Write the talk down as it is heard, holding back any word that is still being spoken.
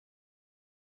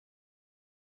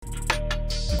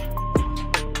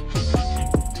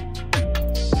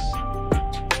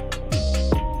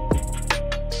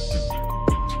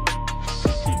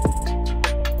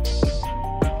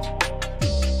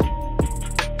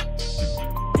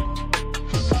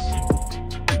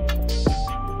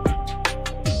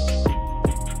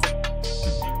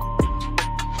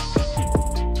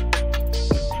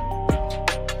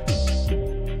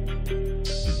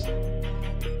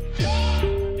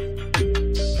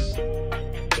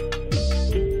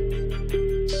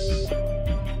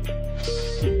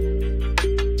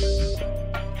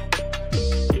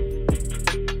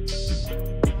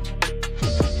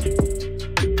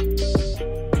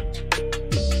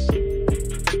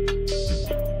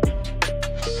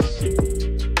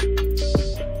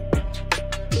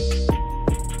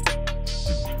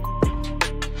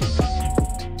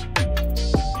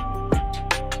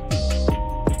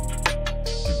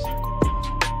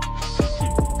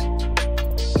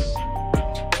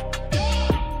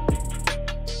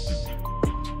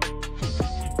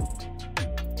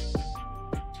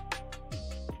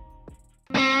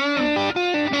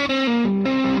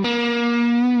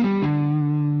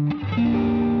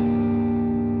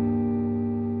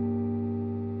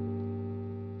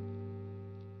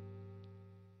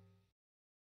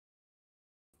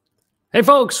Hey,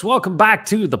 folks, welcome back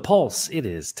to The Pulse. It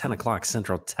is 10 o'clock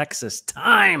Central Texas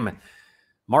time,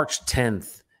 March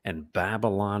 10th, and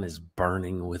Babylon is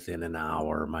burning within an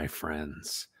hour, my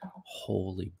friends.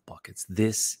 Holy buckets.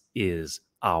 This is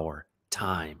our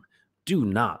time. Do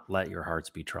not let your hearts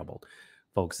be troubled.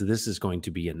 Folks, this is going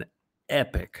to be an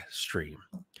epic stream.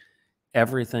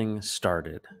 Everything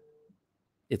started.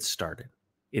 It started.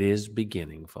 It is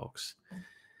beginning, folks.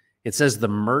 It says the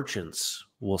merchants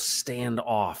will stand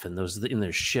off, and those in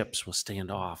their ships will stand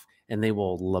off, and they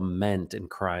will lament and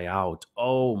cry out,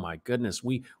 "Oh my goodness,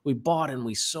 we bought and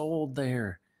we sold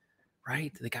there,"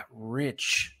 right? They got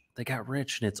rich. They got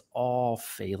rich, and it's all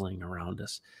failing around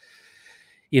us.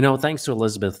 You know, thanks to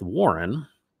Elizabeth Warren,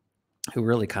 who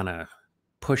really kind of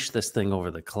pushed this thing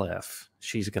over the cliff.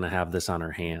 She's going to have this on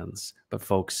her hands. But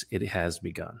folks, it has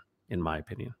begun, in my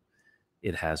opinion.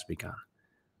 It has begun.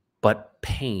 But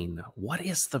pain, what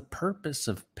is the purpose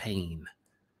of pain?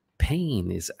 Pain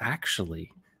is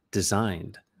actually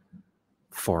designed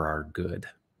for our good.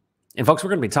 And folks,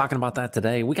 we're going to be talking about that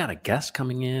today. We got a guest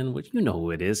coming in, which you know who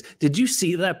it is. Did you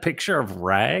see that picture of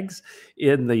Rags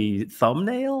in the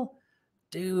thumbnail?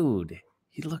 Dude,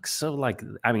 he looks so like,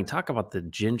 I mean, talk about the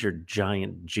ginger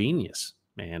giant genius,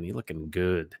 man. He looking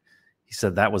good. He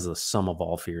said that was the sum of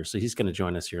all fears. So he's going to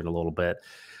join us here in a little bit.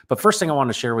 But first thing I want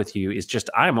to share with you is just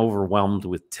I'm overwhelmed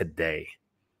with today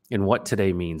and what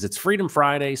today means. It's Freedom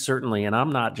Friday, certainly, and I'm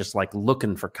not just like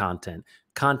looking for content.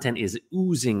 Content is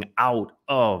oozing out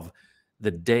of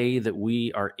the day that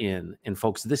we are in. And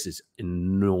folks, this is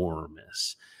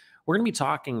enormous. We're going to be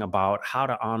talking about how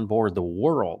to onboard the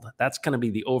world. That's going to be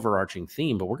the overarching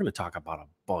theme, but we're going to talk about a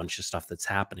bunch of stuff that's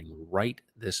happening right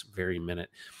this very minute.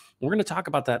 We're going to talk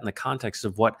about that in the context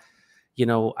of what, you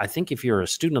know, I think if you're a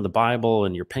student of the Bible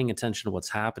and you're paying attention to what's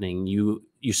happening, you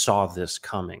saw this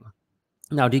coming.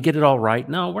 Now, do you get it all right?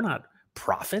 No, we're not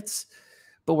prophets,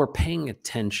 but we're paying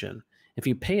attention. If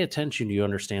you pay attention, you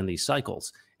understand these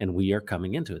cycles, and we are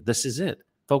coming into it. This is it.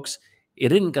 Folks,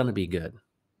 it isn't going to be good.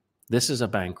 This is a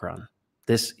bank run.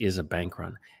 This is a bank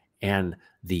run. And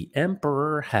the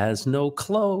emperor has no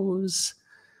clothes.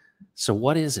 So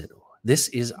what is it? This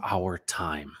is our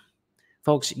time.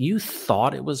 Folks, you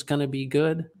thought it was going to be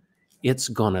good. It's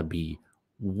going to be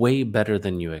way better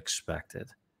than you expected.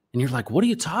 And you're like, what are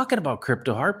you talking about,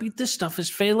 Crypto Heartbeat? This stuff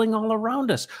is failing all around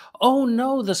us. Oh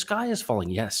no, the sky is falling.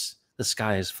 Yes, the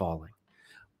sky is falling.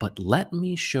 But let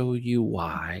me show you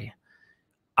why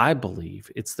I believe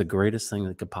it's the greatest thing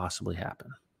that could possibly happen.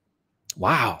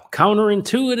 Wow,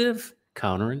 counterintuitive,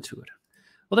 counterintuitive.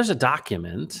 Well, there's a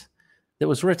document that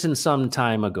was written some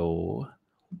time ago,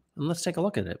 and let's take a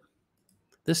look at it.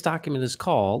 This document is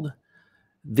called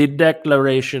the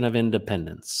Declaration of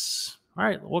Independence. All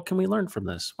right, what can we learn from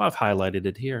this? Well, I've highlighted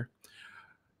it here.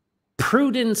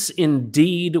 Prudence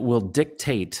indeed will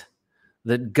dictate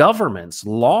that governments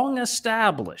long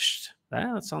established,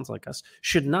 that sounds like us,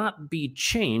 should not be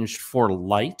changed for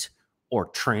light or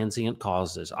transient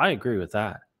causes. I agree with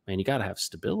that. Man, you got to have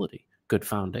stability, good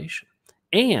foundation.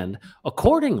 And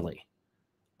accordingly,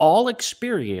 all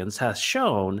experience has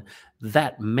shown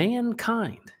that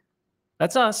mankind,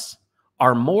 that's us,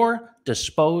 are more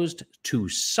disposed to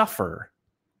suffer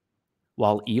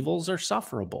while evils are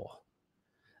sufferable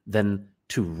than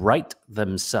to right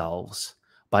themselves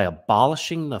by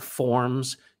abolishing the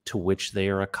forms to which they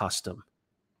are accustomed.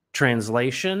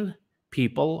 Translation,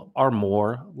 people are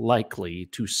more likely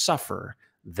to suffer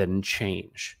than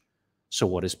change. So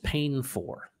what is pain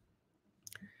for?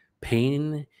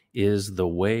 Pain is the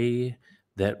way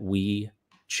that we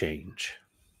change.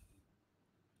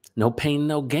 No pain,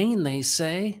 no gain, they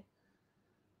say.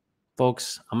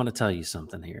 Folks, I'm going to tell you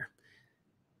something here.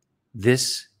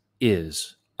 This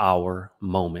is our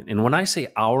moment. And when I say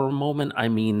our moment, I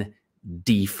mean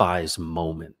DeFi's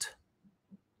moment.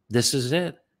 This is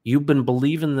it. You've been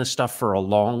believing this stuff for a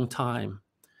long time.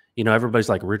 You know, everybody's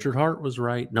like, Richard Hart was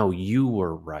right. No, you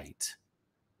were right.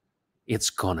 It's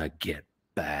going to get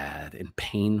bad and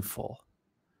painful.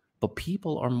 But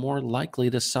people are more likely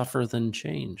to suffer than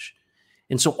change.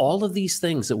 And so all of these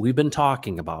things that we've been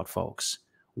talking about, folks,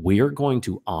 we are going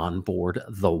to onboard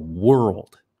the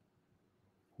world.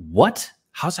 What?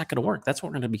 How's that going to work? That's what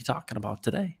we're going to be talking about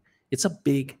today. It's a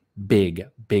big, big,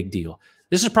 big deal.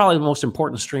 This is probably the most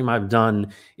important stream I've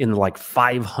done in like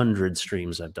 500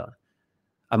 streams I've done.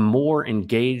 I'm more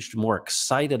engaged, more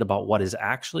excited about what is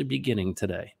actually beginning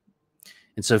today.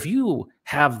 And so if you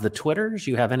have the Twitters,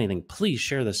 you have anything, please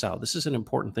share this out. This is an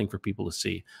important thing for people to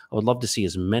see. I would love to see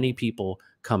as many people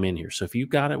come in here. So if you've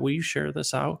got it, will you share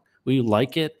this out? Will you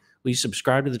like it? Will you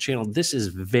subscribe to the channel? This is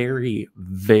very,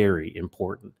 very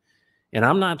important. And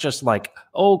I'm not just like,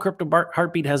 oh,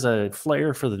 Heartbeat has a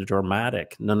flair for the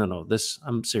dramatic. No.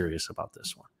 I'm serious about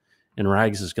this one. And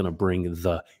Rags is going to bring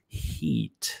the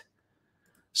heat.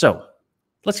 So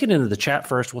let's get into the chat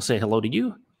first. We'll say hello to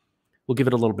you. We'll give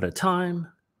it a little bit of time.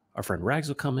 Our friend Rags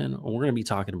will come in, and we're going to be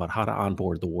talking about how to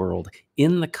onboard the world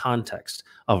in the context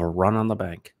of a run on the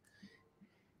bank.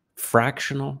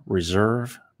 Fractional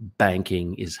reserve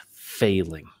banking is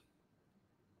failing.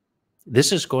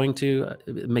 This is going to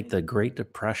make the Great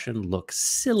Depression look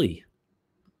silly.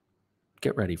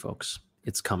 Get ready, folks.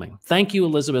 It's coming. Thank you,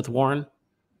 Elizabeth Warren.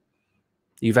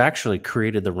 You've actually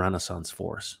created the Renaissance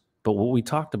for us. But what we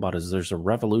talked about is there's a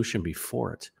revolution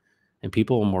before it, and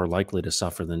people are more likely to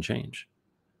suffer than change.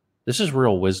 This is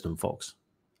real wisdom, folks.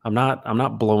 I'm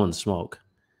not blowing smoke.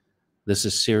 This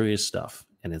is serious stuff,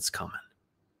 and it's coming.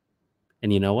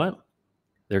 And you know what?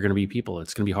 There are going to be people.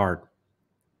 It's going to be hard.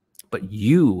 But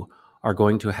you are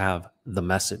going to have the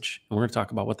message. And we're going to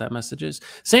talk about what that message is.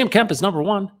 Sam Kemp is number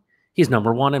one. He's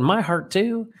number one in my heart,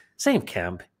 too. Sam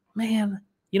Kemp, man,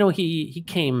 you know, he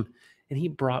came and he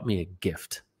brought me a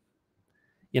gift.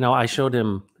 You know, I showed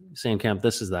him, Sam Kemp,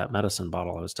 this is that medicine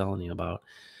bottle I was telling you about.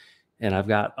 And I've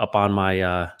got up on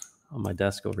my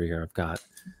desk over here, I've got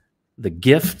the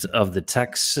gift of the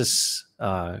Texas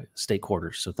state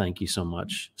quarters. So thank you so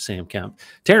much, Sam Kemp.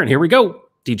 Taryn, here we go.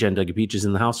 DJ and Dougie Peach is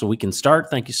in the house, so we can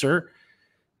start. Thank you, sir.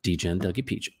 DJ and Dougie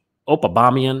Peach.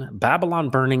 Opabamian,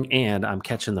 Babylon Burning, and I'm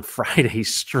catching the Friday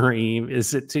stream.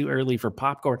 Is it too early for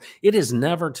popcorn? It is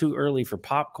never too early for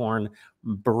popcorn.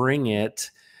 Bring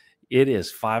it. It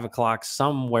is 5 o'clock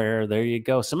somewhere. There you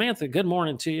go. Samantha, good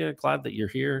morning to you. Glad that you're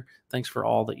here. Thanks for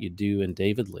all that you do. And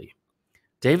David Lee.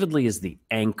 David Lee is the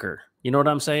anchor. You know what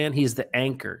I'm saying? He's the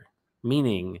anchor,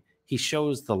 meaning he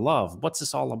shows the love. What's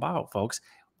this all about, folks?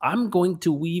 I'm going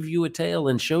to weave you a tale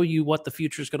and show you what the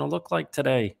future is going to look like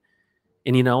today.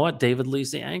 And you know what? David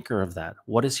Lee's the anchor of that.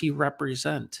 What does he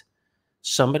represent?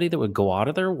 Somebody that would go out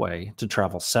of their way to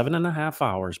travel 7.5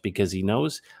 hours because he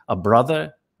knows a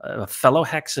brother, a fellow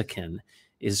Hexican,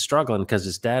 is struggling because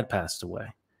his dad passed away.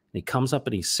 And he comes up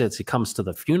and he sits. He comes to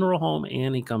the funeral home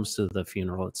and he comes to the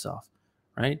funeral itself,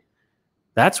 right?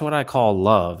 That's what I call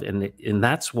love. And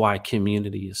that's why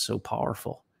community is so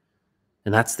powerful.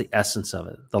 And that's the essence of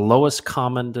it. The lowest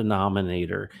common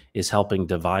denominator is helping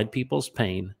divide people's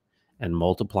pain and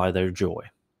multiply their joy.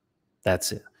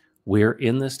 That's it. We're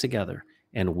in this together.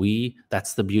 And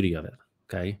that's the beauty of it.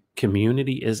 Okay.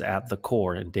 Community is at the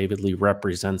core. And David Lee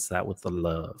represents that with the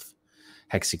love.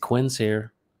 Hexy Quinn's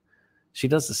here. She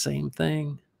does the same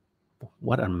thing.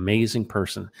 What an amazing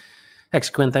person.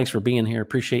 Hexy Quinn, thanks for being here.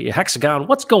 Appreciate you. Hexagon,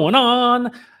 what's going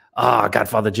on?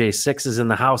 Godfather J6 is in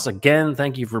the house again.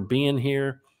 Thank you for being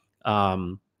here.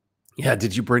 Yeah,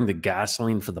 did you bring the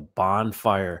gasoline for the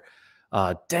bonfire?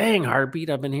 Dang, Heartbeat,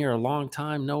 I've been here a long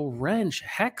time. No wrench.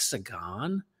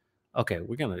 Hexagon. Okay,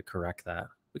 we're going to correct that.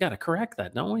 We got to correct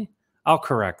that, don't we? I'll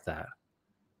correct that.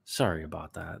 Sorry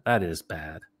about that. That is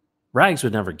bad. Rags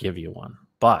would never give you one,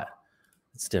 but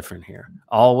it's different here.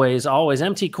 Always, always.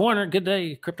 MT Corner, good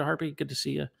day. Crypto Heartbeat, good to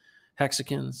see you.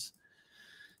 Hexicans.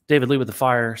 David Lee with the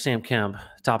fire. Sam Kemp,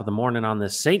 top of the morning on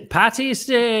this St. Patty's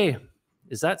Day.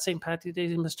 Is that St. Patty's Day,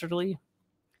 Mr. Lee?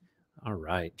 All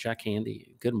right. Jack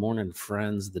Handy. Good morning,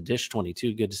 friends. The Dish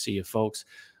 22. Good to see you, folks.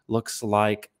 Looks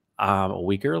like a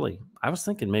week early. I was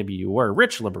thinking maybe you were.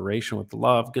 Rich Liberation with the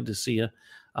love. Good to see you.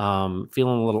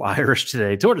 Feeling a little Irish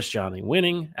today. Tortoise Johnny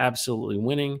winning. Absolutely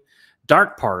winning.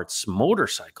 Dark Parts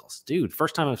Motorcycles. Dude,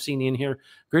 first time I've seen you in here.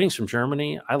 Greetings from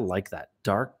Germany. I like that.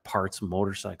 Dark Parts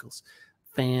Motorcycles.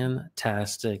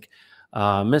 Fantastic.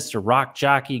 Mr. Rock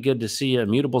Jockey, good to see you.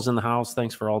 Immutable's in the house.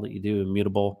 Thanks for all that you do,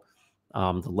 Immutable.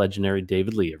 The legendary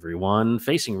David Lee, everyone.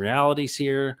 Facing Realities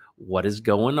here. What is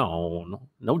going on?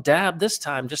 No dab this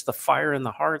time, just the fire in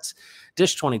the hearts.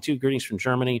 Dish 22, greetings from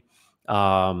Germany.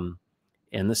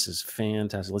 And this is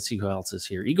fantastic. Let's see who else is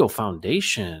here. Ego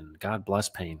Foundation. God bless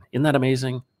pain. Isn't that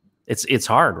amazing? It's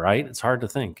hard, right? It's hard to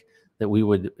think that we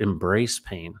would embrace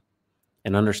pain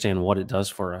and understand what it does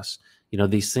for us. You know,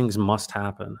 these things must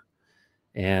happen.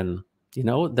 And, you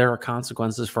know, there are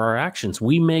consequences for our actions.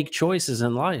 We make choices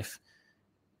in life.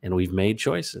 And we've made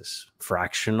choices.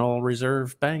 Fractional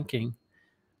reserve banking.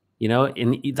 You know,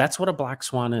 and that's what a black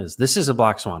swan is. This is a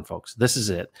black swan, folks. This is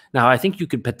it. Now, I think you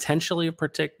could potentially have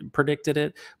predicted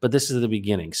it, but this is the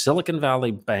beginning. Silicon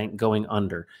Valley Bank going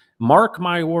under. Mark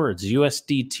my words,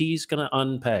 USDT is going to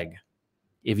unpeg.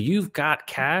 If you've got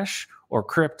cash or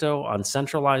crypto on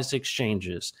centralized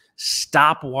exchanges,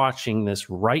 stop watching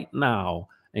this right now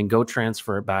and go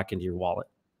transfer it back into your wallet,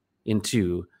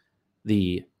 into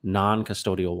the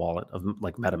non-custodial wallet of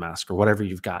like MetaMask or whatever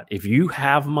you've got. If you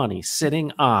have money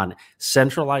sitting on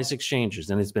centralized exchanges,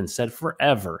 and it's been said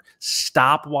forever,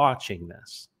 stop watching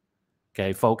this.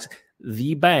 Okay, folks,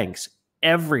 the banks,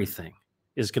 everything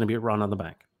is going to be run on the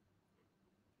bank.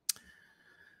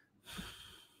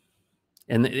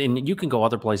 And you can go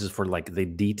other places for like the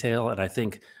detail, and I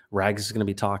think Rags is going to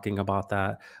be talking about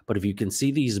that. But if you can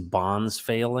see these bonds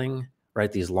failing,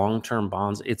 right, these long-term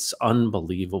bonds, it's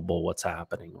unbelievable what's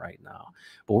happening right now.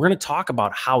 But we're going to talk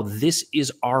about how this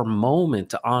is our moment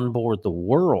to onboard the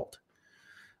world.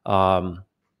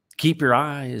 Keep your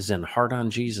eyes and heart on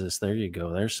Jesus. There you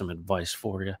go. There's some advice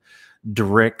for you.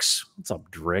 Drix, what's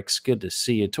up, Drix? Good to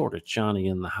see you. Torta Johnny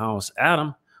in the house.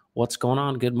 Adam, what's going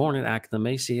on? Good morning. Act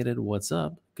emaciated. What's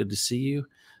up? Good to see you.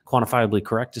 Quantifiably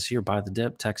correct is here by the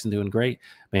dip. Texan doing great.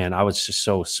 Man, I was just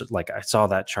so like, I saw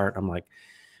that chart. I'm like,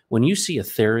 when you see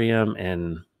Ethereum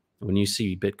and when you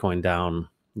see Bitcoin down,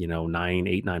 you know,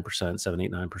 9%, 8%, 9%, 7%,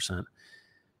 8%, 9%.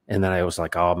 And then I was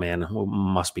like, oh man, we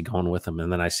must be going with them.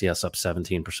 And then I see us up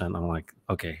 17%. I'm like,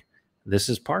 okay, this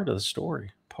is part of the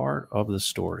story. Part of the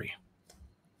story.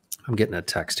 I'm getting a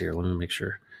text here. Let me make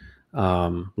sure.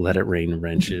 Let it rain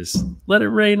wrenches. Let it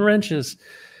rain wrenches.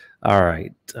 All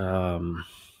right.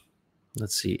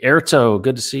 Let's see. Airto,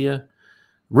 good to see you.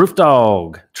 Roof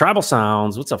Dog, Tribal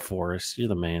Sounds. What's up, Forrest? You're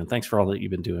the man. Thanks for all that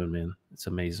you've been doing, man. It's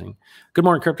amazing. Good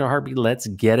morning, Crypto Heartbeat. Let's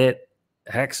get it.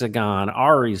 Hexagon,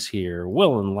 Ari's here.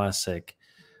 Will and Lessick,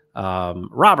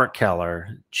 Robert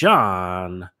Keller,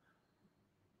 John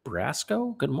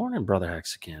Brasco. Good morning, brother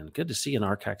Hexagon. Good to see an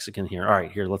Arc Hexagon here. All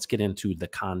right, here, let's get into the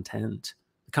content.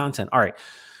 All right.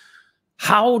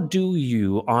 How do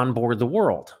you onboard the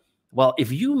world? Well,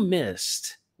 if you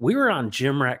missed, we were on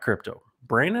Jim Rat Crypto.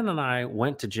 Brandon and I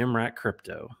went to Jim Rat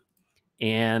Crypto,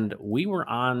 and we were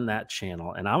on that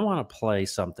channel. And I want to play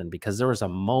something because there was a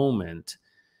moment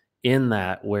in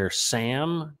that where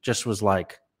Sam just was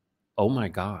like, oh my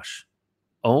gosh,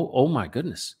 oh my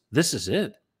goodness, this is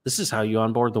it. This is how you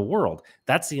onboard the world.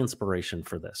 That's the inspiration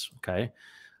for this. Okay.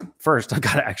 First, I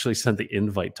got to actually send the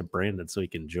invite to Brandon so he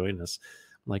can join us.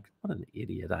 I'm like, what an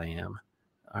idiot I am.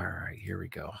 All right, here we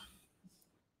go.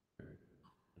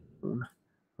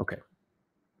 Okay.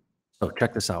 So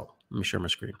check this out. Let me share my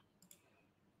screen.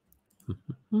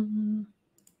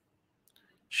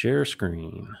 Share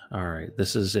screen. All right,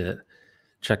 this is it.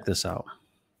 Check this out.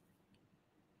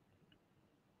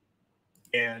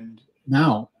 And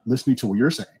now, listening to what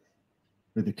you're saying,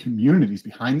 with the communities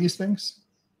behind these things,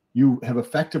 you have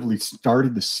effectively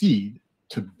started the seed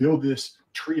to build this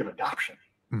tree of adoption,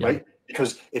 right?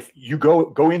 Because if you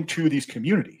go into these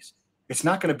communities, it's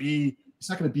not going to be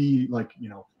like, you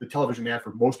know, the television ad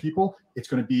for most people. It's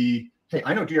going to be, hey,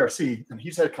 I know DRC, and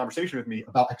he's had a conversation with me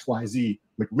about XYZ,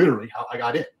 like literally how I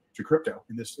got into crypto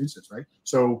in this instance, right?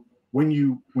 So when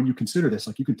you consider this,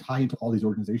 like, you can tie into all these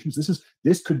organizations.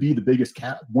 This could be the biggest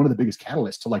one of the biggest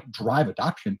catalysts to like drive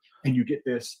adoption, and you get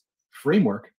this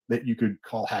framework that you could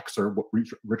call Hex, or what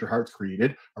Richard Hart's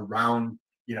created around,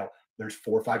 you know, there's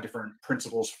 4 or 5 different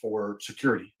principles for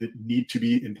security that need to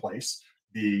be in place,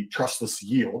 the trustless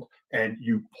yield, and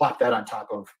you plop that on top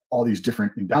of all these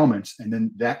different endowments, and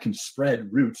then that can spread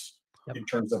roots in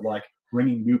terms of like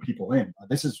bringing new people in.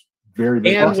 This is very,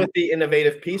 very and awesome. With the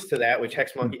innovative piece to that, which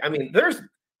Hex Monkey, I mean,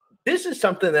 this is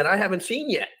something that I haven't seen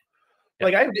yet.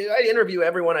 Like I interview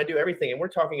everyone, I do everything, and we're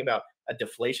talking about a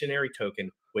deflationary token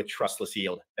with trustless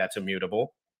yield that's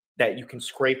immutable, that you can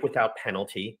scrape without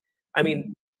penalty. I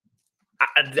mean,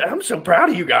 I'm so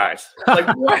proud of you guys. Like,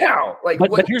 wow. Like,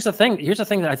 but here's the thing. Here's the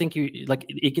thing that I think you like.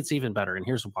 It gets even better, and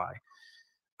here's why.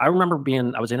 I remember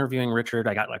I was interviewing Richard.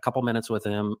 I got a couple minutes with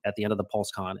him at the end of the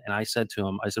PulseCon, and I said to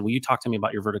him, will you talk to me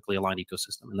about your vertically aligned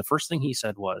ecosystem? And the first thing he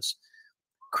said was,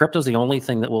 crypto's the only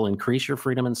thing that will increase your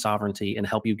freedom and sovereignty and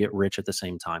help you get rich at the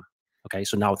same time. Okay,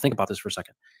 so now think about this for a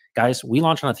second. Guys, we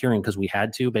launched on Ethereum because we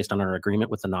had to, based on our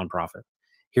agreement with the nonprofit.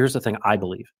 Here's the thing I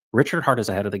believe. Richard Hart is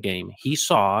ahead of the game. He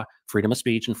saw freedom of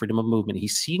speech and freedom of movement.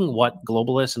 He's seeing what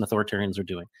globalists and authoritarians are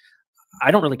doing. I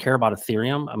don't really care about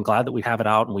Ethereum. I'm glad that we have it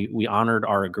out and we honored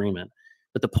our agreement.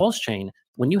 But the Pulse chain,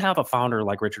 when you have a founder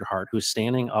like Richard Hart who's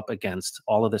standing up against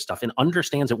all of this stuff and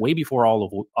understands it way before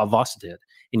all of us did,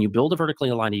 and you build a vertically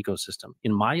aligned ecosystem,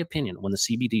 in my opinion, when the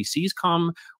CBDCs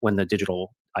come, when the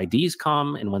digital IDs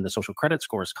come, and when the social credit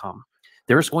scores come,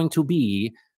 there's going to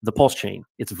be the Pulse chain.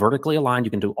 It's vertically aligned. You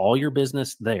can do all your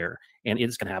business there, and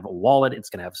it's going to have a wallet. It's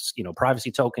going to have, you know, privacy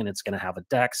token. It's going to have a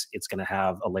DEX. It's going to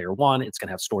have a layer 1. It's going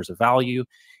to have stores of value,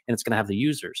 and it's going to have the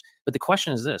users. But the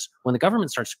question is this: when the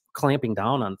government starts clamping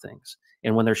down on things,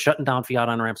 and when they're shutting down fiat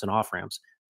on ramps and off ramps,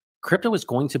 crypto is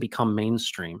going to become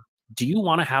mainstream Do you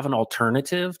want to have an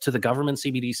alternative to the government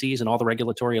CBDCs and all the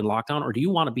regulatory and lockdown, or do you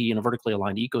want to be in a vertically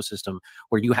aligned ecosystem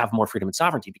where you have more freedom and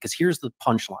sovereignty? Because here's the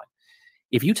punchline.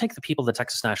 If you take the people of the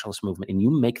Texas nationalist movement and you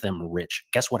make them rich,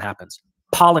 guess what happens?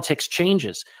 Politics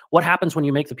changes. What happens when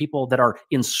you make the people that are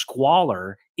in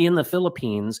squalor in the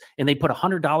Philippines and they put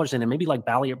 $100 in, and maybe like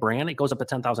Bally Brand, it goes up to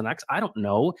 10,000x? I don't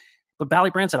know. But Bally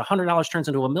Brand said $100 turns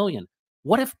into $1 million.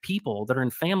 What if people that are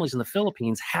in families in the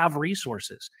Philippines have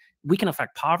resources? We can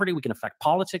affect poverty. We can affect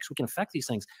politics. We can affect these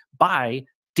things by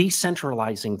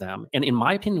decentralizing them. And in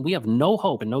my opinion, we have no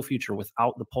hope and no future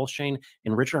without the Pulse Chain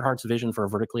and Richard Hart's vision for a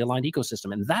vertically aligned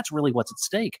ecosystem. And that's really what's at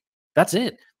stake. That's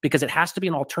it, because it has to be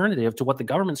an alternative to what the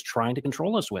government's trying to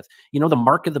control us with. You know, the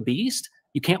mark of the beast,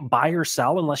 you can't buy or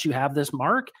sell unless you have this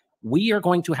mark. We are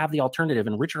going to have the alternative,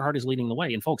 and Richard Hart is leading the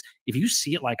way. And folks, if you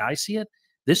see it like I see it,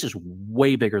 this is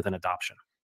way bigger than adoption.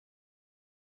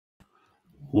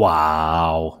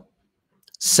 Wow.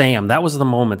 Sam, that was the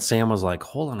moment Sam was like,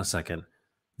 hold on a second.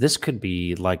 This could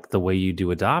be like the way you do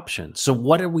adoption. So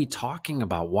what are we talking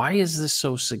about? Why is this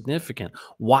so significant?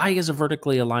 Why is a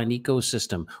vertically aligned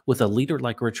ecosystem with a leader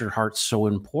like Richard Hart so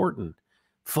important?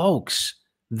 Folks,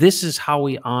 this is how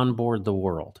we onboard the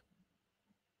world.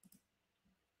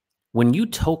 When you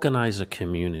tokenize a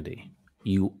community,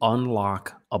 you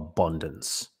unlock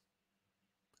abundance.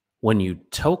 When you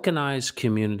tokenize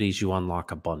communities, you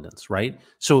unlock abundance, right?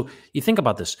 So you think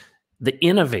about this. The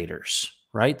innovators,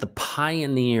 right? The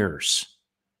pioneers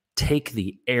take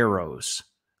the arrows.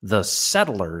 The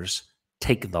settlers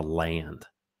take the land.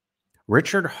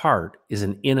 Richard Hart is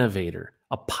an innovator,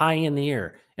 a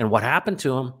pioneer. And what happened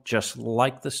to him, just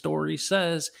like the story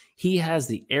says, he has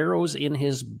the arrows in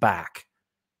his back.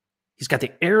 He's got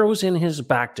the arrows in his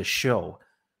back to show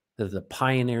that the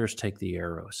pioneers take the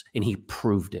arrows, and he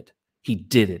proved it. He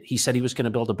did it. He said he was going to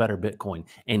build a better Bitcoin,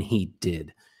 and he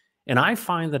did. And I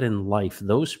find that in life,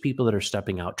 those people that are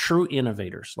stepping out, true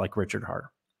innovators like Richard Hart,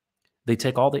 they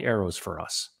take all the arrows for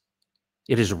us.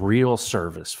 It is real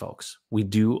service, folks. We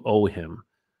do owe him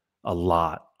a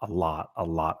lot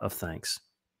of thanks.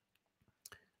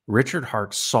 Richard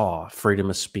Hart saw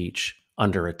freedom of speech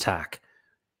under attack.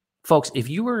 Folks, if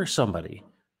you were somebody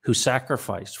who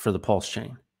sacrificed for the Pulse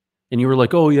Chain, and you were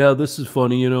like, oh, yeah, this is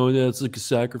funny, you know, yeah, it's like a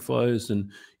sacrifice, and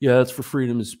yeah, it's for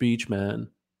freedom of speech, man.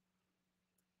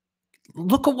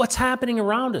 Look at what's happening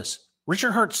around us.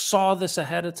 Richard Hart saw this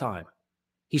ahead of time.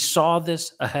 He saw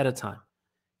this ahead of time.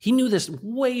 He knew this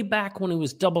way back when he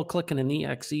was double-clicking an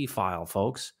exe file,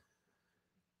 folks.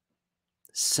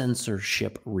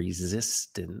 Censorship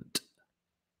resistant.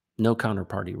 No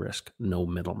counterparty risk, no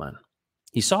middleman.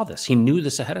 He saw this. He knew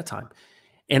this ahead of time.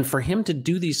 And for him to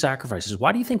do these sacrifices,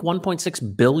 why do you think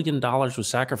 $1.6 billion was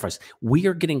sacrificed? We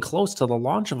are getting close to the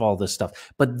launch of all this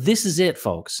stuff. But this is it,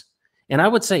 folks. And I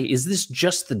would say, is this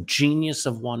just the genius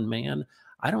of one man?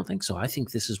 I don't think so. I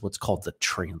think this is what's called the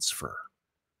transfer.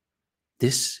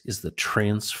 This is the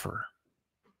transfer.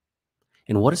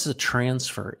 And what is the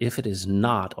transfer if it is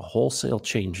not a wholesale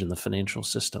change in the financial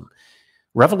system?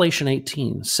 Revelation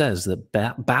 18 says that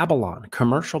Babylon,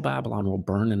 commercial Babylon, will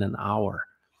burn in an hour.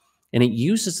 And it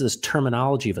uses this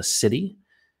terminology of a city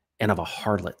and of a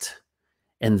harlot.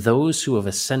 And those who have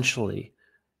essentially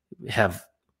have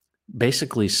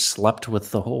basically slept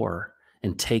with the whore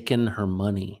and taken her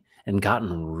money and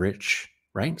gotten rich,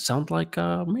 right? Sound like,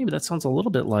 maybe that sounds a little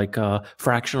bit like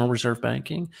fractional reserve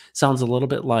banking. Sounds a little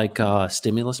bit like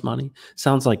stimulus money.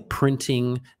 Sounds like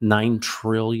printing $9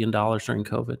 trillion during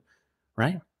COVID,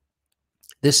 right?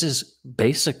 This is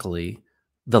basically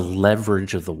the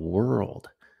leverage of the world.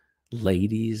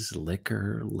 Ladies,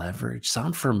 liquor, leverage.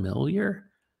 Sound familiar?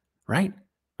 Right?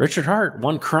 Richard Hart,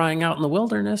 one crying out in the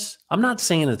wilderness. I'm not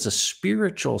saying it's a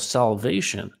spiritual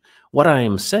salvation. What I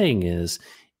am saying is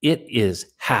it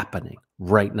is happening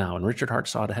right now. And Richard Hart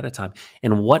saw it ahead of time.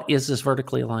 And what is this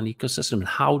vertically aligned ecosystem? And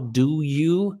how do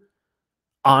you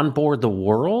onboard the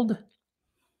world?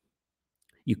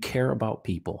 You care about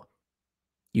people.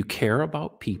 You care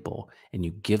about people and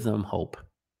you give them hope.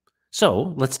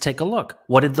 So let's take a look.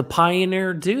 What did the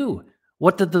pioneer do?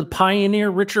 What did the pioneer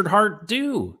Richard Hart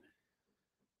do?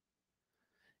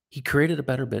 He created a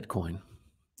better Bitcoin.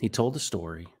 He told a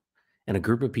story, and a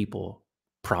group of people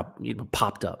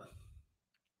popped up.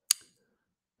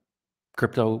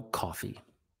 Crypto Coffee.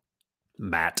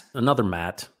 Matt, another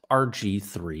Matt,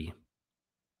 RG3.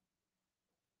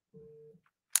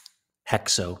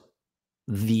 Hexo,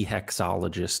 the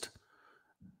hexologist.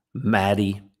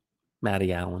 Maddie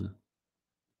Allen.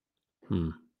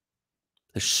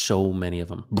 There's so many of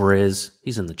them. Briz,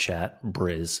 he's in the chat.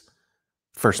 Briz,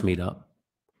 first meetup.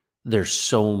 There's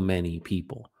so many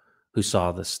people who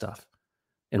saw this stuff.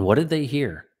 And what did they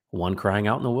hear? one crying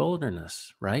out in the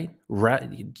wilderness, right?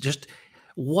 Just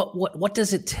what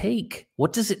does it take?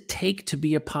 What does it take to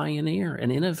be a pioneer,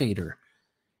 an innovator?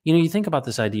 You know, you think about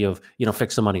this idea of, you know,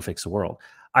 fix the money, fix the world.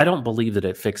 I don't believe that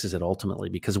it fixes it ultimately,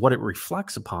 because what it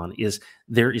reflects upon is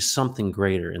there is something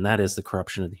greater, and that is the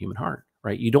corruption of the human heart,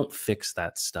 right? You don't fix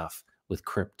that stuff with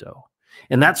crypto.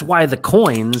 And that's why the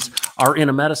coins are in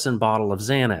a medicine bottle of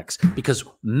Xanax, because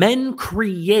men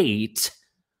create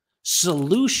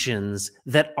solutions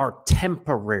that are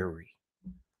temporary,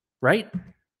 right?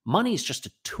 Money is just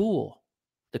a tool.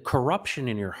 The corruption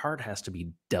in your heart has to be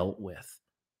dealt with.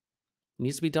 It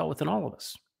needs to be dealt with in all of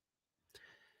us.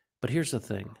 But here's the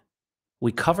thing.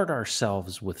 We covered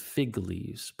ourselves with fig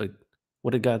leaves, but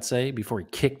what did God say before he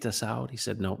kicked us out? He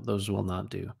said, no, those will not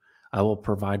do. I will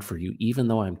provide for you, even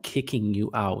though I'm kicking you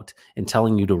out and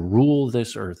telling you to rule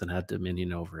this earth and have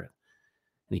dominion over it.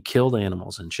 And he killed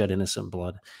animals and shed innocent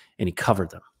blood, and he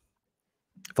covered them.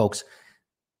 Folks,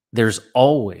 there's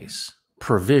always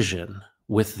provision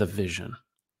with the vision.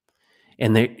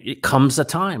 And it comes a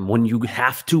time when you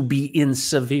have to be in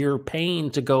severe pain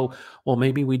to go, well,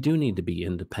 maybe we do need to be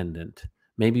independent.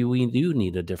 Maybe we do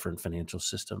need a different financial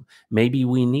system. Maybe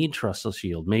we need trustless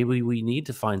yield. Maybe we need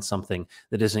to find something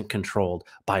that isn't controlled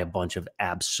by a bunch of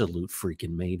absolute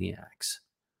freaking maniacs.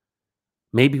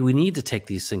 Maybe we need to take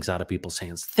these things out of people's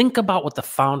hands. Think about what the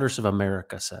founders of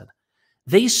America said.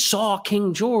 They saw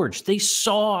King George. They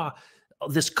saw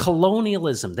this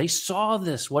colonialism. They saw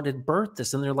this, what had birthed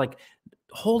this. And they're like,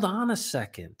 hold on a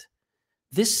second.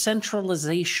 This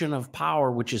centralization of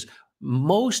power, which is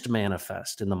most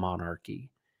manifest in the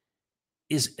monarchy,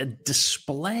 is a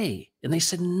display. And they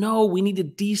said, no, we need to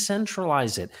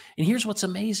decentralize it. And here's what's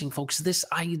amazing, folks. This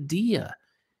idea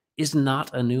is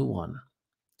not a new one,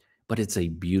 but it's a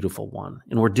beautiful one.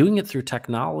 And we're doing it through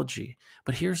technology.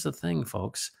 But here's the thing,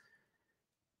 folks.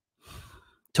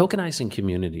 Tokenizing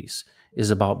communities is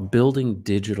about building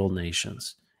digital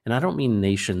nations. And I don't mean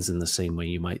nations in the same way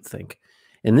you might think.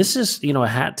 And this is, you know, a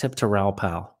hat tip to Raoul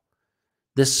Pal.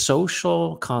 This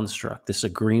social construct, this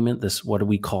agreement, this what do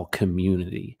we call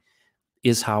community,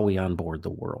 is how we onboard the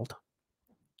world.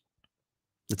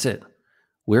 That's it.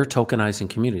 We're tokenizing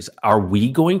communities. Are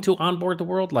we going to onboard the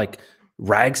world like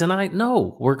Rags and I?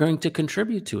 No, we're going to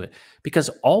contribute to it, because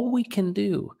all we can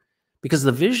do, because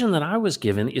the vision that I was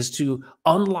given is to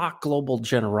unlock global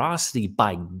generosity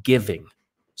by giving.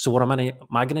 So what am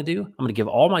I going to do? I'm going to give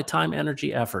all my time,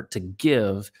 energy, effort to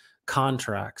give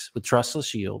contracts with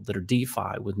trustless yield that are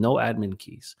DeFi with no admin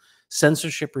keys,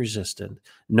 censorship resistant,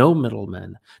 no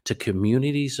middlemen, to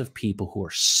communities of people who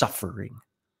are suffering.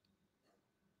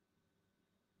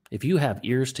 If you have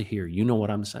ears to hear, you know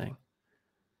what I'm saying,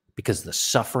 because the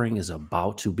suffering is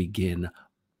about to begin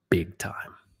big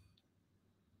time.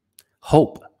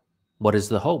 Hope. What is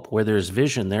the hope? Where there's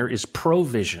vision, there is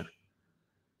provision.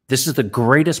 This is the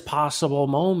greatest possible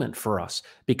moment for us,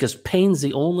 because pain's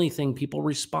the only thing people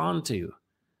respond to.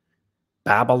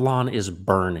 Babylon is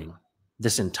burning.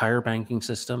 This entire banking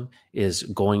system is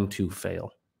going to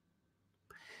fail.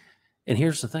 And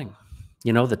here's the thing.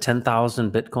 You know, the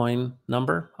 10,000 Bitcoin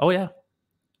number? Oh, yeah.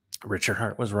 Richard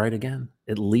Hart was right again.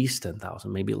 At least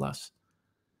 10,000, maybe less.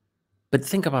 But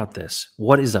think about this.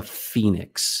 What is a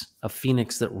phoenix? A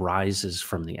phoenix that rises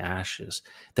from the ashes.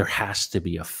 There has to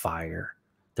be a fire.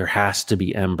 There has to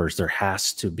be embers. There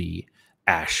has to be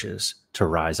ashes to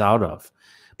rise out of.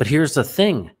 But here's the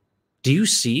thing. Do you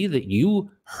see that you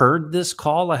heard this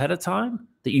call ahead of time?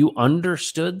 That you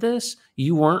understood this?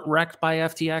 You weren't wrecked by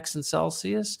FTX and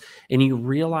Celsius? And you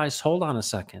realized, hold on a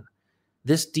second.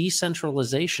 This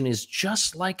decentralization is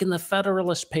just like in the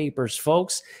Federalist Papers,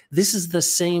 folks. This is the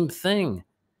same thing.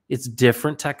 It's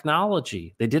different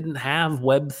technology. They didn't have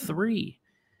Web3.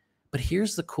 But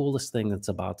here's the coolest thing that's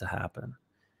about to happen.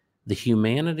 The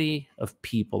humanity of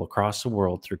people across the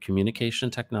world through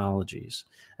communication technologies,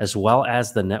 as well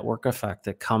as the network effect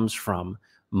that comes from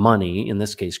money, in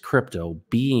this case, crypto,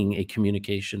 being a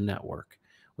communication network.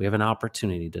 We have an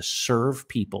opportunity to serve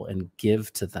people and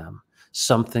give to them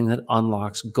something that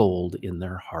unlocks gold in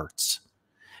their hearts.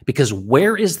 Because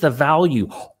where is the value?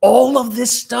 All of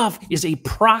this stuff is a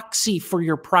proxy for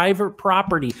your private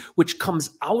property, which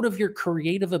comes out of your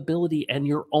creative ability and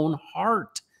your own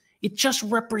heart. It just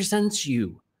represents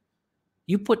you.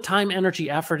 You put time,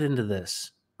 energy, effort into this,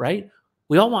 right?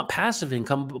 We all want passive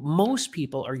income, but most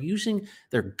people are using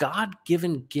their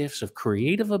God-given gifts of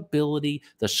creative ability,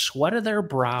 the sweat of their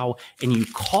brow, and you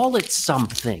call it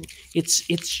something. It's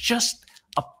just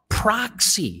a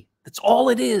proxy. That's all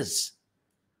it is.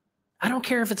 I don't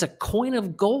care if it's a coin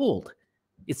of gold.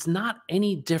 It's not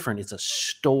any different. It's a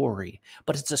story,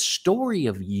 but it's a story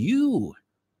of you.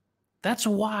 That's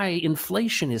why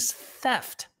inflation is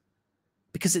theft,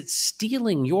 because it's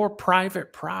stealing your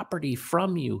private property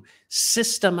from you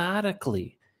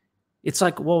systematically. It's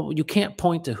like, well, you can't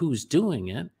point to who's doing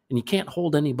it and you can't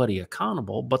hold anybody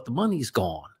accountable, but the money's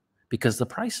gone because the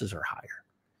prices are higher.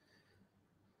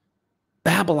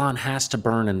 Babylon has to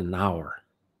burn in an hour.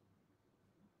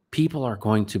 People are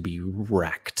going to be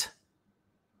wrecked.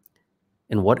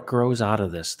 And what grows out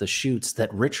of this? The shoots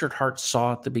that Richard Hart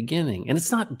saw at the beginning. And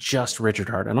it's not just Richard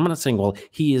Hart. And I'm not saying, well,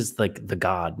 he is like the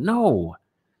God. No.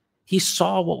 He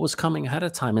saw what was coming ahead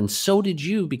of time. And so did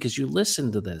you, because you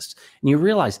listened to this. And you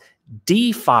realize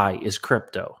DeFi is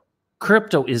crypto.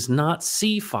 Crypto is not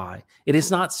CeFi. It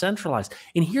is not centralized.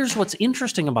 And here's what's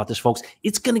interesting about this, folks.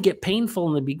 It's going to get painful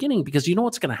in the beginning, because you know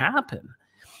what's going to happen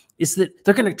is that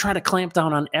they're going to try to clamp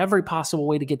down on every possible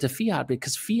way to get to fiat,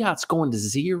 because fiat's going to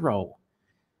zero.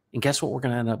 And guess what we're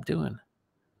going to end up doing?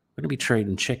 We're going to be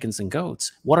trading chickens and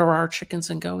goats. What are our chickens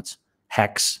and goats?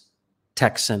 Hex,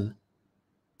 Texan,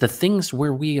 the things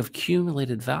where we have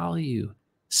accumulated value,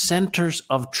 centers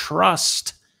of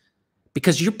trust,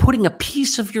 because you're putting a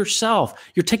piece of yourself.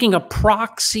 You're taking a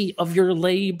proxy of your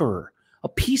labor. A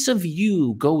piece of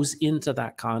you goes into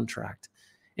that contract.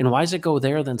 And why does it go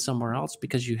there than somewhere else?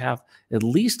 Because you have at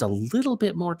least a little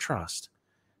bit more trust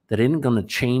that isn't going to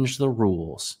change the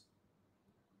rules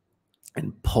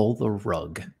and pull the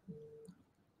rug.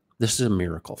 This is a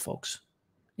miracle, folks.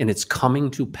 And it's coming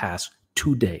to pass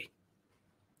today.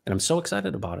 And I'm so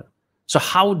excited about it. So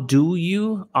how do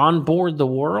you onboard the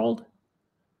world?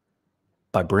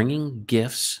 By bringing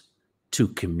gifts to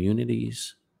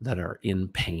communities that are in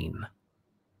pain.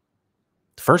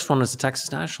 The first one is the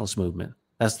Texas Nationalist Movement.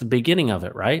 That's the beginning of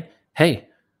it, right? Hey,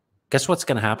 guess what's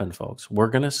going to happen, folks? We're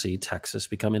going to see Texas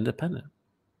become independent.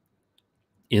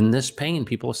 In this pain,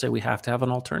 people say we have to have an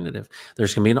alternative.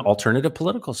 There's going to be an alternative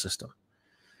political system.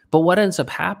 But what ends up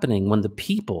happening when the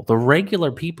people, the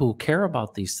regular people who care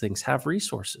about these things, have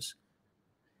resources?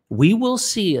 We will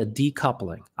see a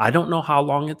decoupling. I don't know how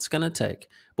long it's going to take,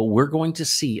 but we're going to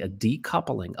see a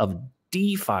decoupling of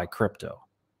DeFi crypto,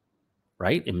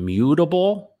 right?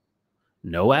 Immutable,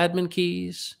 no admin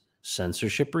keys,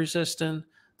 censorship resistant,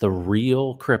 the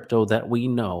real crypto that we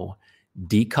know,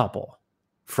 decouple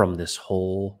from this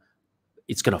whole,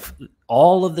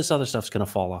 all of this other stuff's going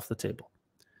to fall off the table.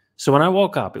 So when I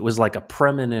woke up, it was like a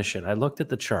premonition. I looked at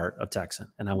the chart of Texan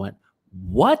and I went,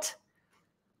 what?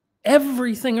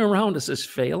 Everything around us is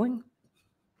failing.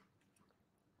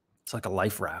 It's like a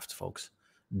life raft, folks.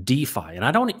 DeFi. And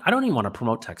I don't even want to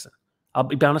promote Texan. I'll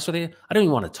be honest with you. I don't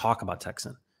even want to talk about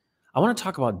Texan. I want to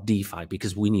talk about DeFi,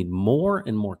 because we need more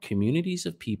and more communities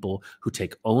of people who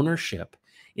take ownership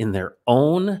in their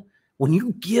own. When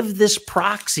you give this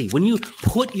proxy, when you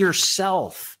put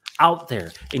yourself out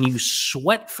there and you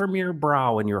sweat from your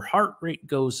brow and your heart rate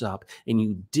goes up and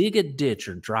you dig a ditch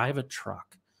or drive a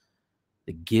truck,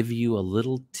 they give you a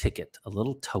little ticket, a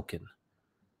little token,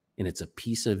 and it's a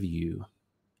piece of you.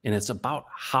 And it's about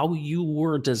how you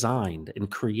were designed and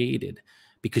created,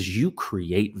 because you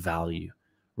create value.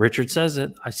 Richard says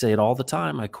it. I say it all the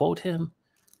time. I quote him.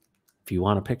 If you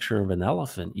want a picture of an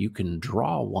elephant, you can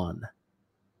draw one.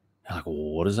 You're like, well,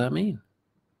 what does that mean?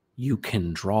 You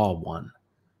can draw one.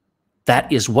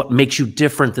 That is what makes you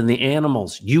different than the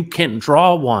animals. You can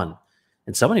draw one.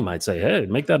 And somebody might say, hey,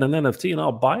 make that an NFT and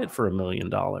I'll buy it for $1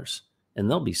 million. And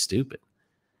they'll be stupid.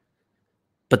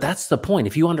 But that's the point.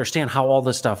 If you understand how all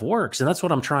this stuff works, and that's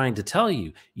what I'm trying to tell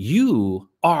you, you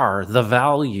are the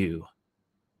value.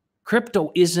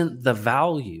 Crypto isn't the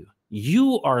value.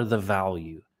 You are the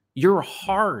value. Your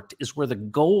heart is where the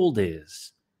gold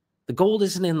is. The gold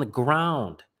isn't in the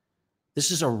ground.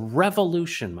 This is a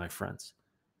revolution, my friends.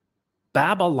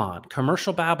 Babylon,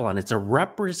 commercial Babylon, it's a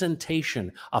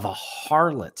representation of a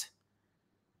harlot.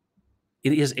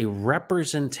 It is a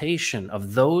representation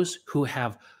of those who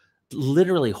have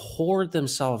literally hoard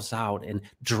themselves out and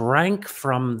drank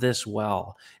from this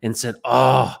well and said,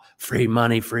 oh, free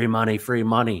money, free money, free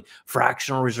money,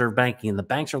 fractional reserve banking. And the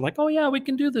banks are like, oh yeah, we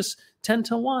can do this 10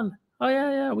 to 1. Oh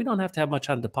yeah, we don't have to have much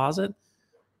on deposit.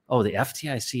 Oh, the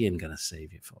FDIC ain't going to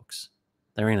save you, folks.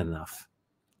 There ain't enough.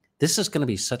 This is going to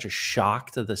be such a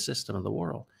shock to the system of the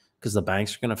world, because the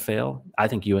banks are going to fail. I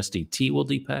think USDT will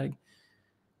depeg.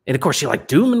 And of course, you're like,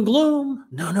 doom and gloom.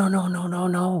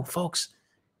 No, folks.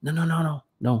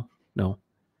 No.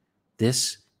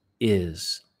 This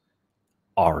is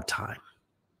our time.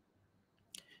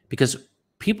 Because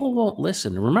people won't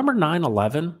listen. Remember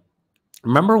 9/11?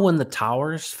 Remember when the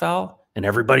towers fell and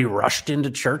everybody rushed into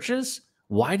churches?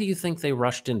 Why do you think they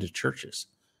rushed into churches?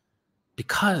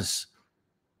 Because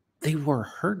they were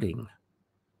hurting.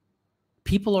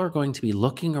 People are going to be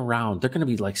looking around. They're going to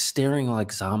be like staring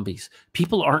like zombies.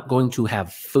 People aren't going to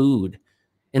have food.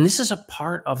 And this is a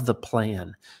part of the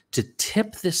plan to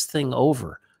tip this thing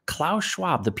over. Klaus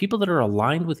Schwab, the people that are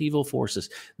aligned with evil forces,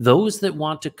 those that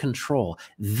want to control,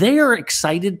 they're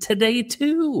excited today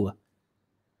too.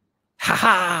 Ha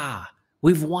ha!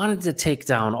 We've wanted to take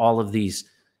down all of these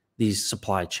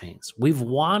supply chains. We've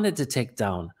wanted to take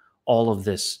down all of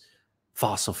this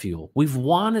fossil fuel. We've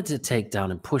wanted to take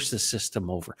down and push the system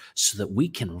over so that we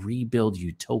can rebuild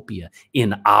utopia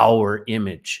in our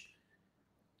image.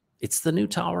 It's the new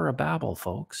Tower of Babel,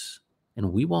 folks,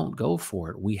 and we won't go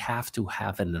for it. We have to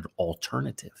have an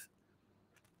alternative.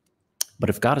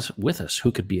 But if God is with us,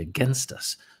 who could be against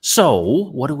us? So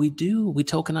what do? We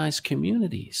tokenize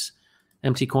communities.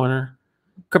 Empty Corner.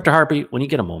 Crypto Heartbeat, when you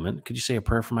get a moment, could you say a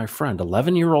prayer for my friend,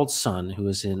 11-year-old son who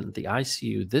is in the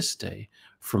ICU this day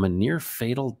from a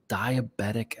near-fatal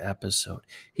diabetic episode.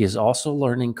 He is also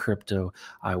learning crypto.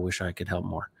 I wish I could help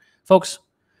more. Folks,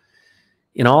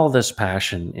 in all this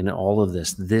passion, in all of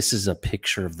this, this is a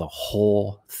picture of the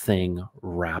whole thing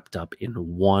wrapped up in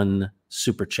one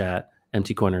super chat.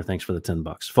 Empty Corner, thanks for the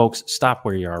 $10. Folks, stop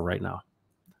where you are right now.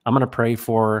 I'm going to pray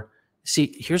for...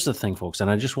 See, here's the thing, folks, and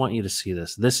I just want you to see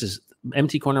this. This is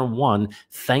Empty Corner 1.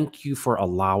 Thank you for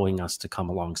allowing us to come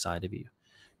alongside of you.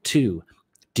 2,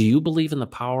 do you believe in the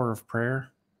power of prayer?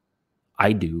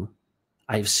 I do.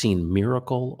 I've seen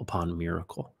miracle upon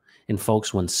miracle. And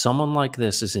folks, when someone like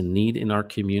this is in need in our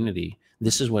community,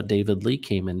 this is what David Lee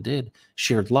came and did.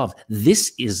 Shared love.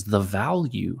 This is the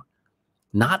value.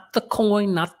 Not the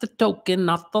coin, not the token,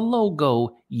 not the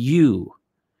logo. You.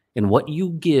 And what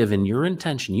you give and your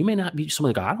intention. You may not be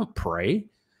someone like, I don't pray.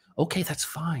 Okay, that's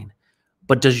fine.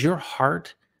 But does your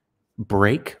heart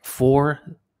break for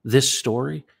this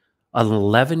story? An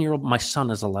 11-year-old, my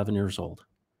son is 11 years old.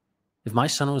 If my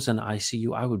son was in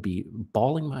ICU, I would be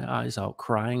bawling my eyes out,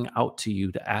 crying out to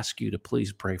you to ask you to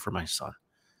please pray for my son.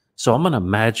 So I'm going to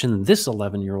imagine this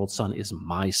 11-year-old son is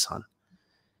my son.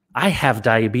 I have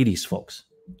diabetes, folks.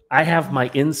 I have my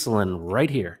insulin right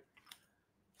here.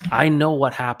 I know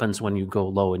what happens when you go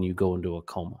low and you go into a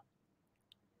coma.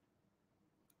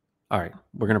 All right,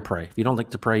 we're going to pray. If you don't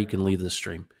like to pray, you can leave the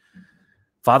stream.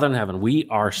 Father in heaven, we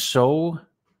are so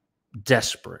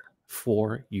desperate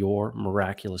for your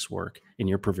miraculous work and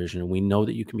your provision. And we know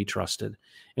that you can be trusted.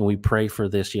 And we pray for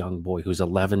this young boy who's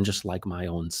 11, just like my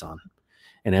own son.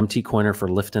 An Empty Corner for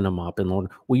lifting him up. And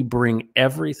Lord, we bring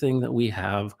everything that we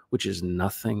have, which is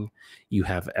nothing. You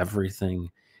have everything.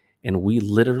 And we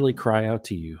literally cry out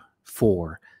to you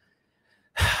for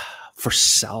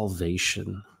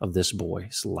salvation of this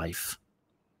boy's life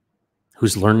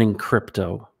who's learning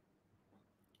crypto.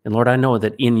 And Lord, I know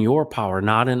that in your power,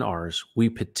 not in ours, we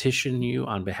petition you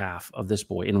on behalf of this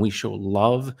boy. And we show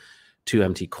love to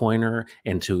Empty Coiner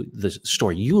and to the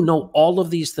story. You know all of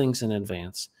these things in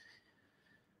advance.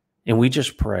 And we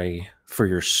just pray for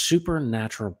your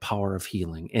supernatural power of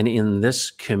healing. And in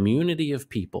this community of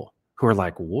people who are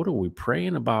like, what are we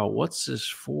praying about? What's this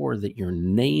for? That your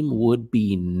name would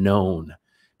be known.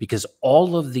 Because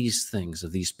all of these things,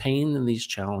 of these pain and these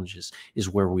challenges, is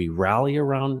where we rally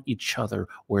around each other,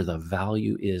 where the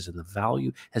value is. And the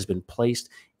value has been placed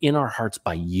in our hearts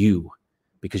by you,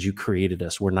 because you created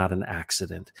us. We're not an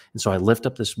accident. And so I lift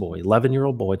up this boy,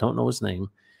 11-year-old boy, don't know his name.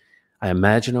 I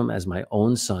imagine him as my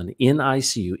own son in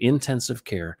ICU, intensive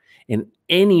care. And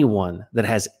anyone that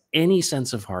has any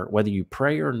sense of heart, whether you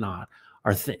pray or not,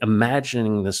 are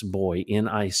imagining this boy in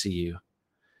ICU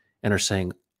and are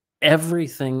saying,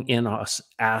 everything in us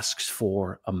asks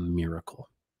for a miracle.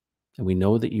 And we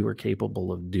know that you are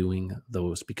capable of doing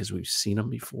those because we've seen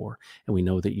them before. And we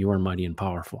know that you are mighty and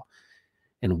powerful.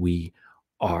 And we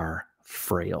are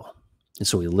frail. And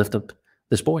so we lift up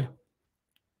this boy.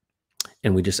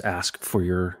 And we just ask for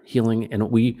your healing. And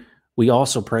we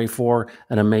also pray for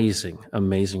an amazing,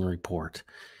 amazing report.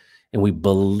 And we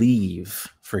believe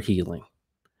for healing.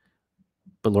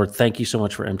 But Lord, thank you so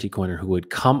much for Empty Corner, who would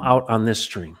come out on this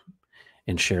stream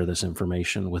and share this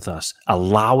information with us,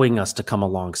 allowing us to come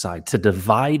alongside, to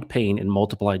divide pain and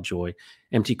multiply joy.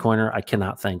 Empty Corner, I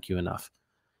cannot thank you enough.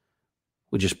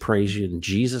 We just praise you in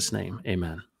Jesus' name.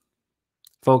 Amen.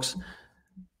 Folks,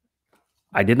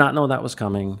 I did not know that was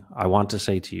coming. I want to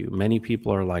say to you, many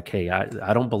people are like, hey,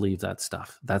 I don't believe that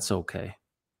stuff. That's okay.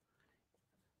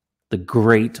 The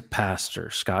great pastor,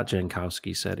 Scott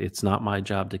Jankowski, said, it's not my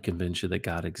job to convince you that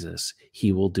God exists.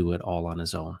 He will do it all on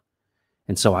his own.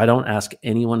 And so I don't ask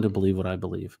anyone to believe what I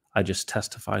believe. I just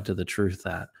testify to the truth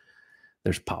that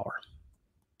there's power.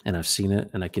 And I've seen it,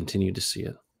 and I continue to see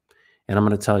it. And I'm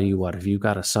going to tell you what, if you've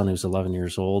got a son who's 11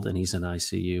 years old and he's in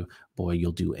ICU, boy,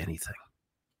 you'll do anything.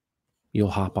 You'll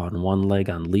hop on one leg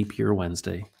on Leap Year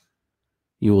Wednesday.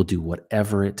 You will do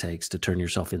whatever it takes to turn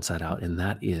yourself inside out. And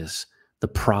that is the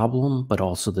problem, but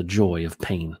also the joy of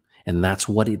pain. And that's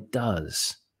what it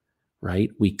does, right?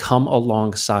 We come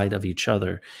alongside of each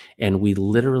other and we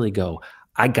literally go,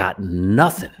 I got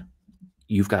nothing.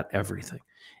 You've got everything.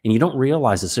 And you don't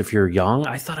realize this if you're young.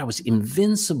 I thought I was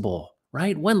invincible,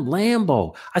 right? When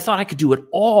Lambo, I thought I could do it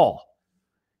all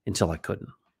until I couldn't.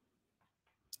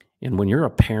 And when you're a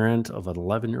parent of an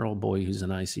 11-year-old boy who's in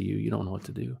ICU, you don't know what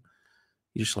to do.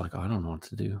 You're just like, oh, I don't know what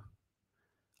to do.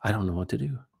 I don't know what to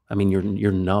do. I mean,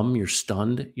 you're numb, you're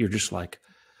stunned. You're just like,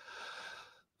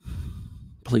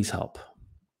 please help.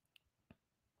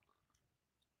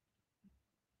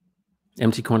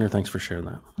 MT Corner, thanks for sharing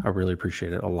that. I really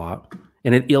appreciate it a lot.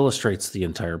 And it illustrates the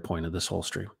entire point of this whole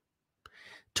stream.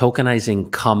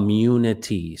 Tokenizing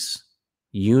communities,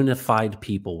 unified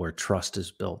people where trust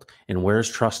is built. And where's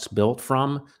trust built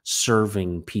from?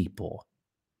 Serving people.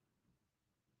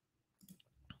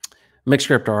 Mixed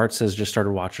Crypto Art says, just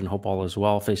started watching, hope all is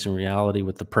well, facing reality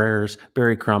with the prayers.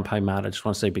 Barry Crump, hi Matt, I just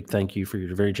want to say a big thank you for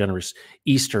your very generous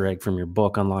Easter egg from your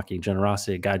book, Unlocking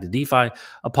Generosity, A Guide to DeFi.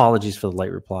 Apologies for the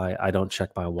late reply. I don't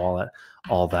check my wallet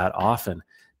all that often.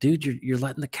 Dude, you're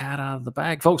letting the cat out of the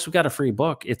bag. Folks, we got a free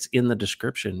book. It's in the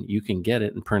description. You can get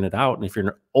it and print it out. And if you're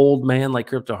an old man like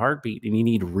Crypto Heartbeat and you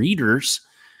need readers,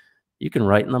 you can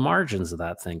write in the margins of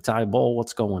that thing. Ty Bull,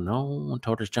 what's going on?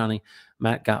 Toters Johnny,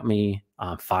 Matt got me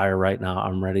on fire right now.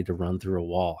 I'm ready to run through a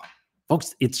wall.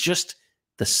 Folks, it's just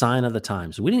the sign of the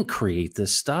times. We didn't create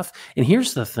this stuff. And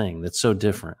here's the thing that's so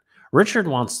different. Richard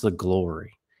wants the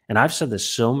glory. And I've said this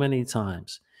so many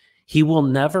times. He will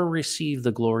never receive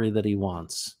the glory that he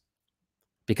wants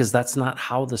because that's not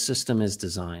how the system is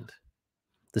designed.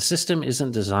 The system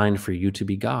isn't designed for you to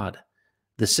be God.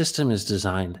 The system is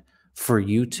designed for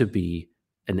you to be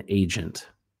an agent.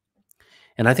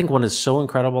 And I think what is so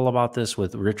incredible about this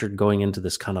with Richard going into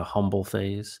this kind of humble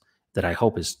phase that I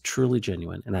hope is truly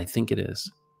genuine, and I think it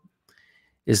is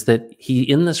that he,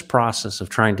 in this process of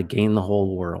trying to gain the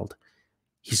whole world,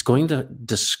 he's going to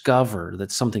discover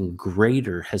that something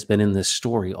greater has been in this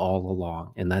story all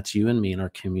along. And that's you and me and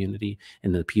our community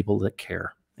and the people that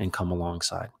care and come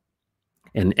alongside.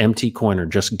 And MT Coiner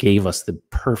just gave us the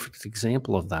perfect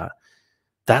example of that.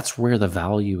 That's where the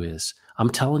value is.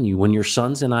 I'm telling you, when your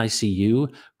son's in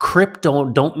ICU, crypto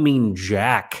don't mean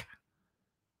jack.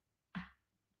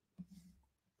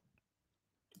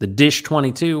 The Dish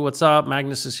 22, what's up?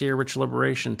 Magnus is here. Rich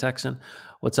Liberation, Texan.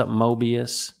 What's up,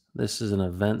 Mobius? This is an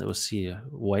event that will see a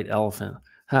white elephant.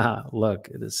 Haha, look,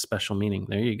 it is special meaning.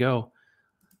 There you go.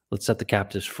 Let's set the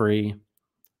captives free.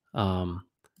 Yeah,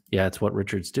 it's what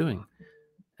Richard's doing.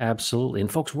 Absolutely.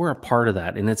 And folks, we're a part of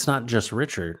that. And it's not just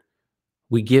Richard.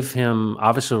 We give him,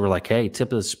 obviously, we're like, hey,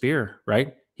 tip of the spear,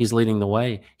 right? He's leading the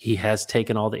way. He has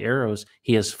taken all the arrows.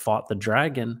 He has fought the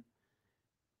dragon.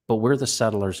 But we're the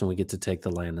settlers and we get to take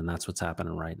the land. And that's what's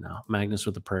happening right now. Magnus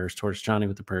with the prayers. Torch Johnny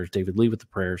with the prayers. David Lee with the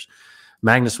prayers.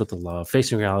 Magnus with the love.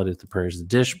 Facing reality with the prayers. The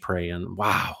Dish praying.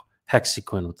 Wow.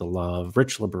 Hexaquin with the love.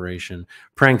 Rich Liberation.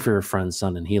 Praying for your friend,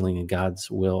 son, and healing in God's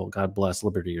will. God bless.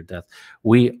 Liberty or death.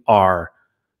 We are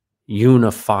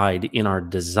unified in our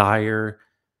desire,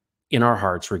 in our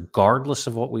hearts, regardless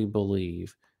of what we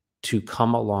believe, to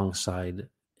come alongside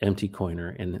MT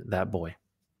Coiner and that boy.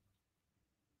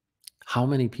 How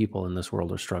many people in this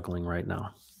world are struggling right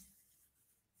now?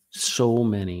 So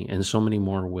many, and so many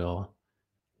more will.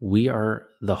 We are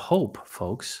the hope,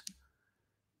 folks.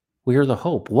 We are the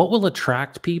hope. What will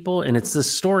attract people? And it's this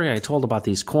story I told about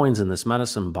these coins in this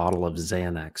medicine bottle of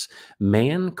Xanax.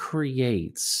 Man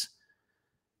creates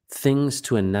things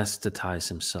to anesthetize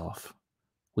himself.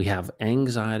 We have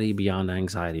anxiety beyond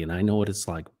anxiety, and I know what it's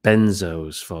like.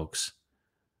 Benzos, folks.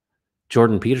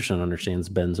 Jordan Peterson understands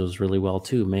benzos really well,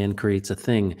 too. Man creates a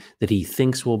thing that he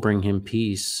thinks will bring him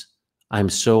peace. I'm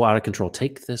so out of control.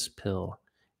 Take this pill.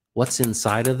 What's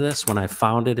inside of this when I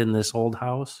found it in this old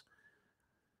house?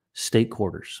 State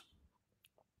quarters.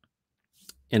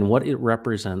 And what it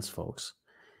represents, folks,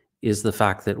 is the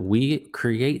fact that we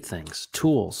create things,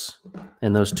 tools,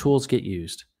 and those tools get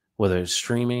used, whether it's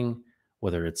streaming,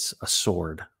 whether it's a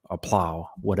sword, a plow,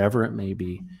 whatever it may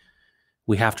be.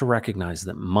 We have to recognize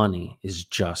that money is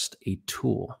just a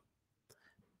tool.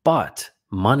 But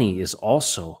money is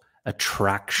also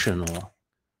attractional.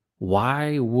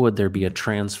 Why would there be a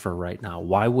transfer right now?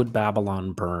 Why would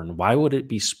Babylon burn? Why would it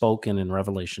be spoken in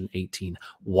Revelation 18?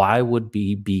 Why would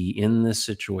we be in this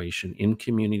situation, in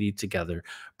community together,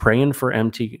 praying for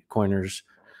MT Coiner's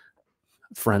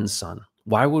friend's son?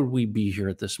 Why would we be here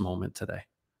at this moment today?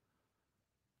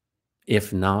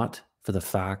 If not for the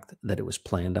fact that it was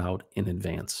planned out in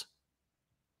advance.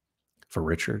 for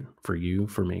Richard, for you,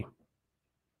 for me.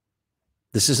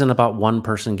 This isn't about one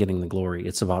person getting the glory.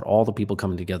 It's about all the people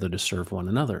coming together to serve one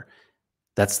another.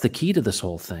 That's the key to this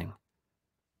whole thing.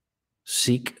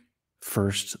 Seek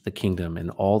first the kingdom,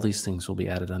 and all these things will be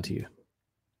added unto you.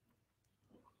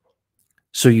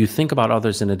 So you think about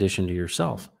others in addition to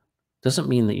yourself. Doesn't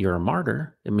mean that you're a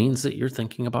martyr. It means that you're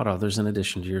thinking about others in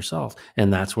addition to yourself.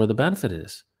 And that's where the benefit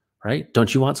is, right?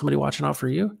 Don't you want somebody watching out for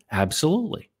you?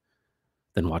 Absolutely.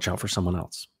 Then watch out for someone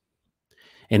else.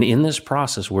 And in this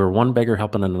process, we're one beggar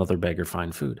helping another beggar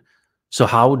find food. So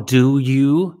how do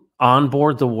you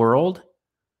onboard the world?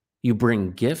 You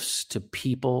bring gifts to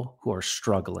people who are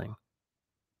struggling.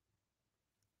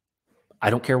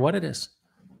 I don't care what it is.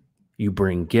 You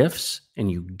bring gifts and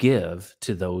you give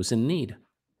to those in need.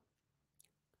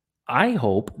 I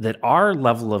hope that our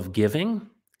level of giving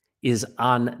is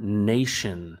on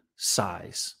nation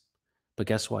size. But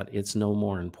guess what? It's no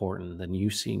more important than you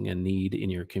seeing a need in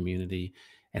your community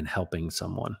and helping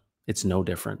someone. It's no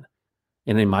different.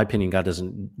 And in my opinion, God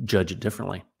doesn't judge it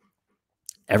differently.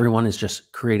 Everyone is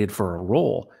just created for a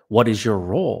role. What is your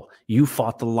role? You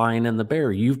fought the lion and the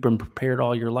bear. You've been prepared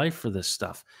all your life for this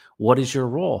stuff. What is your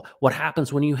role? What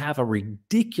happens when you have a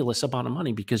ridiculous amount of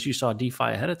money because you saw DeFi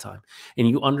ahead of time and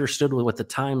you understood what the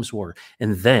times were?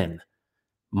 And then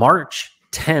March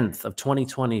 10th of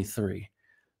 2023,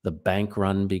 the bank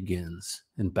run begins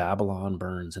and Babylon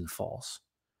burns and falls.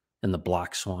 And the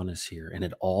black swan is here and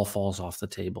it all falls off the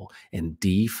table. And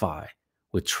DeFi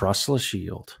with trustless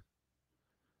yield,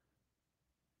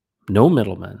 no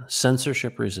middlemen,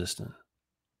 censorship resistant.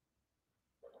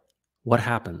 What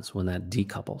happens when that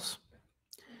decouples?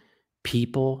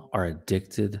 People are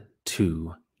addicted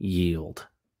to yield.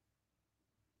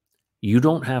 You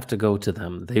don't have to go to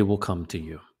them. They will come to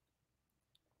you.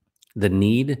 The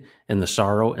need and the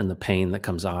sorrow and the pain that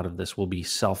comes out of this will be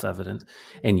self-evident,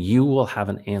 and you will have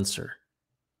an answer.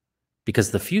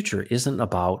 Because the future isn't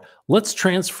about, let's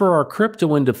transfer our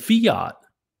crypto into fiat.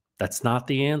 That's not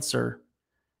the answer.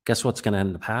 Guess what's going to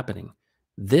end up happening?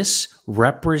 This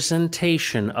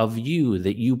representation of you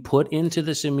that you put into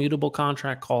this immutable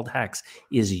contract called Hex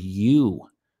is you.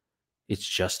 It's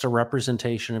just a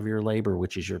representation of your labor,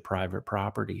 which is your private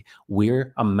property.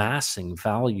 We're amassing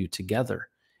value together.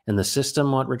 And the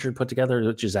system, what Richard put together,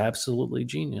 which is absolutely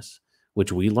genius,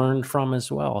 which we learned from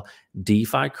as well,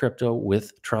 DeFi crypto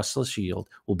with trustless yield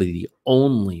will be the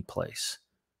only place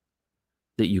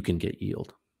that you can get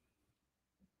yield.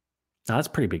 Now, that's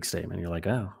a pretty big statement. You're like,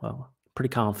 oh, well, pretty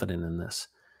confident in this.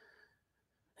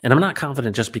 And I'm not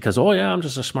confident just because, oh, yeah, I'm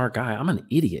just a smart guy. I'm an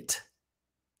idiot.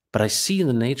 But I see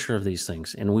the nature of these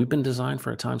things, and we've been designed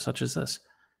for a time such as this.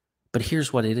 But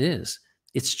here's what it is.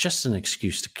 It's just an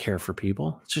excuse to care for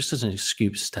people. It's just an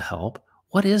excuse to help.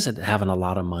 What is it having a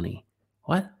lot of money?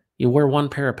 What? You wear one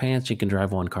pair of pants, you can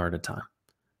drive one car at a time.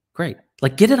 Great.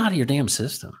 Like, get it out of your damn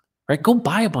system, right? Go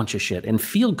buy a bunch of shit and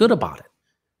feel good about it.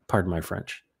 Pardon my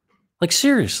French. Like,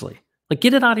 seriously, like,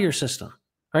 get it out of your system,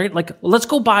 right? Like, let's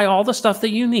go buy all the stuff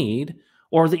that you need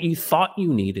or that you thought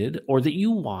you needed or that you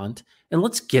want, and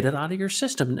let's get it out of your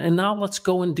system. And now let's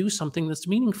go and do something that's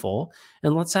meaningful,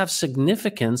 and let's have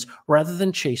significance rather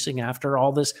than chasing after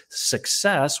all this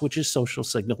success, which is social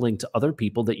signaling to other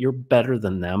people that you're better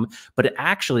than them. But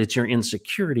actually, it's your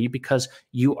insecurity because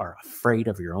you are afraid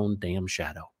of your own damn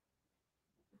shadow.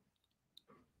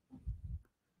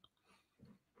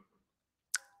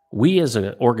 We as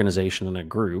an organization and a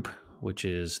group, which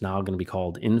is now going to be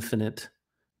called Infinite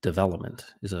Development,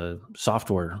 is a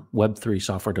software, Web3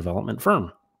 software development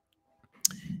firm.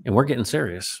 And we're getting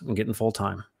serious and getting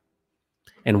full-time.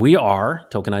 And we are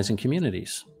tokenizing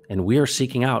communities. And we are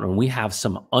seeking out, and we have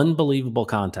some unbelievable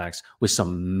contacts with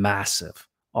some massive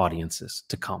audiences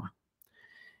to come.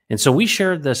 And so we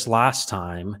shared this last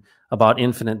time about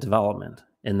infinite development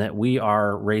and that we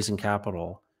are raising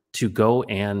capital to go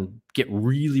and get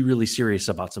really, really serious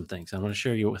about some things. I'm going to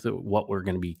share you with what we're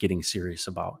going to be getting serious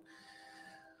about.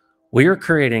 We are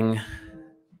creating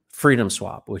Freedom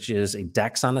Swap, which is a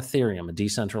DEX on Ethereum, a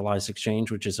decentralized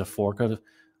exchange, which is a fork of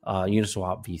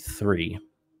Uniswap v3.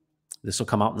 This will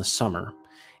come out in the summer,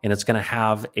 and it's going to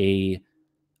have a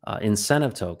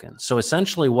incentive token. So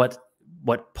essentially what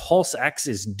Pulse X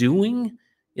is doing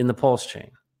in the Pulse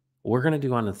chain, we're going to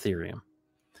do on Ethereum.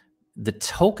 The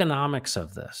tokenomics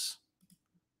of this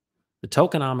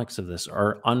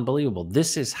are unbelievable.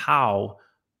 This is how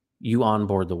you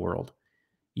onboard the world.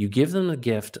 You give them the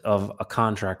gift of a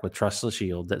contract with trustless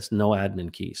yield that's no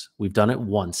admin keys. We've done it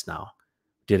once now.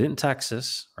 Did it in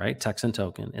Texas, right? Texan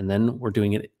token. And then we're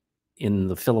doing it in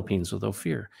the Philippines with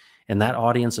Ophir. And that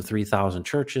audience of 3,000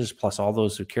 churches, plus all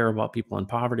those who care about people in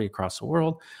poverty across the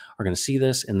world, are going to see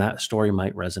this, and that story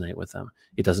might resonate with them.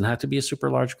 It doesn't have to be a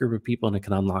super large group of people, and it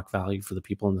can unlock value for the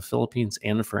people in the Philippines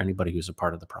and for anybody who's a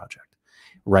part of the project.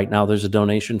 Right now, there's a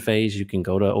donation phase. You can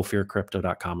go to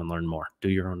ophircrypto.com and learn more. Do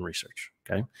your own research,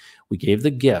 okay? We gave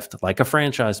the gift, like a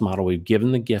franchise model, we've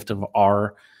given the gift of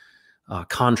our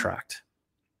contract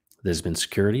that has been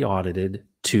security audited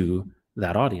to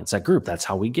that audience, that group. That's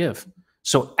how we give.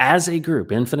 So as a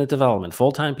group, Infinite Development,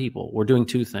 full-time people, we're doing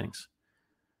two things.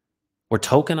 We're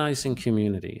tokenizing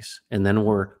communities, and then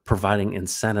we're providing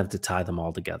incentive to tie them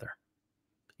all together.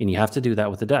 And you have to do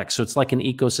that with the DEX. So it's like an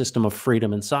ecosystem of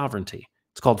freedom and sovereignty.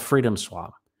 It's called Freedom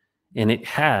Swap. And it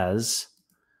has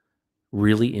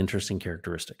really interesting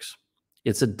characteristics.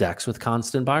 It's a DEX with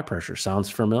constant buy pressure. Sounds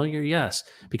familiar? Yes.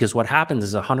 Because what happens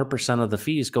is 100% of the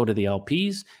fees go to the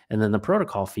LPs, and then the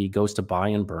protocol fee goes to buy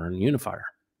and burn Unifier.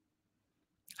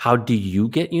 How do you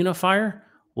get Unifier?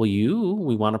 Well,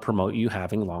 we want to promote you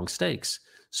having long stakes.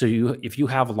 So if you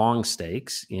have long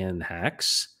stakes in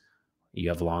Hex, you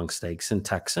have long stakes in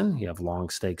Texan, you have long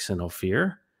stakes in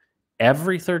Ophir,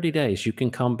 every 30 days you can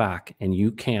come back and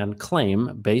you can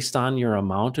claim based on your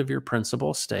amount of your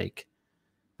principal stake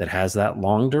that has that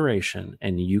long duration,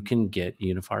 and you can get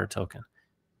Unifier token.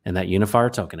 And that Unifier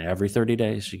token, every 30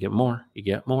 days, you get more, you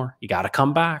get more. You got to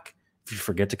come back. If you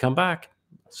forget to come back,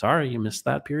 sorry, you missed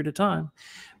that period of time.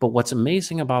 But what's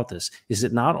amazing about this is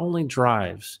it not only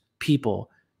drives people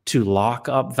to lock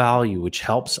up value, which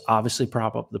helps obviously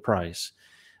prop up the price,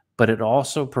 but it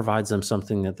also provides them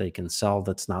something that they can sell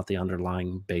that's not the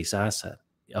underlying base asset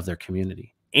of their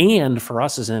community. And for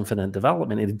us as Infinite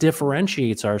Development, it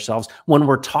differentiates ourselves when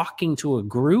we're talking to a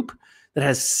group that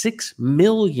has 6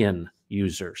 million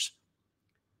users.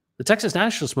 The Texas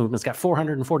Nationalist Movement's got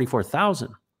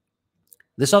 444,000.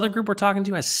 This other group we're talking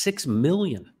to has 6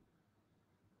 million.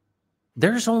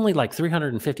 There's only like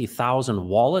 350,000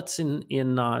 wallets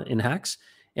in Hex,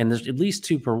 and there's at least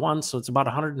 2 per one, so it's about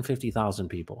 150,000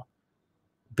 people.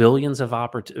 Billions of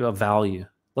value.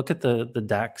 Look at the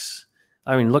DEX.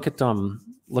 I mean, look at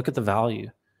the value.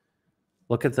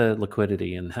 Look at the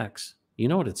liquidity in Hex. You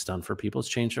know what it's done for people. It's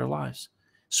changed their lives.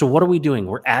 So what are we doing?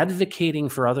 We're advocating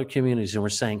for other communities, and we're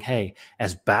saying, hey,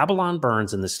 as Babylon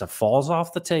burns and this stuff falls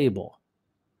off the table,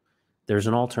 there's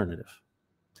an alternative.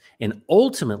 And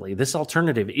ultimately, this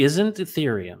alternative isn't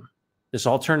Ethereum. This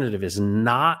alternative is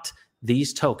not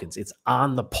these tokens. It's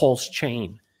on the Pulse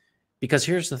chain. Because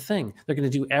here's the thing. They're going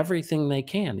to do everything they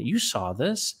can. You saw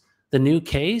this. The new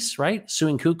case, right?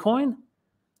 Suing KuCoin.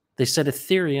 They said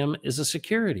Ethereum is a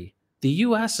security. The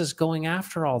US is going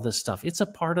after all this stuff. It's a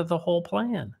part of the whole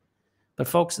plan. But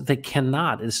folks, they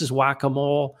cannot. This is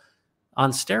whack-a-mole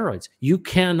on steroids. You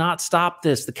cannot stop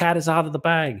this. The cat is out of the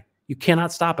bag. You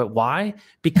cannot stop it. Why?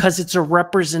 Because it's a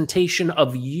representation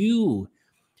of you.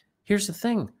 Here's the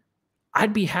thing.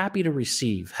 I'd be happy to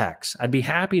receive Hex. I'd be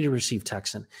happy to receive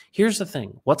Texan. Here's the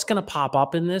thing. What's going to pop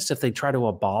up in this if they try to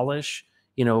abolish,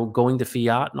 going to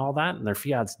fiat and all that, and their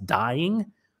fiat's dying?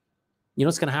 You know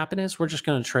what's going to happen is we're just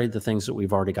going to trade the things that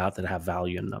we've already got that have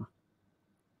value in them.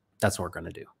 That's what we're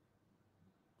going to do.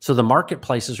 So the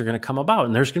marketplaces are going to come about,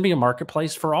 and there's going to be a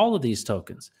marketplace for all of these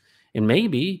tokens. And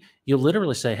maybe you'll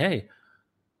literally say, hey,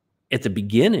 at the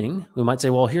beginning, we might say,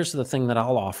 well, here's the thing that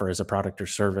I'll offer as a product or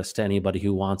service to anybody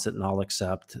who wants it, and I'll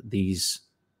accept these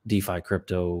DeFi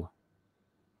crypto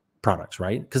products,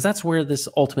 right? Because that's where this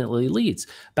ultimately leads.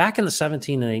 Back in the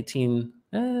 16 and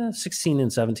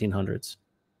 1700s,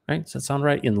 right? Does that sound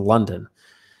right? In London,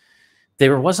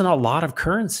 there wasn't a lot of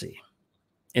currency.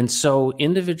 And so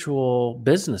individual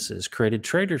businesses created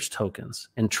traders tokens,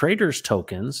 and traders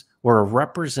tokens were a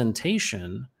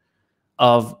representation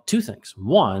of two things.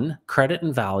 One, credit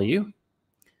and value.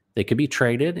 They could be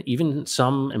traded. Even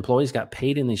some employees got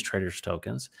paid in these traders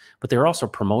tokens, but they were also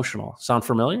promotional. Sound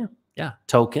familiar? Yeah.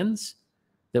 Tokens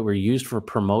that were used for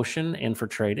promotion and for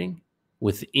trading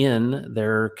within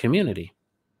their community.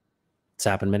 It's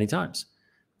happened many times.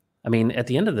 I mean, at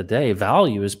the end of the day,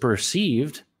 value is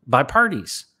perceived by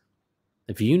parties.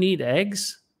 If you need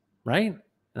eggs, right,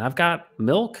 and I've got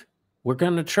milk, we're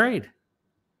going to trade.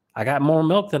 I got more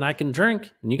milk than I can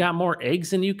drink, and you got more eggs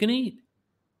than you can eat.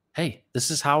 Hey, this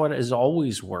is how it has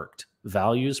always worked.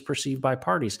 Value is perceived by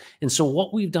parties. And so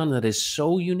what we've done that is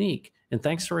so unique, and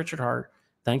thanks to Richard Hart,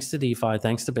 thanks to DeFi,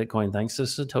 thanks to Bitcoin, thanks to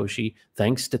Satoshi,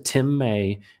 thanks to Tim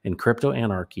May and Crypto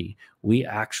Anarchy, we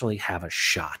actually have a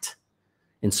shot.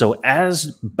 And so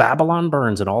as Babylon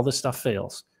burns and all this stuff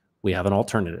fails, we have an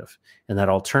alternative. And that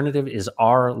alternative is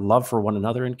our love for one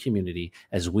another and community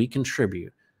as we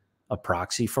contribute a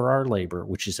proxy for our labor,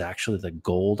 which is actually the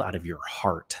gold out of your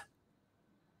heart.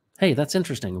 Hey, that's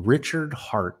interesting. Richard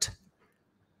Hart.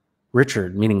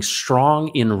 Richard, meaning strong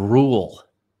in rule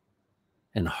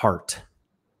and heart.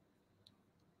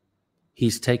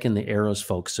 He's taken the arrows,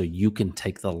 folks, so you can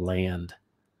take the land.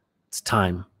 It's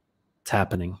time. It's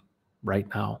happening right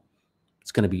now.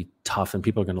 It's going to be tough, and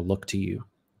people are going to look to you.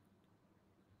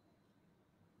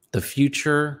 The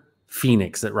future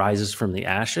phoenix that rises from the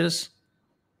ashes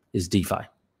is DeFi.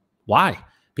 Why?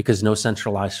 Because no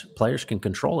centralized players can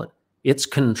control it. It's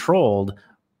controlled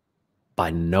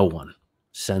by no one.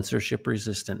 Censorship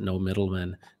resistant, no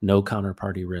middlemen, no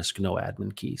counterparty risk, no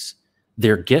admin keys.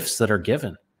 They're gifts that are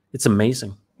given. It's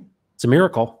amazing. It's a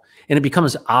miracle. And it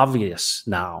becomes obvious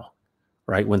now,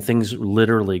 right? When things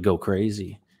literally go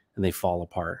crazy and they fall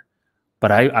apart.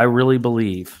 But I really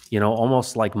believe, you know,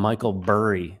 almost like Michael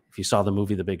Burry, if you saw the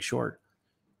movie The Big Short,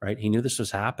 right? He knew this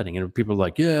was happening. And people were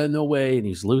like, yeah, no way. And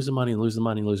he's losing money, losing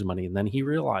money, losing money. And then he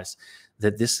realized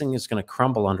that this thing is going to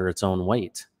crumble under its own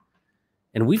weight.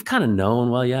 And we've kind of known,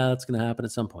 well, yeah, that's going to happen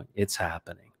at some point. It's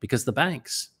happening because the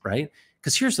banks, right?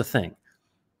 Because here's the thing.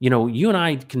 You know, you and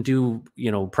I can do,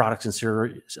 you know, products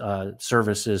and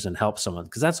services and help someone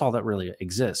because that's all that really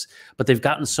exists. But they've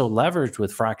gotten so leveraged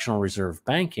with fractional reserve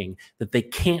banking that they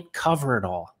can't cover it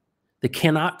all. They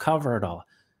cannot cover it all.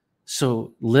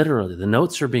 So literally the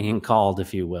notes are being called,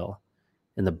 if you will,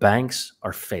 and the banks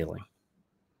are failing.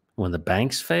 When the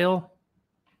banks fail,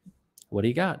 what do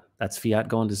you got? That's fiat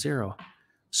going to zero.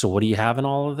 So what do you have in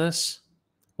all of this?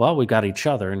 Well, we got each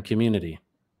other in community.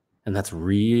 And that's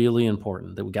really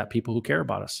important that we got people who care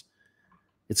about us.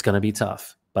 It's going to be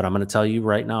tough, but I'm going to tell you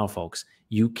right now, folks,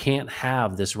 you can't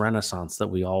have this renaissance that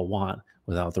we all want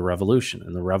without the revolution.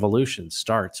 And the revolution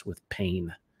starts with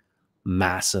pain,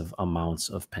 massive amounts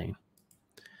of pain.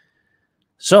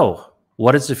 So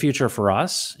what is the future for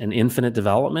us and infinite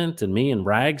development and me and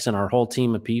Rags and our whole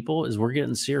team of people is we're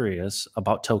getting serious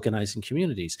about tokenizing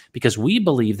communities because we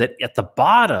believe that at the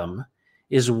bottom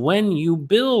is when you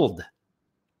build.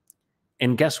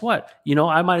 And guess what? You know,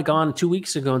 I might have gone 2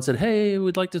 weeks ago and said, hey,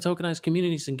 we'd like to tokenize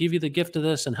communities and give you the gift of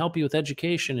this and help you with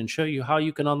education and show you how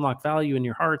you can unlock value in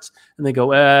your hearts. And they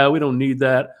go, we don't need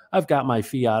that. I've got my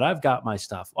fiat. I've got my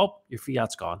stuff. Oh, your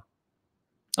fiat's gone.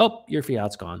 Oh, your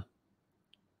fiat's gone.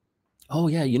 Oh,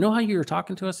 yeah. You know how you were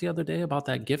talking to us the other day about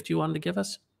that gift you wanted to give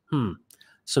us?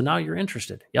 So now you're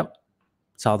interested. Yep.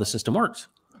 That's how the system works.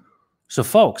 So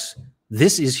folks,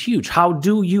 this is huge. How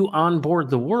do you onboard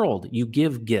the world? You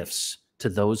give gifts to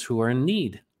those who are in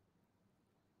need.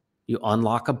 You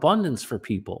unlock abundance for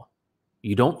people.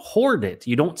 You don't hoard it.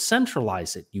 You don't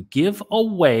centralize it. You give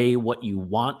away what you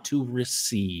want to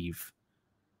receive.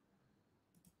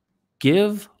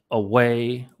 Give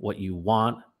away what you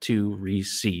want to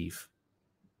receive.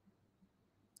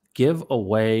 Give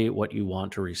away what you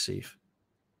want to receive.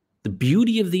 The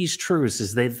beauty of these truths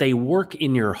is that they work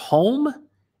in your home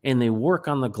and they work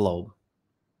on the globe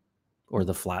or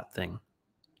the flat thing.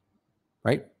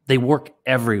 Right? They work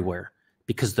everywhere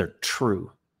because they're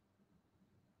true.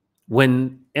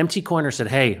 When MT Coiner said,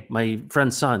 hey, my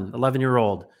friend's son,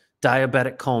 11-year-old,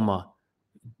 diabetic coma,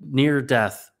 near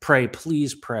death, pray,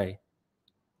 please pray.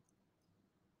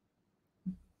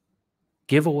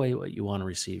 Give away what you want to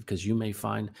receive because you may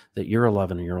find that your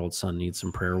 11-year-old son needs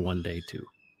some prayer one day too.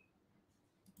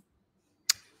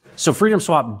 So Freedom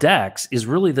Swap DEX is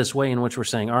really this way in which we're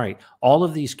saying, all right, all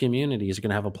of these communities are going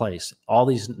to have a place. All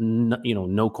these,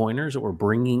 no coiners that we're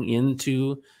bringing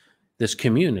into this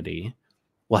community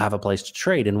will have a place to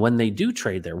trade. And when they do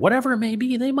trade there, whatever it may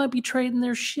be, they might be trading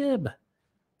their SHIB,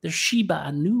 their Shiba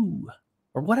Inu,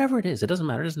 or whatever it is. It doesn't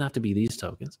matter. It doesn't have to be these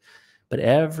tokens. But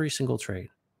every single trade,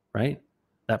 right?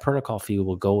 That protocol fee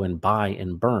will go and buy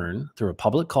and burn through a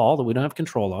public call that we don't have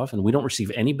control of, and we don't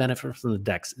receive any benefit from the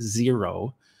DEX,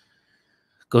 zero.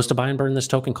 Goes to buy and burn this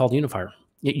token called Unifier.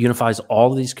 It unifies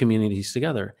all of these communities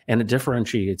together, and it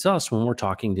differentiates us when we're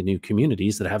talking to new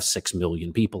communities that have 6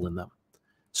 million people in them.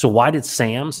 So why did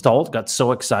Sam Stolt got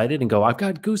so excited and go, I've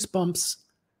got goosebumps?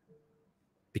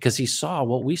 Because he saw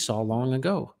what we saw long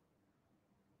ago.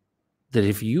 That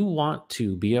if you want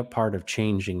to be a part of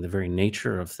changing the very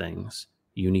nature of things,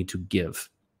 you need to give,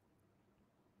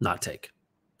 not take.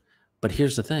 But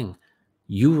here's the thing.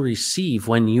 You receive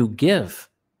when you give.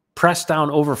 Pressed down,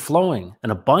 overflowing,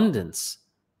 an abundance.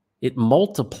 It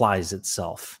multiplies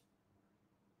itself.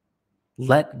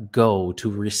 Let go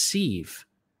to receive.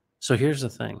 So here's the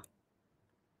thing.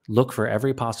 Look for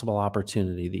every possible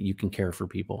opportunity that you can care for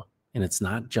people. And it's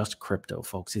not just crypto,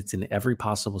 folks. It's in every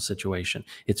possible situation.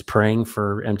 It's praying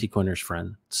for MT Coiner's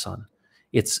friend, son.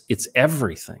 It's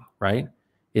everything, right?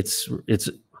 It's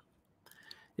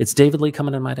It's David Lee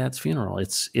coming to my dad's funeral.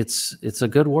 It's a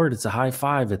good word. It's a high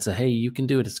five. It's a, hey, you can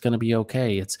do it. It's going to be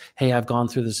okay. It's, hey, I've gone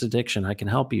through this addiction. I can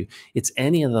help you. It's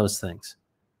any of those things.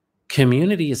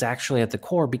 Community is actually at the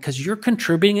core because you're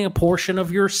contributing a portion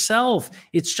of yourself.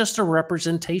 It's just a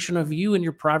representation of you and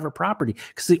your private property,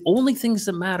 because the only things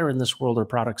that matter in this world are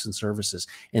products and services.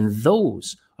 And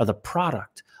those are the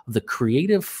product of the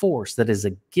creative force that is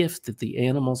a gift that the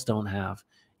animals don't have.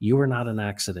 You are not an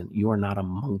accident. You are not a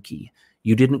monkey.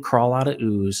 You didn't crawl out of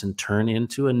ooze and turn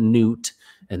into a newt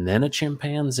and then a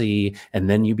chimpanzee, and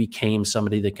then you became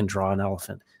somebody that can draw an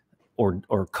elephant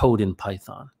or code in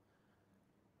Python.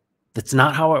 That's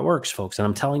not how it works, folks. And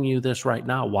I'm telling you this right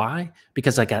now. Why?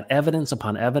 Because I got evidence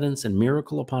upon evidence and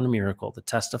miracle upon miracle that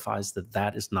testifies that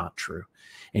that is not true.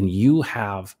 And you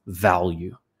have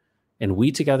value. And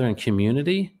we together in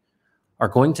community are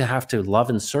going to have to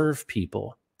love and serve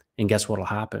people. And guess what will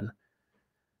happen?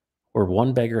 We're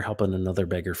one beggar helping another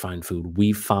beggar find food.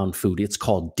 We've found food. It's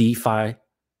called DeFi,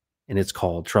 and it's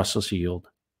called trustless yield.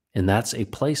 And that's a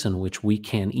place in which we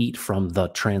can eat from the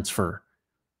transfer.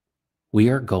 We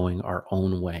are going our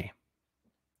own way.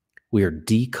 We are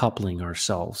decoupling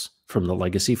ourselves from the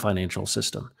legacy financial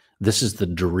system. This is the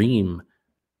dream.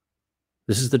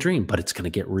 This is the dream, but it's going to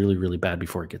get really, really bad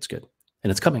before it gets good.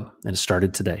 And it's coming, and it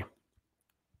started today.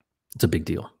 It's a big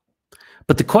deal.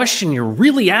 But the question you're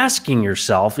really asking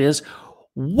yourself is,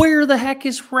 where the heck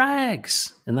is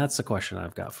Rags? And that's the question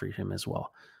I've got for him as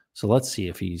well. So let's see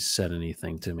if he's said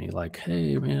anything to me like,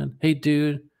 hey, man, hey,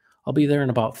 dude, I'll be there in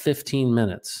about 15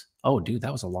 minutes. Oh, dude,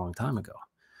 that was a long time ago.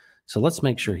 So let's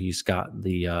make sure he's got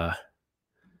the,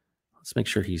 let's make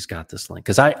sure he's got this link,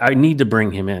 because I need to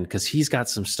bring him in because he's got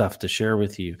some stuff to share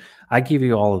with you. I give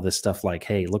you all of this stuff like,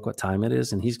 hey, look what time it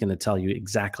is. And he's going to tell you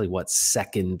exactly what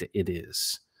second it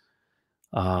is.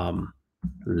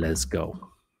 Let's go.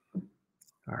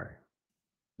 All right.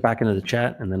 Back into the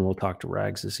chat, and then we'll talk to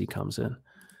Rags as he comes in.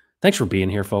 Thanks for being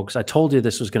here, folks. I told you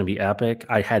this was going to be epic.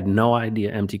 I had no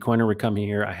idea MT Coiner would come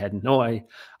here. I had no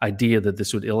idea that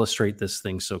this would illustrate this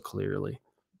thing so clearly.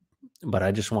 But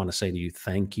I just want to say to you,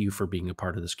 thank you for being a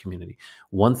part of this community.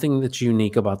 One thing that's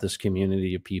unique about this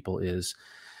community of people is,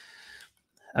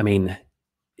 I mean,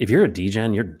 if you're a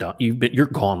DGen, you're done. You're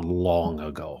gone long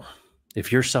ago. If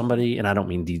you're somebody, and I don't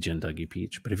mean DGen Dougie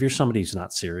Peach, but if you're somebody who's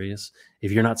not serious, if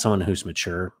you're not someone who's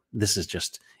mature, this is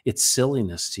just, it's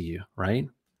silliness to you, right?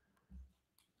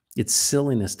 It's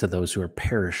silliness to those who are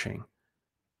perishing,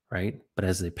 right? But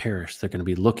as they perish, they're going to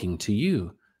be looking to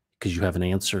you because you have an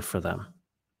answer for them.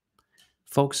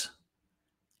 Folks,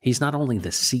 he's not only the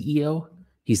CEO,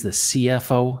 he's the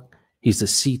CFO, he's the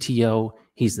CTO,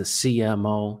 he's the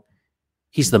CMO,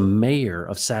 he's the mayor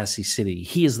of Sassy City.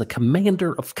 He is the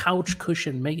commander of couch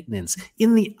cushion maintenance.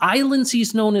 In the islands,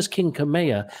 he's known as King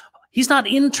Kamea. He's not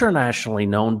internationally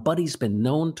known, but he's been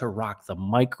known to rock the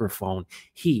microphone.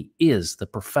 He is the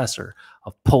professor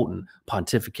of potent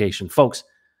pontification. Folks,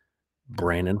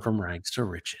 Brandon from Rags to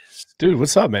Riches. Dude,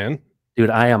 what's up, man? Dude,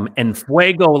 I am en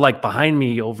fuego, like behind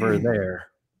me over there.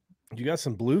 You got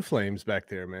some blue flames back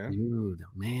there, man. Dude,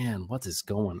 man, what is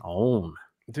going on?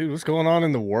 Dude, what's going on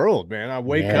in the world, man? I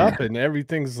wake up and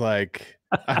everything's like,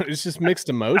 it's just mixed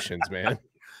emotions, man.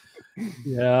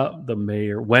 Yeah, the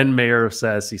mayor, when mayor of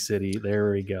Sassy City.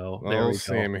 There we go. There we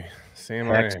Sammy. Sam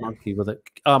monkey with it.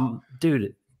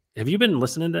 Dude, have you been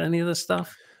listening to any of this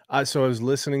stuff? So I was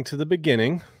listening to the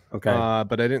beginning. Okay.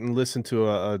 But I didn't listen to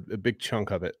a big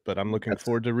chunk of it, but I'm looking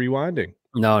forward to rewinding.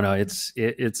 No, it's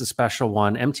a special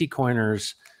one. MT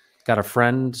Coiner's got a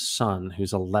friend's son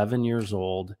who's 11 years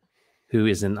old who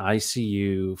is in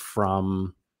ICU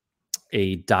from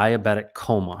a diabetic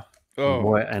coma. Oh.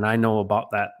 Boy, and I know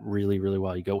about that really, really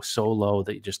well. You go so low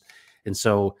that you just, and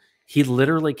so he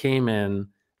literally came in,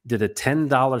 did a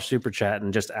 $10 super chat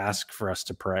and just asked for us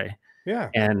to pray. Yeah.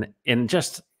 And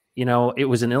just, you know, it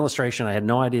was an illustration. I had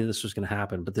no idea this was going to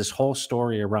happen, but this whole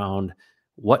story around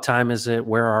what time is it?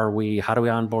 Where are we? How do we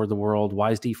onboard the world?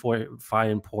 Why is DeFi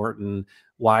important?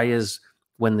 Why is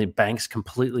when the banks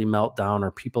completely melt down,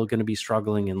 are people going to be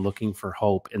struggling and looking for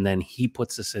hope? And then he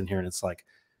puts this in here and it's like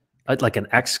an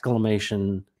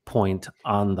exclamation point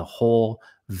on the whole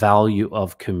value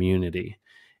of community.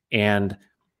 And,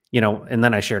 you know, and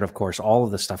then I shared, of course, all of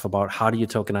the stuff about how do you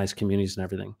tokenize communities and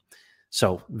everything.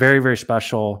 So very, very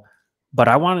special. But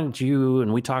I wanted you,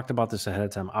 and we talked about this ahead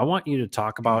of time, I want you to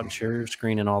talk about and share your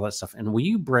screen and all that stuff. And will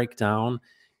you break down,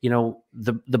 you know,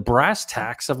 the brass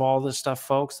tacks of all this stuff,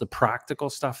 folks? The practical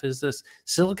stuff is this.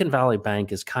 Silicon Valley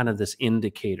Bank is kind of this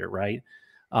indicator, right?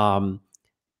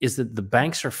 Is that the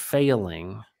banks are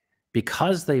failing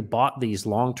because they bought these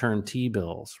long-term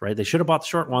T-bills, right? They should have bought the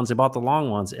short ones. They bought the long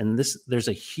ones. And there's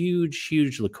a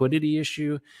huge liquidity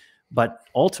issue. But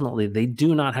ultimately, they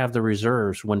do not have the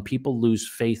reserves when people lose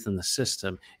faith in the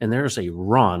system. And there's a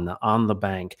run on the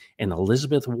bank. And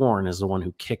Elizabeth Warren is the one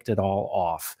who kicked it all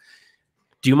off.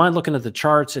 Do you mind looking at the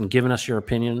charts and giving us your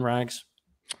opinion, Rags?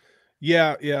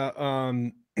 Yeah.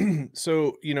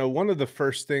 So, one of the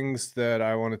first things that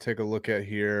I want to take a look at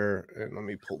here, and let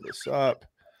me pull this up.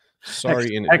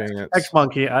 Sorry in advance. X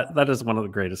Monkey, that is one of the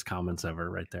greatest comments ever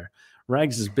right there.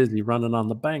 Rags is busy running on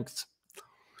the banks.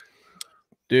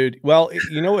 Dude, well,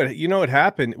 you know what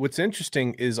happened? What's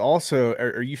interesting is also,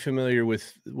 are you familiar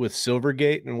with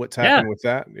Silvergate and what's happened with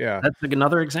that? Yeah. That's like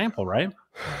another example, right?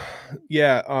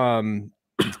 Yeah.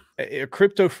 A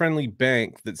crypto-friendly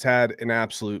bank that's had an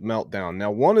absolute meltdown.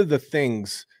 Now, one of the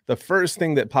things, the first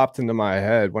thing that popped into my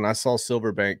head when I saw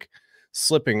Silverbank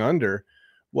slipping under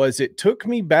was it took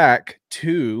me back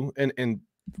to, and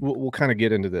we'll kind of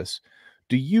get into this.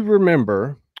 Do you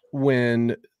remember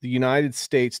when the United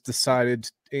States decided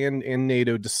and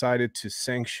NATO decided to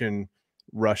sanction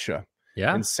Russia?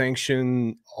 Yeah. And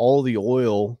sanction all the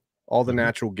oil, all the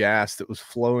natural gas that was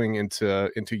flowing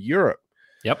into Europe.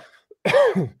 Yep.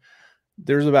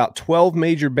 There's about 12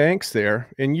 major banks there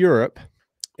in Europe,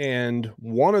 and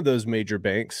one of those major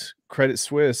banks, Credit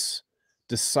Suisse,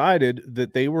 decided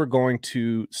that they were going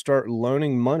to start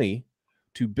loaning money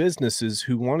to businesses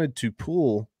who wanted to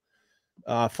pull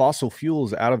fossil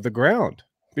fuels out of the ground,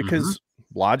 because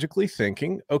logically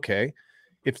thinking, okay,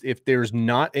 if there's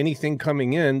not anything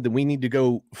coming in, then we need to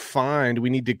go we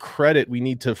need to credit, we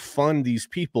need to fund these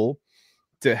people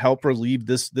to help relieve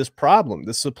this problem,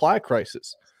 this supply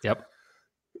crisis. Yep.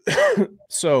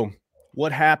 So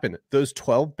what happened? Those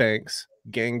 12 banks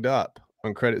ganged up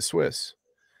on Credit Suisse.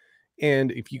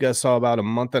 And if you guys saw about a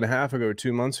month and a half ago or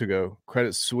 2 months ago,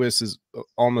 Credit Suisse is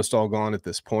almost all gone at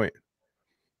this point,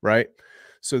 right?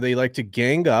 So they like to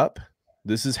gang up.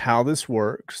 This is how this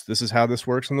works. This is how this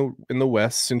works in the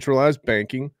West, centralized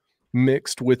banking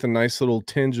mixed with a nice little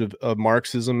tinge of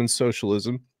Marxism and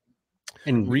socialism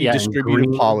and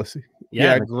redistributive policy.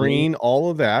 Yeah, green, all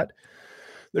of that.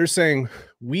 They're saying,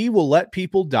 we will let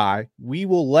people die. We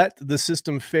will let the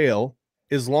system fail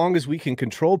as long as we can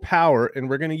control power. And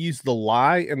we're going to use the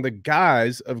lie and the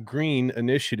guise of green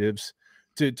initiatives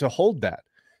to hold that.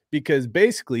 Because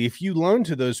basically, if you loan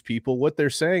to those people, what they're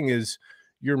saying is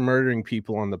you're murdering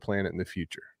people on the planet in the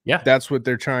future. Yeah. That's what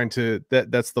they're trying to,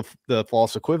 that's the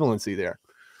false equivalency there.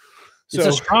 So, it's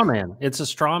a straw man. It's a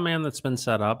straw man that's been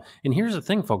set up. And here's the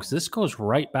thing, folks, this goes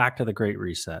right back to the Great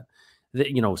Reset.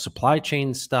 Supply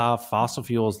chain stuff, fossil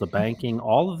fuels, the banking,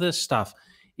 all of this stuff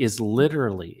is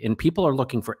literally, and people are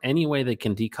looking for any way they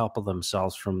can decouple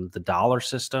themselves from the dollar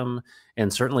system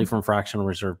and certainly from fractional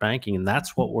reserve banking. And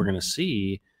that's what we're going to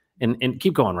see. And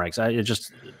keep going, Rex.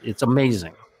 It's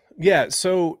amazing. Yeah.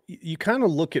 So you kind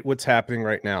of look at what's happening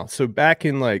right now. So back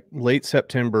in like late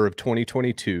September of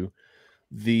 2022,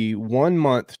 the 1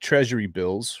 month treasury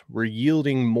bills were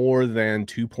yielding more than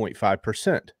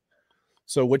 2.5%.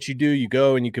 So what you do, you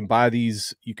go and you can buy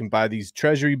these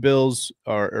treasury bills,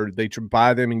 or they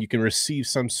buy them and you can receive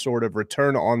some sort of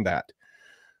return on that.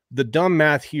 The dumb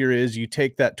math here is you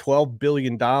take that $12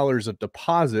 billion of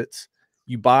deposits,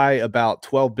 you buy about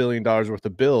 $12 billion worth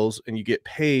of bills, and you get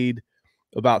paid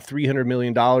about $300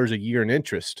 million a year in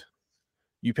interest.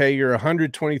 You pay your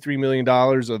 $123 million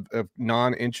of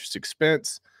non-interest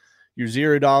expense, your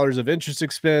 $0 of interest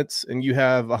expense, and you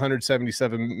have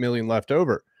 $177 million left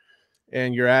over.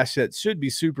 And your assets should be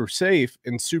super safe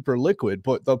and super liquid.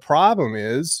 But the problem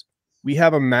is we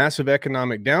have a massive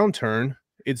economic downturn.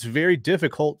 It's very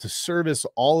difficult to service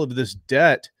all of this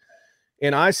debt.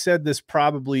 And I said this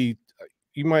probably,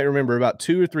 you might remember about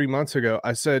 2 or 3 months ago,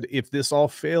 I said, if this all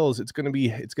fails, it's going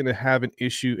to have an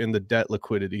issue in the debt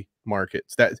liquidity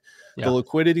markets. The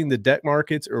liquidity in the debt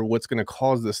markets are what's going to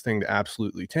cause this thing to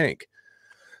absolutely tank.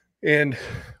 And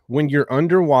when you're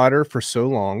underwater for so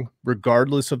long,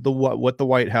 regardless of what the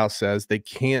White House says, they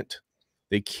can't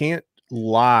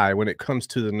lie when it comes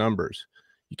to the numbers.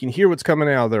 You can hear what's coming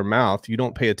out of their mouth. You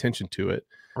don't pay attention to it,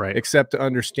 right? Except to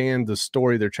understand the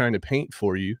story they're trying to paint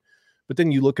for you. But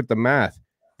then you look at the math.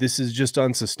 This is just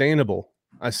unsustainable.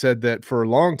 I said that for a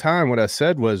long time. What I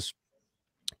said was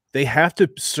they have to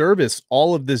service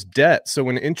all of this debt. So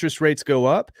when interest rates go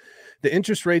up, the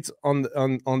interest rates on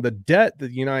the debt that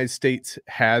the United States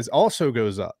has also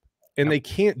goes up, and they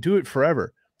can't do it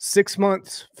forever. 6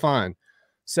 months, fine.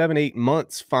 7, 8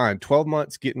 months, fine. 12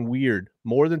 months, getting weird.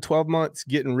 More than 12 months,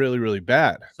 getting really, really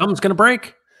bad. Something's going to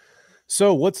break.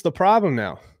 So what's the problem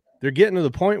now? They're getting to the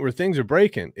point where things are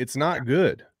breaking. It's not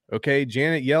good. Okay.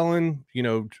 Janet Yellen, you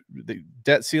know, the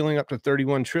debt ceiling up to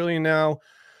 31 trillion now.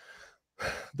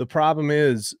 The problem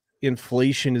is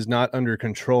inflation is not under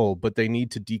control, but they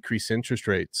need to decrease interest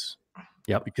rates.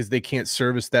 Yep. Because they can't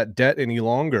service that debt any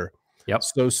longer. Yep.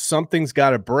 So something's got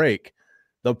to break.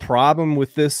 The problem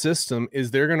with this system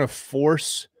is they're going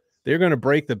to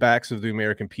break the backs of the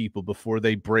American people before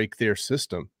they break their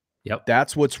system. Yep.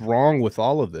 That's what's wrong with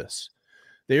all of this.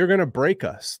 They are going to break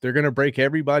us. They're going to break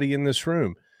everybody in this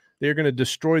room. They're going to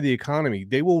destroy the economy.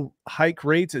 They will hike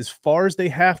rates as far as they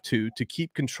have to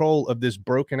keep control of this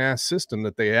broken ass system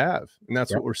that they have. And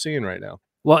that's what we're seeing right now.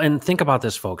 Well, and think about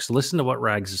this, folks. Listen to what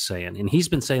Rags is saying. And he's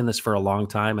been saying this for a long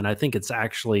time. And I think it's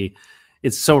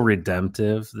so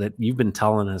redemptive that you've been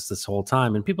telling us this whole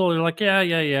time. And people are like,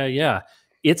 yeah.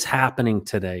 It's happening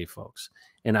today, folks.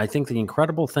 And I think the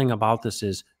incredible thing about this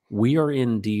is we are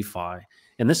in DeFi.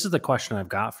 And this is the question I've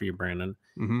got for you, Brandon.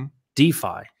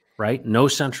 DeFi, right? No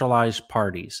centralized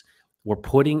parties. We're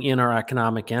putting in our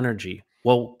economic energy.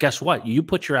 Well, guess what? You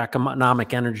put your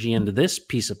economic energy into this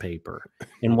piece of paper,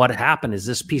 and what happened is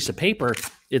this piece of paper,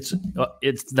 it's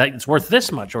worth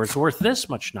this much, or it's worth this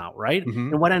much now, right?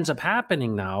 And what ends up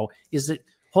happening now is that,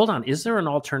 hold on, is there an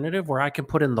alternative where I can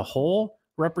put in the whole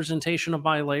representation of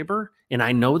my labor, and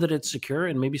I know that it's secure,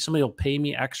 and maybe somebody will pay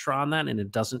me extra on that, and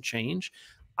it doesn't change?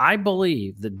 I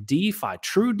believe that DeFi,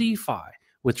 true DeFi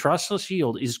with trustless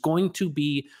yield, is going to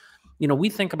be. You know,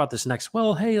 we think about this next,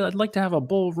 well, hey, I'd like to have a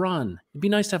bull run. It'd be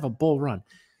nice to have a bull run.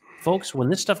 Folks, when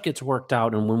this stuff gets worked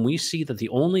out and when we see that the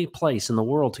only place in the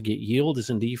world to get yield is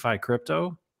in DeFi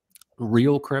crypto,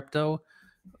 real crypto,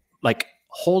 like,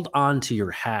 hold on to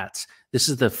your hats. This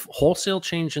is the wholesale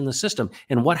change in the system.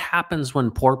 And what happens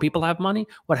when poor people have money?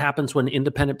 What happens when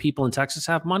independent people in Texas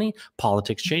have money?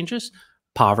 Politics changes.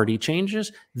 Poverty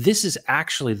changes. This is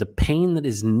actually the pain that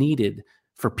is needed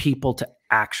for people to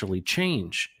actually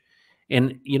change.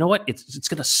 And you know what? It's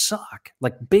going to suck,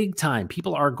 like, big time.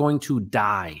 People are going to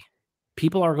die.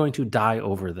 People are going to die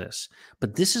over this.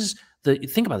 But this is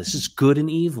think about this. This is good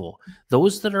and evil.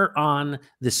 Those that are on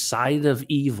the side of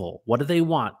evil, what do they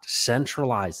want?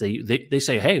 Centralized. They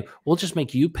say, hey, we'll just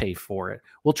make you pay for it.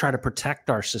 We'll try to protect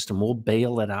our system. We'll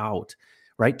bail it out.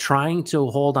 Right? Trying to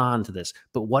hold on to this.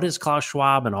 But what is Klaus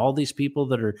Schwab and all these people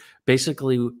that are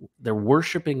basically, they're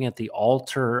worshiping at the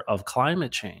altar of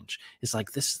climate change? It's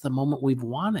like, this is the moment we've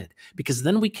wanted, because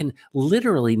then we can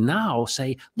literally now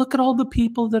say, look at all the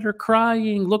people that are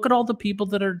crying. Look at all the people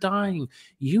that are dying.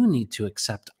 You need to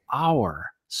accept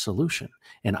our solution.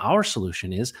 And our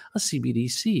solution is a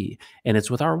CBDC. And it's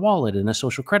with our wallet and a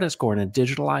social credit score and a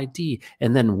digital ID.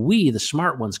 And then we, the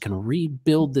smart ones, can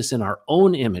rebuild this in our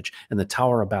own image. And the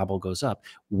Tower of Babel goes up.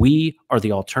 We are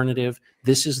the alternative.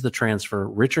 This is the transfer.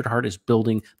 Richard Hart is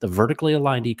building the vertically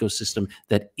aligned ecosystem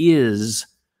that is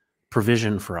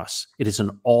provision for us. It is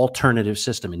an alternative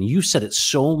system. And you said it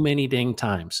so many dang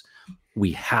times.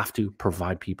 We have to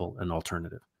provide people an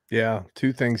alternative. Yeah.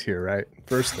 Two things here, right?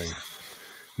 First thing,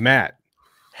 Matt,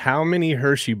 how many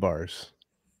Hershey bars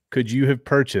could you have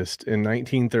purchased in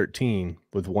 1913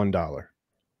 with $1?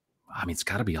 I mean, it's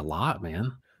got to be a lot,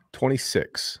 man.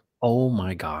 26. Oh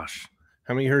my gosh.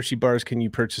 How many Hershey bars can you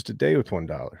purchase today with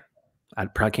 $1? I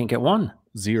probably can't get one.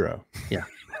 0. Yeah.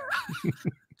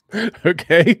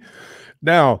 Okay.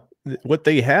 Now, what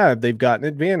they have, they've got an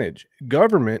advantage.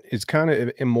 Government is kind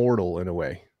of immortal in a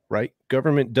way, right?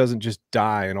 Government doesn't just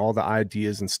die and all the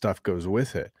ideas and stuff goes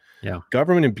with it. Yeah.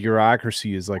 Government and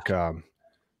bureaucracy is like,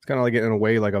 it's kind of like, in a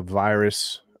way, like a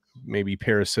virus, maybe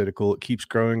parasitical. It keeps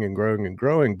growing and growing and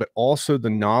growing, but also the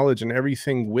knowledge and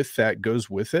everything with that goes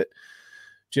with it.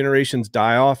 Generations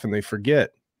die off and they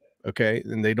forget. Okay.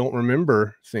 And they don't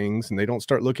remember things and they don't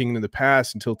start looking into the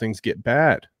past until things get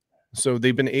bad. So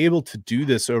they've been able to do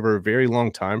this over a very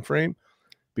long time frame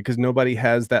because nobody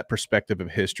has that perspective of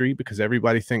history, because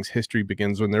everybody thinks history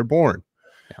begins when they're born.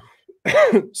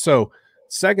 Yeah. So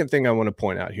second thing I want to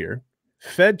point out here,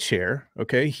 Fed chair.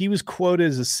 Okay. He was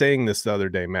quoted as saying this the other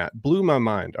day, Matt, blew my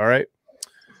mind. All right.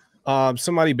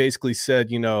 Somebody basically said,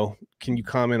 you know, can you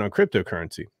comment on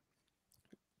cryptocurrency?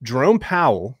 Jerome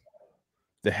Powell,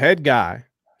 the head guy,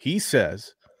 he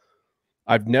says,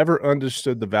 I've never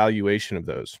understood the valuation of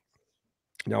those.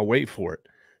 Now wait for it.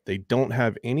 They don't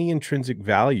have any intrinsic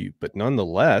value, but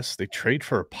nonetheless, they trade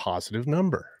for a positive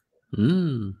number.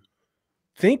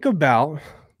 Think about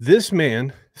this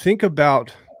man. Think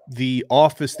about the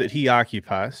office that he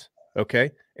occupies.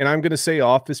 Okay. And I'm going to say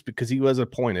office because he was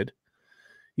appointed.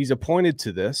 He's appointed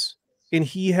to this, and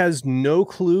he has no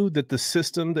clue that the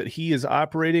system that he is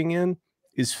operating in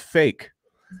is fake.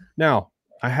 Now,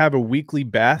 I have a weekly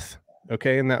bath.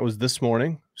 Okay. And that was this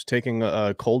morning. I was taking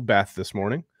a cold bath this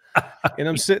morning. And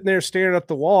I'm sitting there staring at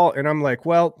the wall, and I'm like,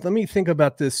 well, let me think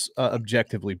about this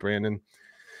objectively, Brandon.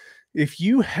 If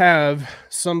you have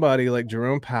somebody like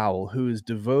Jerome Powell, who has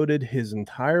devoted his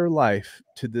entire life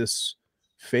to this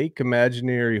fake,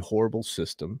 imaginary, horrible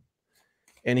system,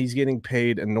 and he's getting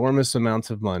paid enormous amounts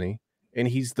of money, and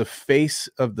he's the face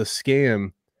of the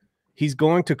scam, he's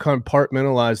going to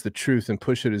compartmentalize the truth and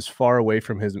push it as far away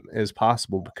from him as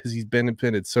possible because he's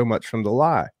benefited so much from the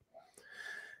lie.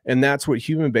 And that's what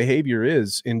human behavior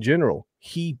is in general.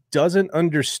 He doesn't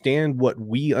understand what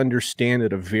we understand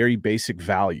at a very basic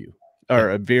value or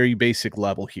a very basic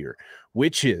level here,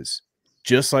 which is,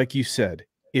 just like you said,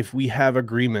 if we have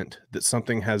agreement that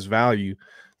something has value,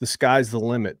 the sky's the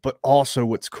limit. But also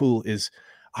what's cool is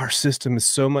our system is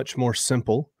so much more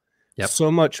simple,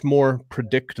 so much more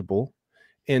predictable,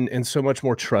 and so much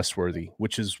more trustworthy,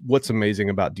 which is what's amazing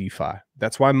about DeFi.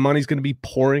 That's why money's going to be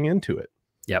pouring into it.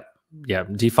 Yep. Yeah.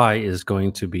 DeFi is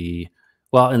going to be,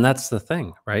 well, and that's the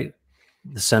thing, right?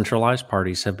 The centralized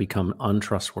parties have become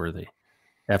untrustworthy.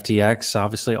 FTX,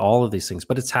 obviously, all of these things,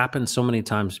 but it's happened so many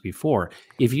times before.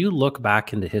 If you look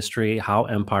back into history, how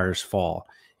empires fall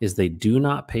is they do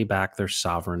not pay back their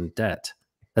sovereign debt.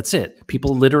 That's it.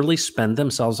 People literally spend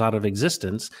themselves out of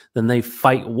existence. Then they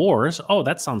fight wars. Oh,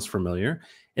 that sounds familiar.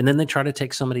 And then they try to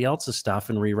take somebody else's stuff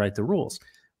and rewrite the rules.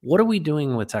 What are we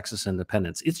doing with Texas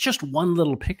independence? It's just one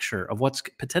little picture of what's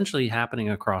potentially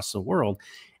happening across the world.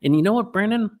 And you know what,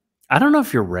 Brandon? I don't know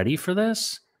if you're ready for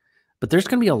this, but there's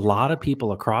going to be a lot of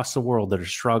people across the world that are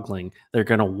struggling. They're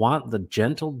going to want the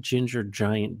gentle ginger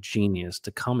giant genius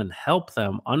to come and help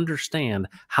them understand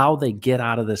how they get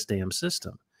out of this damn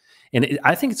system. And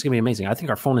I think it's going to be amazing. I think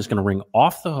our phone is going to ring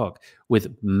off the hook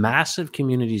with massive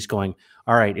communities going,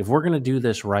 all right, if we're going to do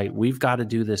this right, we've got to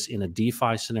do this in a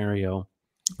DeFi scenario.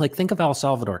 Like, think of El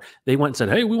Salvador. They went and said,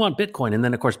 hey, we want Bitcoin. And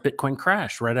then, of course, Bitcoin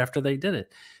crashed right after they did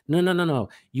it. No.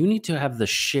 You need to have the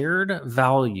shared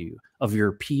value of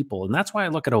your people. And that's why I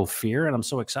look at Ophir and I'm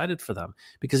so excited for them.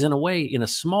 Because in a way, in a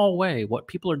small way, what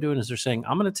people are doing is they're saying,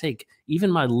 I'm going to take even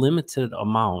my limited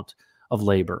amount of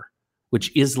labor,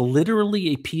 which is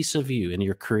literally a piece of you and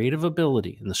your creative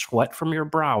ability and the sweat from your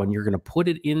brow, and you're going to put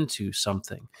it into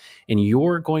something. And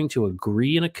you're going to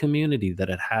agree in a community that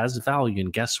it has value.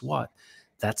 And guess what?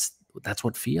 That's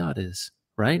what fiat is,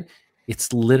 right?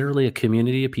 It's literally a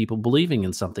community of people believing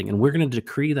in something, and we're going to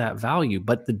decree that value.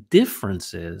 But the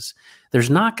difference is there's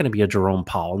not going to be a Jerome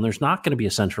Powell, and there's not going to be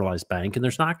a centralized bank, and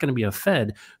there's not going to be a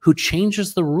Fed who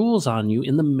changes the rules on you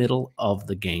in the middle of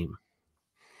the game.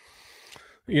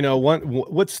 You know,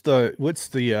 what's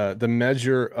the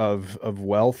measure of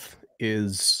wealth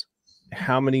is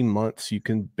how many months you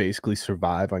can basically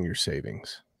survive on your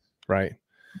savings, right?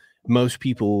 Most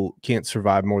people can't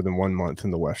survive more than 1 month in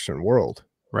the Western world.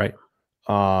 Right.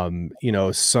 You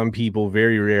know, some people,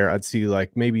 very rare, I'd see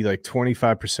like maybe like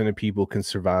 25% of people can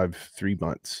survive 3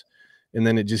 months. And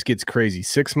then it just gets crazy.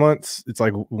 6 months, it's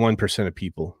like 1% of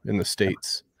people in the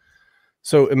States.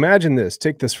 So imagine this,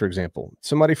 take this, for example,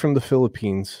 somebody from the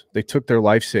Philippines, they took their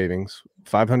life savings,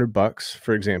 $500,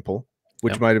 for example,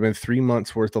 which might have been 3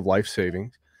 months worth of life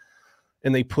savings.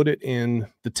 And they put it in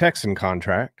the Texan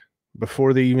contract.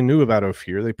 Before they even knew about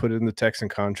Ophir, they put it in the Texan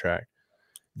contract.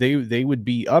 They would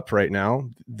be up right now.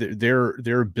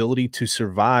 Their ability to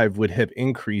survive would have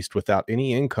increased without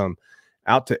any income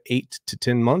out to 8 to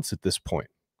 10 months at this point.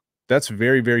 That's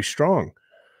very, very strong.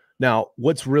 Now,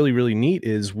 what's really, really neat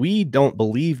is we don't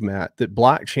believe, Matt, that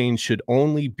blockchain should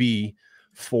only be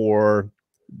for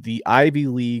the Ivy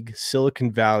League, Silicon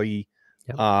Valley,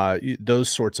 those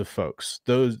sorts of folks,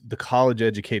 the college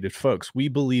educated folks. We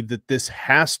believe that this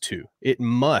it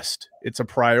must, it's a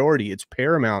priority, it's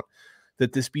paramount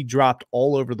that this be dropped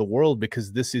all over the world,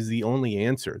 because this is the only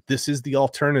answer. This is the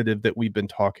alternative that we've been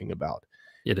talking about.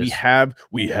 We have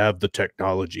the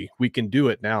technology. We can do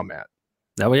it now, Matt.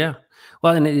 Oh, yeah.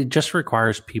 Well, and it just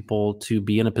requires people to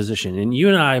be in a position. And you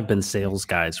and I have been sales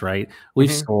guys, right?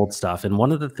 We've sold stuff. And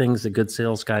one of the things that good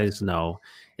sales guys know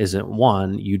is that,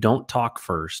 one, you don't talk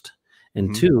first.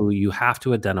 And two, you have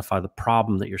to identify the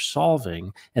problem that you're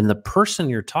solving. And the person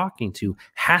you're talking to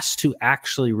has to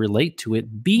actually relate to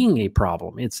it being a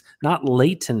problem. It's not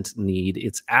latent need.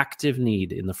 It's active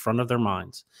need in the front of their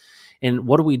minds. And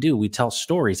what do? We tell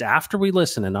stories. After we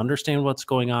listen and understand what's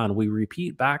going on, we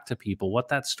repeat back to people what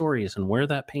that story is and where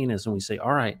that pain is. And we say,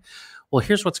 all right, well,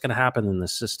 here's what's going to happen in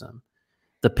this system.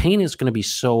 The pain is going to be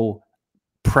so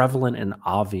prevalent and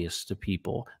obvious to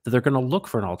people that they're going to look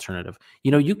for an alternative.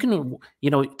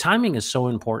 Timing is so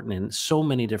important in so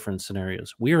many different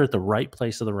scenarios. We are at the right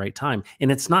place at the right time.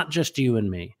 And it's not just you and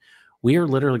me. We are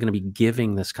literally going to be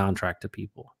giving this contract to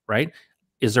people, right?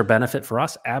 Is there benefit for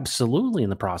us? Absolutely in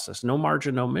the process. No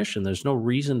margin, no mission. There's no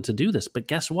reason to do this. But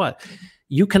guess what?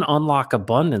 You can unlock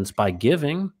abundance by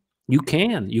giving. You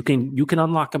can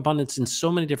unlock abundance in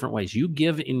so many different ways. You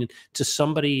give in to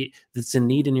somebody that's in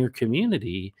need in your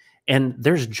community, and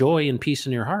there's joy and peace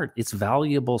in your heart. It's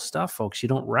valuable stuff, folks. You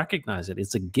don't recognize it.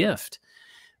 It's a gift.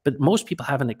 But most people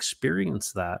haven't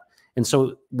experienced that. And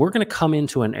so we're going to come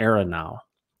into an era now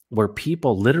where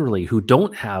people literally who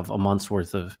don't have a month's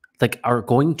worth of are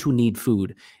going to need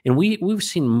food. And we've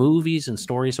seen movies and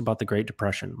stories about the Great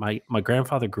Depression. My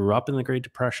grandfather grew up in the Great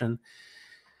Depression.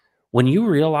 When you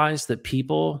realize that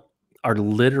people are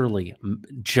literally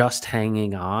just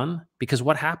hanging on, because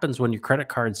what happens when your credit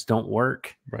cards don't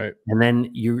work, right? And then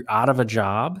you're out of a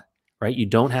job, right? You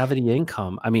don't have any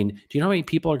income. I mean, do you know how many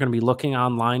people are going to be looking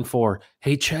online for,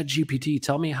 hey, ChatGPT,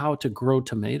 tell me how to grow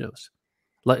tomatoes?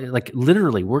 Like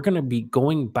literally, we're going to be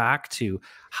going back to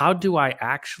how do I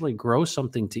actually grow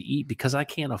something to eat because I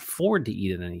can't afford to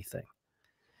eat anything.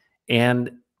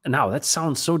 And now that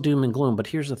sounds so doom and gloom, but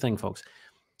here's the thing, folks.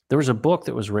 There was a book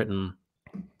that was written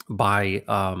by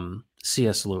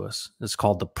C.S. Lewis. It's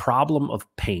called The Problem of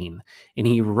Pain. And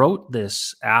he wrote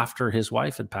this after his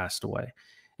wife had passed away.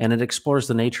 And it explores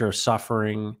the nature of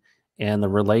suffering and the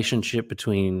relationship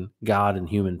between God and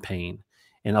human pain.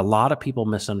 And a lot of people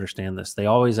misunderstand this. They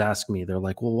always ask me, they're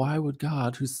like, well, why would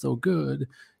God, who's so good,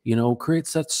 create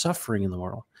such suffering in the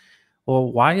world?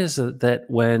 Well, why is it that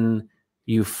when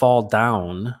you fall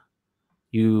down,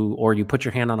 or you put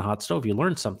your hand on a hot stove, you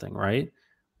learn something, right?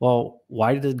 Well,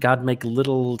 why did God make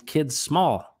little kids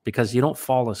small? Because you don't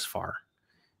fall as far.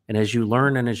 And as you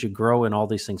learn and as you grow in all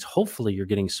these things, hopefully you're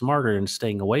getting smarter and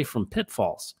staying away from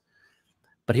pitfalls.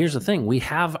 But here's the thing. We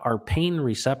have our pain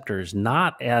receptors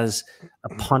not as a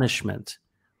punishment.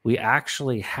 We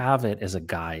actually have it as a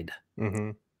guide.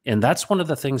 Mm-hmm. And that's one of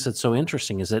the things that's so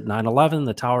interesting is that 9/11,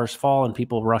 the towers fall and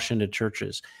people rush into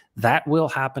churches. That will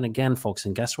happen again, folks.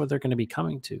 And guess what they're going to be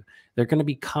coming to? They're going to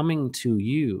be coming to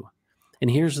you.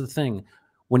 And here's the thing.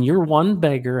 When you're one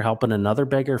beggar helping another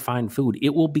beggar find food,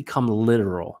 it will become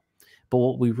literal. But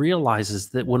what we realize is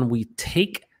that when we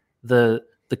take the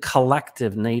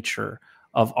collective nature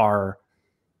of our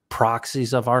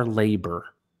proxies of our labor,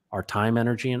 our time,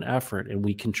 energy, and effort, and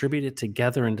we contribute it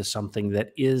together into something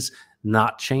that is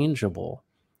not changeable,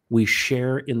 we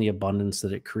share in the abundance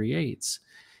that it creates.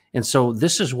 And so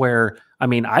this is where,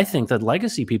 I think that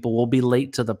legacy people will be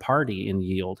late to the party in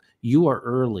yield. You are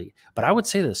early. But I would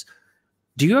say this.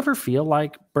 Do you ever feel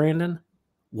like, Brandon,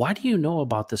 why do you know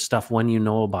about this stuff when you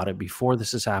know about it before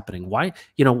this is happening? Why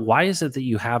is it that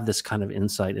you have this kind of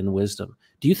insight and wisdom?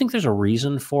 Do you think there's a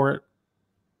reason for it?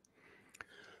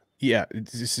 Yeah,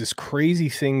 it's this crazy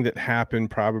thing that happened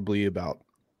probably about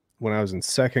when I was in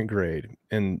second grade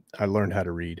and I learned how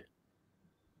to read.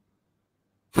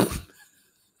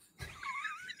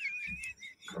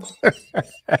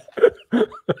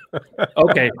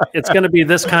 Okay, it's going to be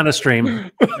this kind of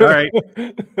stream. All right.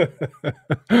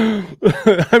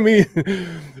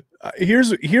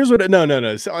 Here's what.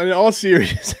 No. So in all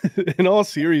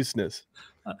seriousness,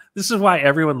 this is why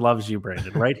everyone loves you,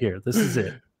 Brandon. Right here, this is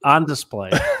it on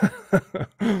display.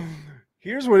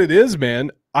 Here's what it is,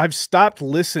 man. I've stopped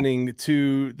listening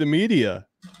to the media.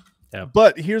 Yeah.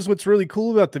 But here's what's really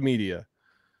cool about the media.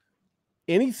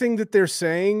 Anything that they're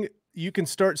saying, you can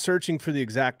start searching for the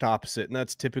exact opposite, and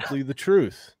that's typically the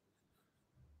truth.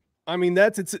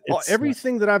 It's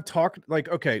everything that I've talked, like,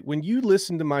 okay, when you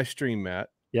listen to my stream, Matt,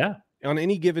 yeah, on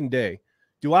any given day,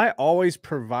 do I always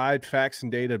provide facts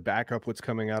and data to back up what's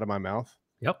coming out of my mouth?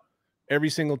 Yep. Every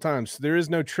single time. So there is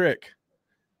no trick.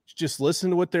 Just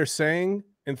listen to what they're saying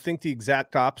and think the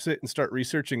exact opposite and start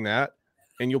researching that,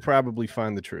 and you'll probably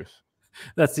find the truth.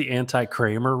 That's the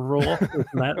anti-Kramer rule. Isn't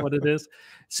that what it is?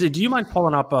 So do you mind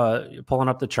pulling up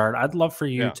the chart? I'd love for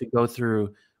you to go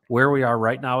through where we are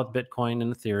right now with Bitcoin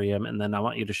and Ethereum, and then I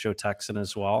want you to show Texan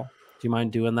as well. Do you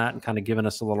mind doing that and kind of giving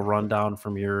us a little rundown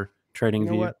from your trading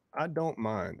view? What? I don't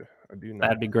mind. I do not.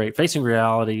 That'd be great. Facing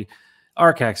Reality,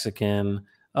 Arcaxican,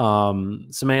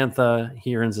 Samantha,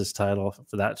 he earns his title.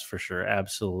 That's for sure.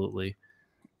 Absolutely.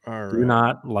 All right. Do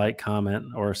not like, comment,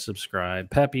 or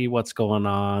subscribe. Peppy, what's going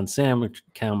on? Sam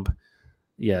Kemp,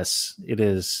 yes, it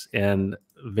is. And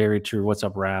very true. What's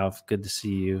up, Rav? Good to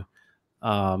see you.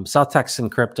 South Texan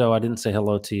Crypto, I didn't say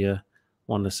hello to you.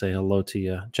 Wanted to say hello to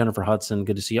you. Jennifer Hudson,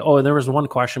 good to see you. Oh, and there was one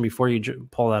question before you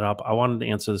pull that up. I wanted to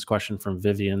answer this question from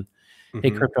Vivian. Mm-hmm.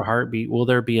 Hey, Crypto Heartbeat, will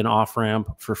there be an off-ramp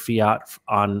for fiat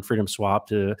on Freedom Swap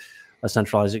to a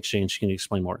centralized exchange? Can you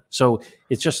explain more? So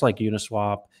it's just like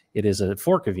Uniswap. It is a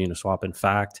fork of Uniswap. In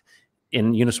fact,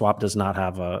 and Uniswap does not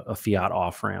have a fiat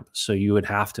off ramp. So you would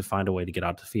have to find a way to get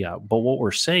out to fiat. But what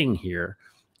we're saying here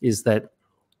is that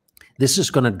this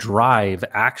is going to drive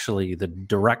actually the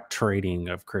direct trading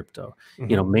of crypto.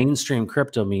 You know, mainstream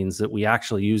crypto means that we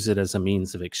actually use it as a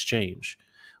means of exchange.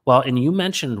 Well, and you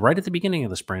mentioned right at the beginning of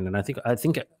this, Brandon,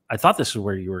 I thought this is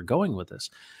where you were going with this.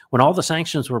 When all the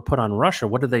sanctions were put on Russia,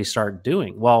 what did they start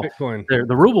doing? Well, the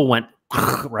ruble went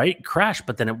right, crashed,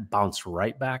 but then it bounced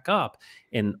right back up,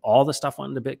 and all the stuff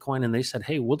went into Bitcoin, and they said,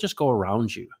 hey, we'll just go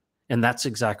around you. And that's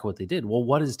exactly what they did. Well,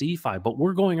 what is DeFi? But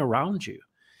we're going around you.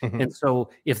 And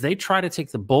so if they try to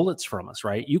take the bullets from us,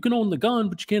 right, you can own the gun,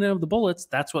 but you can't have the bullets.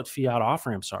 That's what fiat off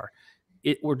ramps are.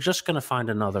 We're just going to find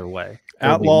another way.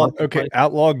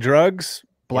 Outlaw drugs,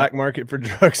 black market for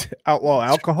drugs, outlaw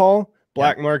alcohol,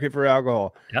 black market for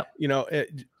alcohol. You know,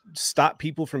 stop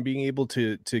people from being able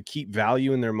to keep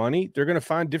value in their money. They're going to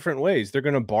find different ways. They're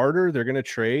going to barter. They're going to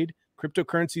trade.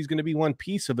 Cryptocurrency is going to be one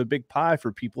piece of a big pie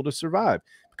for people to survive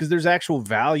because there's actual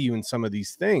value in some of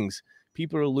these things.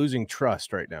 People are losing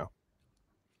trust right now.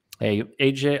 Hey,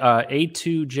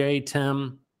 A2J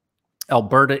Tim,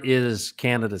 Alberta is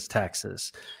Canada's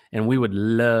Texas, and we would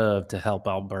love to help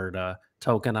Alberta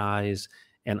tokenize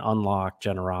and unlock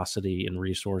generosity and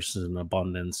resources and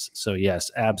abundance. So yes,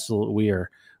 absolutely. We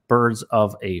are birds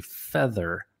of a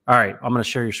feather. All right, I'm going to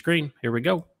share your screen. Here we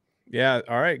go. Yeah.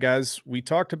 All right, guys. We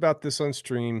talked about this on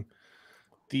stream.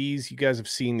 You guys have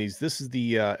seen these. This is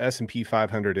the S&P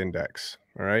 500 index.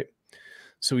 All right.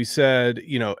 So we said,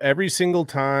 you know, every single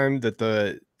time that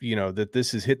that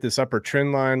this has hit this upper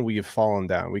trend line, we have fallen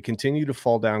down. We continue to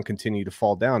fall down, continue to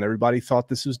fall down. Everybody thought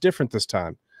this was different this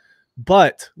time.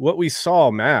 But what we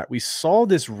saw, Matt, we saw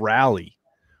this rally.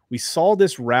 We saw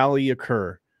this rally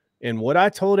occur. And what I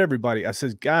told everybody, I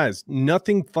said, guys,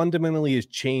 nothing fundamentally has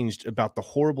changed about the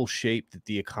horrible shape that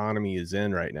the economy is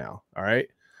in right now. All right.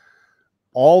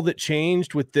 All that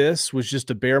changed with this was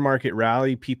just a bear market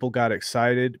rally. People got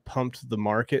excited, pumped the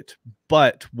market.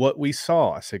 But what we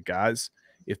saw, I said, guys,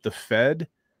 if the Fed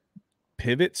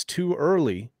pivots too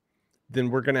early, then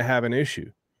we're going to have an issue.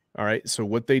 All right. So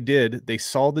what they did, they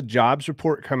saw the jobs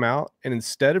report come out, and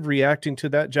instead of reacting to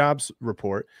that jobs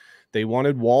report, they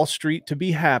wanted Wall Street to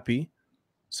be happy.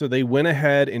 So they went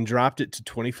ahead and dropped it to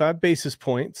 25 basis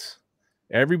points.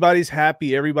 Everybody's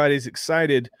happy. Everybody's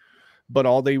excited. But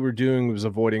all they were doing was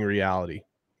avoiding reality.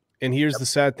 And here's the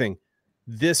sad thing.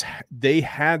 They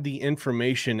had the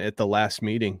information at the last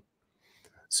meeting.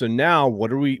 So now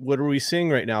what are we seeing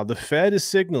right now? The Fed is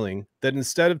signaling that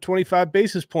instead of 25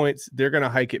 basis points, they're going to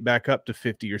hike it back up to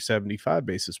 50 or 75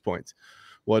 basis points.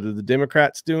 What are the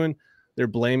Democrats doing? They're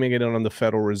blaming it on the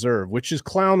Federal Reserve, which is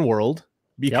clown world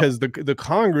because the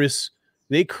Congress,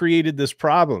 they created this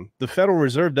problem. The Federal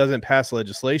Reserve doesn't pass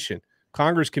legislation.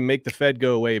 Congress can make the Fed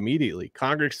go away immediately.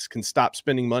 Congress can stop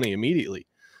spending money immediately.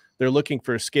 They're looking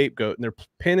for a scapegoat, and they're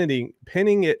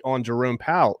pinning it on Jerome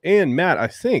Powell. And Matt, I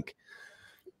think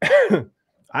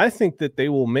that they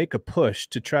will make a push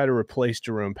to try to replace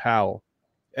Jerome Powell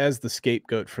as the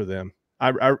scapegoat for them.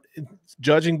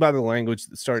 Judging by the language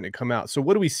that's starting to come out. So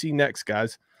what do we see next,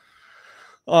 guys?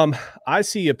 I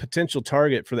see a potential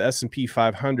target for the S&P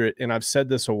 500, and I've said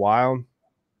this a while.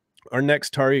 Our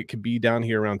next target could be down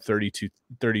here around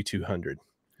 3,200.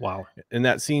 Wow. And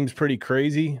that seems pretty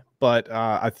crazy, but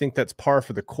I think that's par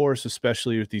for the course,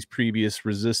 especially with these previous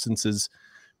resistances,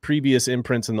 previous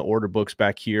imprints in the order books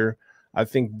back here. I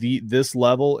think this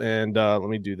level, and let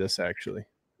me do this actually,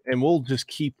 and we'll just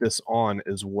keep this on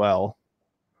as well.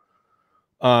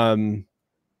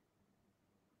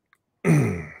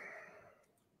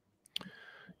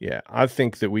 Yeah, I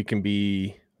think that we can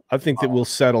be, I think that we'll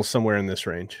settle somewhere in this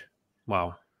range.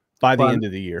 Wow. By the end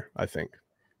of the year, I think.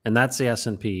 And that's the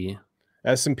S&P.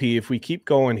 S&P, if we keep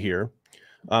going here,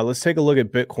 let's take a look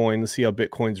at Bitcoin. Let's see how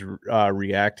Bitcoin's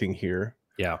reacting here.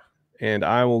 Yeah. And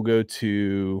I will go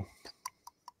to,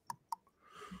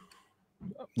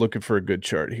 looking for a good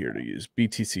chart here to use,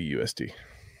 BTC USD.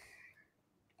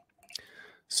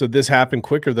 So this happened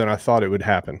quicker than I thought it would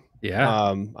happen.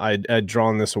 Yeah. I'd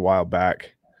drawn this a while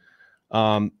back.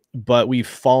 But we've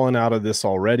fallen out of this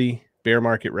already. Bear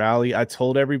market rally. I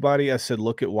told everybody, I said,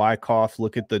 look at Wyckoff,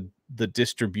 look at the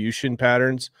distribution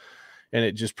patterns, and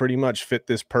it just pretty much fit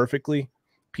this perfectly.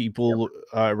 People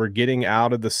were getting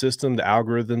out of the system. The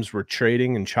algorithms were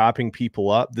trading and chopping people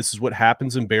up. This is what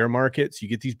happens in bear markets. You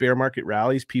get these bear market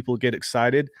rallies. People get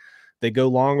excited. They go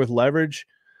long with leverage.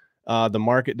 The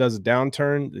market does a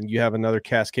downturn, and you have another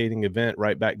cascading event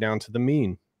right back down to the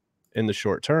mean in the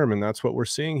short term, and that's what we're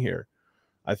seeing here.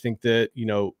 I think that, you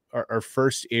know, our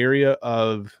first area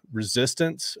of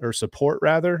resistance or support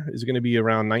rather is going to be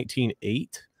around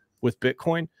 19.8 with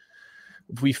Bitcoin.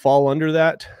 If we fall under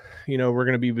that, you know, we're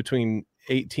going to be between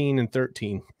 18 and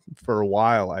 13 for a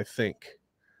while, I think,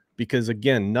 because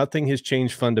again, nothing has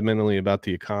changed fundamentally about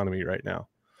the economy right now.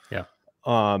 Yeah.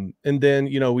 And then,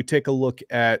 you know, we take a look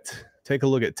at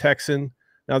Texan.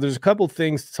 Now there's a couple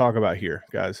things to talk about here,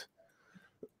 guys.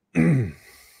 And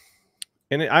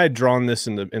I had drawn this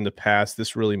in the past.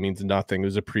 This really means nothing. It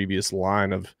was a previous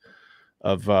line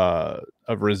of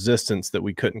resistance that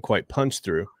we couldn't quite punch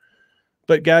through.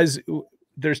 But guys,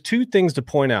 there's two things to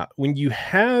point out. When you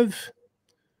have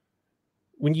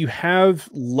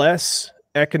less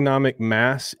economic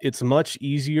mass, it's much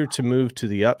easier to move to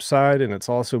the upside, and it's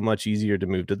also much easier to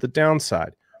move to the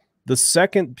downside. The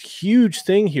second huge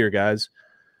thing here, guys,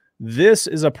 this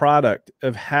is a product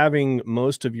of having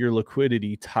most of your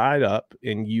liquidity tied up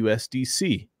in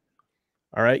USDC.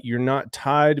 All right. You're not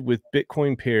tied with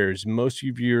Bitcoin pairs. Most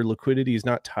of your liquidity is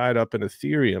not tied up in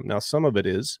Ethereum. Now, some of it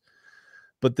is,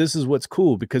 but this is what's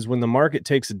cool, because when the market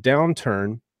takes a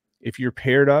downturn, if you're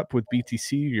paired up with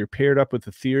BTC, you're paired up with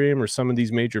Ethereum or some of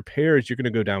these major pairs, you're going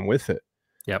to go down with it.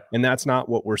 Yep. And that's not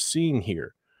what we're seeing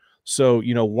here. So,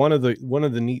 you know, one of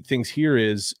the neat things here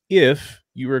is if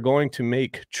you are going to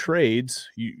make trades,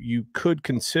 you could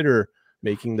consider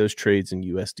making those trades in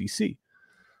USDC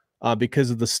because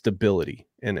of the stability,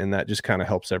 and that just kind of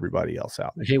helps everybody else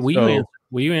out. Okay, will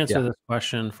you answer this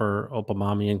question for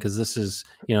Opamamian? Because this is,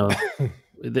 you know,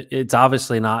 it's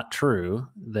obviously not true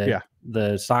that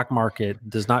the stock market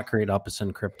does not create ups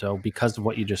in crypto because of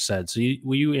what you just said. So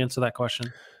will you answer that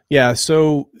question? Yeah.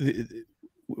 So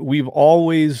we've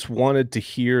always wanted to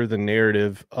hear the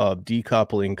narrative of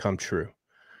decoupling come true,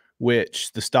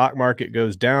 which the stock market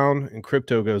goes down and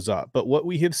crypto goes up. But what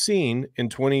we have seen in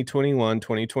 2021,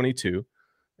 2022,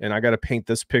 and I got to paint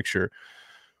this picture,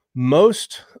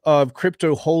 most of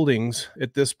crypto holdings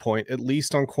at this point, at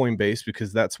least on Coinbase,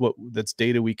 because that's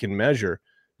data we can measure,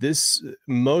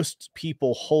 most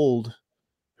people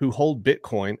who hold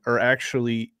Bitcoin are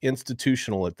actually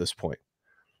institutional at this point.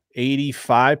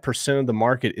 85% of the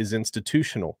market is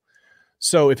institutional.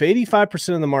 So if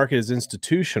 85% of the market is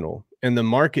institutional and the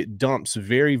market dumps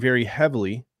very, very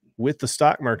heavily with the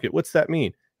stock market, what's that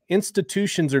mean?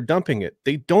 Institutions are dumping it.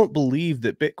 They don't believe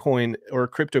that Bitcoin or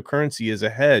cryptocurrency is a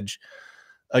hedge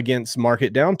against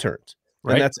market downturns.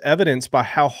 Right. And that's evidenced by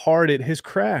how hard it has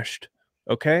crashed.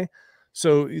 Okay.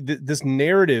 So this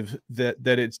narrative that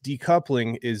it's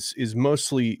decoupling is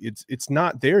mostly, it's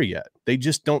not there yet. They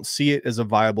just don't see it as a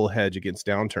viable hedge against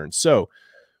downturns. So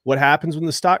what happens when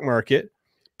the stock market,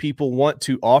 people want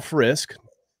to off risk,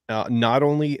 not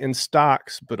only in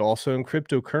stocks, but also in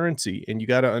cryptocurrency. And you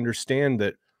got to understand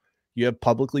that you have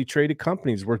publicly traded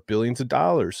companies worth billions of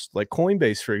dollars, like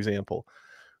Coinbase, for example.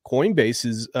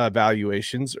 Coinbase's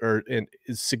valuations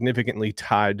is significantly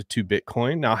tied to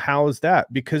Bitcoin. Now, how is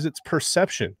that? Because it's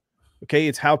perception. Okay,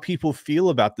 it's how people feel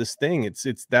about this thing.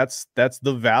 That's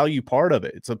the value part of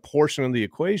it. It's a portion of the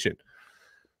equation.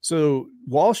 So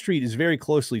Wall Street is very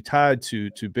closely tied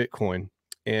to Bitcoin,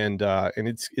 and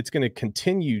it's going to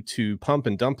continue to pump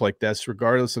and dump like this,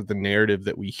 regardless of the narrative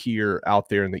that we hear out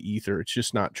there in the ether. It's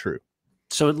just not true.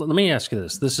 So let me ask you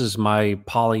this. This is my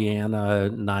Pollyanna,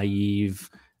 naive,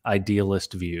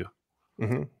 idealist view.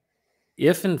 Mm-hmm.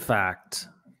 If in fact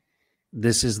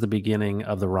this is the beginning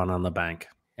of the run on the bank,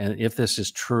 and if this is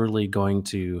truly going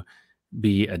to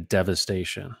be a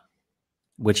devastation,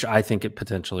 which I think it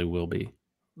potentially will be,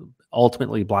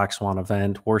 ultimately black swan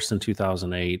event, worse than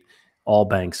 2008, all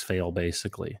banks fail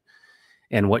basically,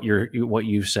 and what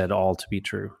you've said all to be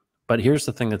true. But here's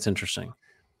the thing that's interesting: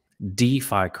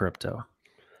 DeFi crypto,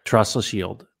 trustless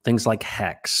yield, things like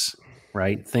Hex,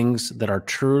 right? Things that are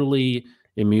truly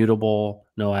immutable,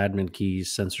 no admin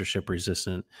keys, censorship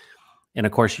resistant. And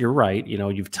of course, you're right. You know,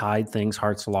 you've tied things,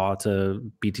 Hart's Law,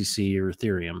 to BTC or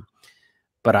Ethereum.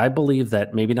 But I believe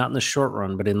that maybe not in the short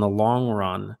run, but in the long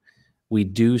run, we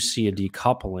do see a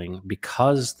decoupling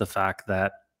because the fact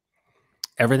that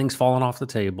everything's fallen off the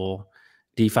table.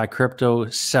 DeFi crypto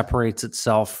separates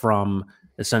itself from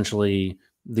essentially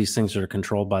these things that are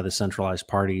controlled by the centralized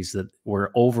parties that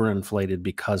were overinflated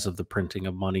because of the printing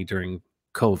of money during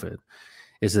COVID.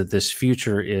 Is that this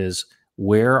future is,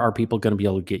 where are people going to be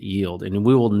able to get yield? And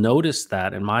we will notice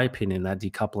that, in my opinion, that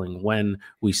decoupling when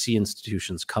we see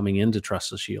institutions coming into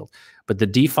trustless yield. But the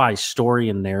DeFi story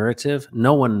and narrative,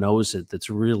 no one knows it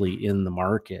that's really in the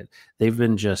market. They've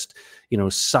been just, you know,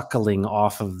 suckling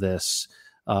off of this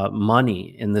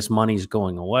money, and this money's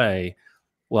going away.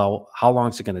 Well, how long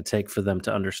is it going to take for them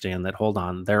to understand that, hold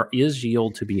on, there is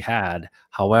yield to be had.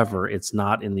 However, it's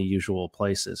not in the usual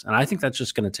places. And I think that's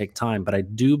just going to take time. But I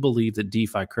do believe that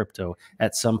DeFi crypto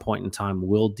at some point in time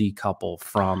will decouple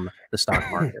from the stock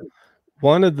market.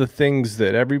 one of the things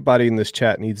that everybody in this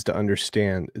chat needs to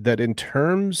understand, that in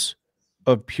terms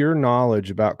of pure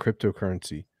knowledge about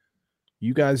cryptocurrency,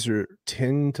 you guys are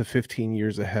 10 to 15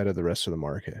 years ahead of the rest of the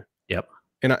market. Yep.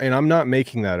 And I'm not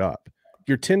making that up.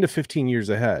 You're 10 to 15 years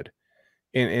ahead.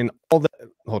 And all that,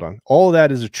 hold on, all of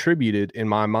that is attributed in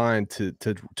my mind to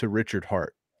Richard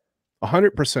Hart.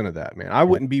 100% of that, man. I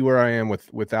wouldn't be where I am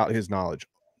without his knowledge.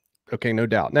 Okay, no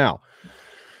doubt. Now,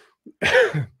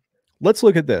 let's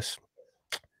look at this.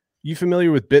 You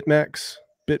familiar with BitMEX?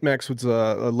 BitMEX was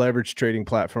a leverage trading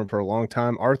platform for a long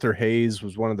time. Arthur Hayes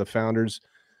was one of the founders.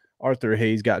 Arthur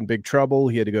Hayes got in big trouble.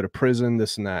 He had to go to prison,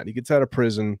 this and that. He gets out of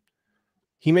prison.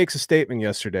 He makes a statement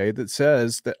yesterday that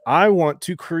says that I want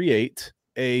to create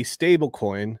a stable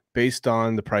coin based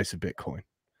on the price of Bitcoin,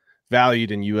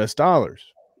 valued in US dollars.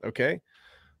 Okay.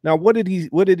 Now, what did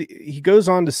he goes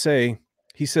on to say?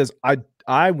 He says,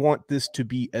 I want this to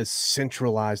be as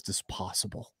centralized as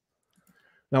possible.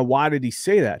 Now, why did he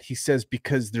say that? He says,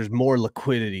 because there's more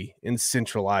liquidity in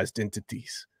centralized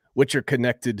entities, which are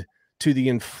connected to the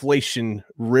inflation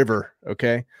river.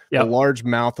 Okay. Yep. A large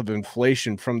mouth of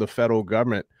inflation from the federal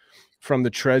government, from the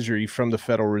Treasury, from the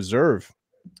Federal Reserve.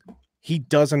 He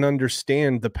doesn't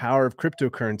understand the power of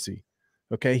cryptocurrency.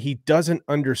 Okay. He doesn't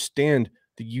understand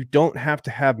that you don't have to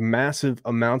have massive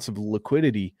amounts of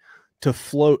liquidity to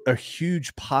float a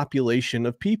huge population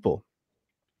of people.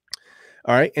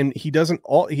 All right. And he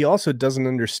also doesn't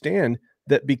understand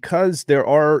that because there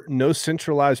are no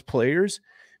centralized players,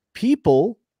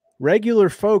 regular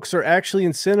folks are actually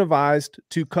incentivized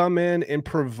to come in and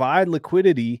provide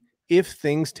liquidity if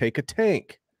things take a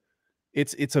tank.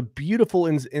 It's a beautiful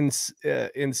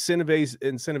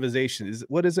incentivization.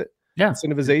 What is it? Yeah.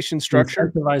 Incentivization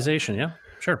structure. Incentivization. Yeah,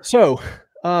 sure. So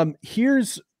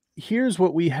here's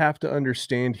what we have to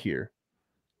understand here.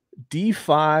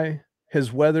 DeFi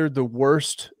has weathered the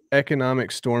worst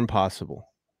economic storm possible.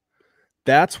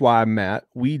 That's why, Matt,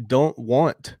 we're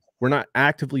not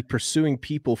actively pursuing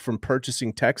people from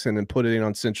purchasing Texan and putting it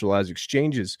on centralized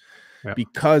exchanges,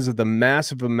 because of the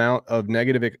massive amount of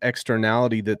negative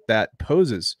externality that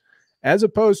poses, as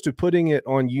opposed to putting it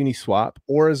on Uniswap,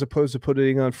 or as opposed to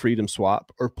putting it on Freedom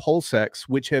Swap or PulseX,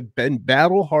 which have been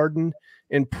battle hardened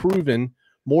and proven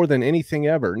more than anything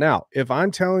ever. Now, if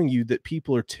I'm telling you that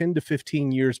people are 10 to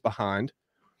 15 years behind,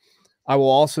 I will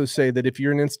also say that if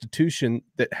you're an institution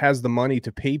that has the money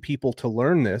to pay people to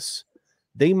learn this,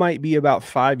 they might be about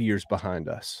 5 years behind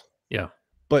us. Yeah.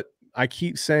 But I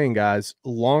keep saying, guys,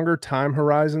 longer time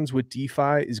horizons with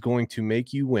DeFi is going to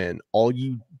make you win. All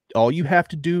you have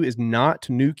to do is not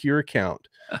to nuke your account.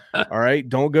 All right.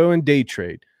 Don't go and day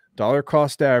trade. Dollar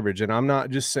cost average. And I'm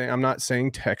not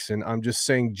saying Texan. I'm just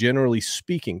saying, generally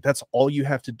speaking, that's all you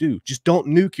have to do. Just don't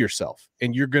nuke yourself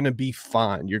and you're going to be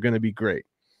fine. You're going to be great.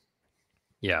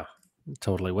 Yeah,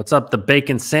 totally. What's up, the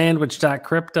bacon sandwich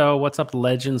crypto? What's up,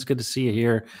 legends? Good to see you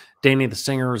here. Danny the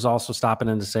singer is also stopping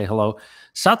in to say hello.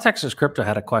 South Texas Crypto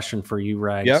had a question for you,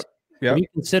 Rags. Yep. Have you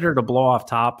considered a blow off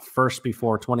top first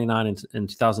before 29 and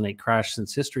 2008 crash,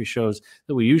 since history shows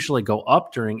that we usually go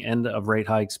up during end of rate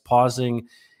hikes, pausing,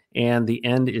 and the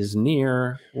end is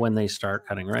near when they start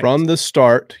cutting rates? From the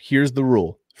start, here's the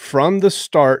rule. From the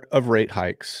start of rate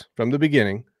hikes, from the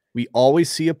beginning, we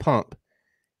always see a pump.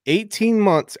 18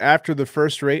 months after the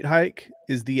first rate hike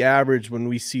is the average when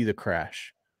we see the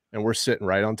crash. And we're sitting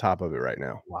right on top of it right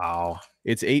now. Wow.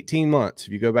 It's 18 months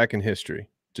if you go back in history,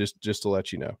 just to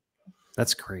let you know.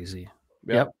 That's crazy.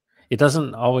 Yep. It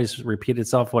doesn't always repeat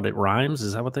itself what it rhymes.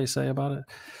 Is that what they say about it?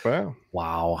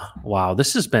 Wow. Wow.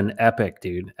 This has been epic,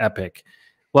 dude. Epic.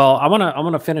 Well, I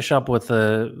want to finish up with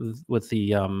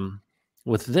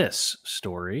this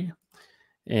story.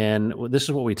 And this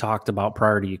is what we talked about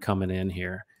prior to you coming in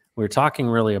here. We're talking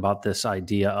really about this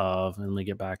idea of, and let me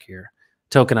get back here,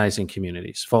 tokenizing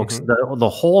communities. Folks, the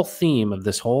whole theme of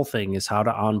this whole thing is how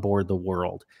to onboard the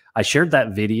world. I shared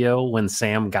that video when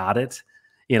Sam got it,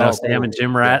 Sam and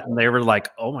Jim Rat, and they were like,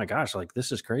 oh my gosh, like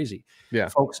this is crazy. Yeah.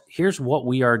 Folks, here's what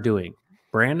we are doing.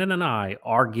 Brandon and I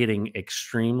are getting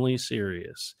extremely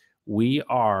serious. We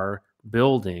are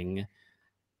building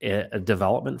a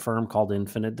development firm called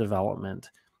Infinite Development.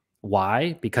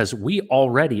 Why? Because we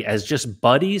already, as just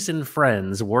buddies and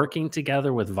friends working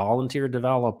together with volunteer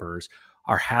developers,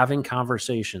 are having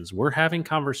conversations. We're having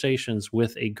conversations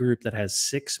with a group that has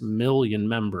 6 million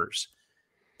members.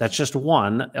 That's just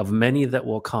one of many that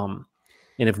will come.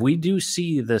 And if we do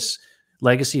see this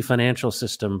legacy financial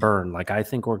system burn, like I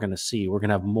think we're going to see, we're going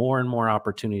to have more and more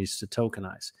opportunities to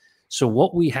tokenize. So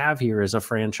what we have here is a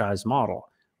franchise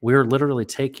model. We're literally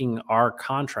taking our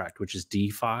contract, which is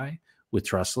DeFi. with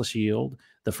trustless yield,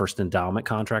 the first endowment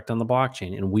contract on the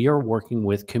blockchain. And we are working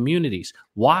with communities.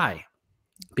 Why?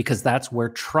 Because that's where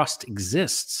trust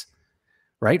exists,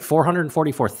 right?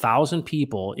 444,000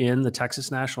 people in the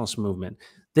Texas nationalist movement.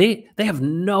 They have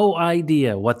no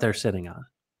idea what they're sitting on.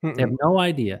 They have no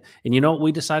idea. And you know what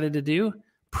we decided to do?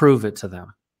 Prove it to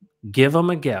them. Give them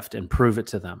a gift and prove it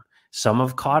to them. Some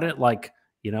have caught it, like,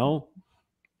 you know,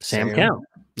 Sam Kemp.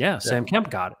 Yeah, Sam Kemp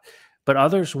got it. But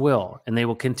others will, and they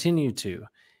will continue to.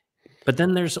 But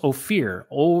then there's Ophir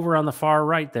over on the far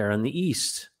right there in the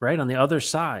east, right? On the other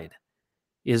side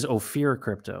is Ophir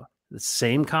Crypto. The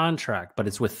same contract, but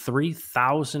it's with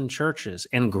 3,000 churches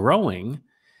and growing,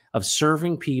 of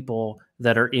serving people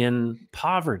that are in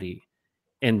poverty.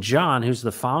 And John, who's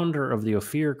the founder of the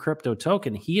Ophir crypto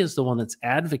token, he is the one that's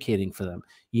advocating for them.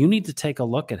 You need to take a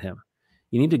look at him.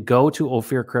 You need to go to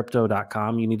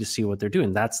ophircrypto.com. You need to see what they're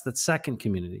doing. That's the second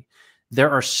community.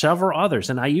 There are several others.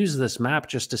 And I use this map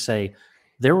just to say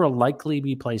there will likely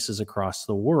be places across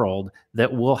the world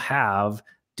that will have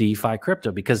DeFi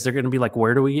crypto, because they're going to be like,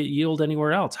 where do we get yield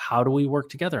anywhere else? How do we work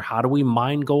together? How do we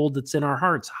mine gold that's in our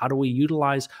hearts? How do we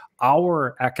utilize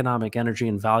our economic energy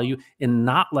and value and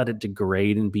not let it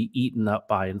degrade and be eaten up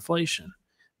by inflation?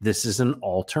 This is an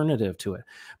alternative to it.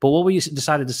 But what we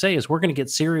decided to say is we're going to get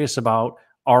serious about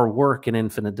our work in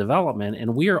infinite development,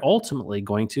 and we are ultimately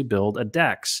going to build a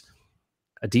DEX,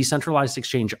 a decentralized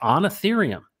exchange on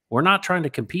Ethereum. We're not trying to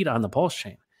compete on the Pulse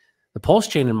chain. The Pulse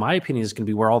chain, in my opinion, is going to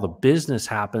be where all the business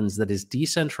happens that is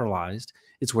decentralized.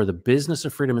 It's where the business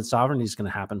of freedom and sovereignty is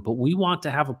going to happen. But we want to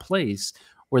have a place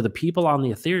where the people on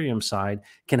the Ethereum side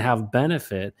can have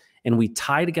benefit, and we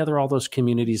tie together all those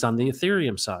communities on the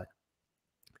Ethereum side.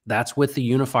 That's with the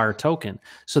unifier token.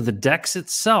 So the DEX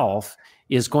itself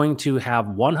is going to have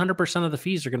 100% of the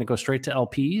fees are going to go straight to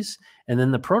LPs, and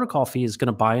then the protocol fee is going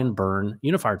to buy and burn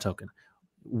unifier token.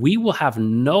 We will have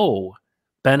no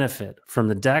benefit from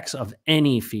the DEX of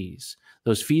any fees.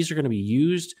 Those fees are going to be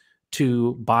used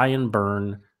to buy and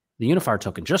burn the unifier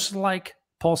token, just like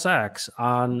PulseX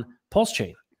on Pulse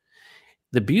Chain.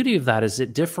 The beauty of that is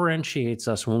it differentiates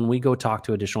us when we go talk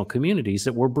to additional communities,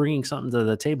 that we're bringing something to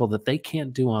the table that they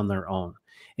can't do on their own.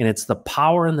 And it's the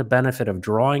power and the benefit of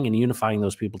drawing and unifying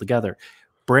those people together.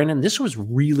 Brandon, this was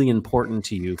really important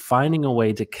to you, finding a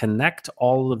way to connect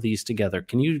all of these together.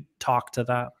 Can you talk to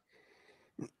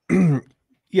that?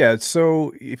 Yeah,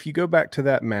 so if you go back to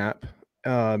that map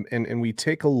and we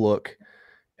take a look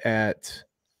at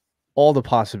all the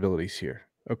possibilities here,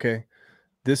 okay?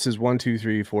 This is 1, 2,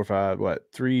 3, 4, 5, what?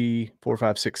 3, 4,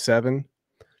 5, 6, 7.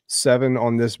 7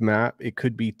 on this map. It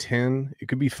could be 10. It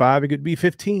could be 5. It could be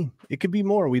 15. It could be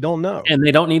more. We don't know. And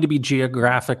they don't need to be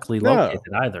geographically located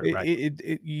either, right?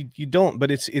 You don't,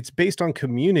 but it's based on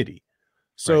community.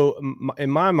 So in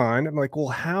my mind, I'm like, well,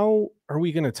 how are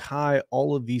we going to tie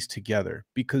all of these together?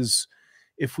 Because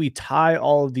if we tie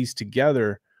all of these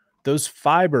together, those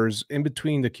fibers in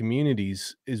between the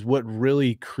communities is what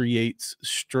really creates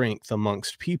strength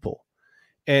amongst people,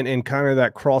 and kind of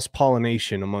that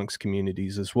cross-pollination amongst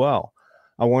communities as well.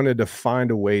 I wanted to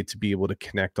find a way to be able to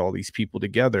connect all these people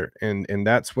together. And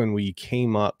that's when we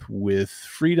came up with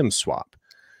Freedom Swap.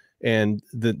 And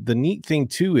the neat thing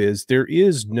too is there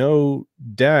is no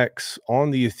DEX on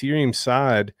the Ethereum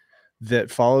side that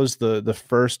follows the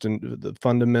first and the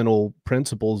fundamental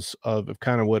principles of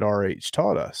kind of what RH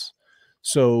taught us.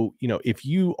 So, you know, if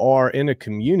you are in a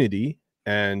community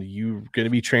and you're going to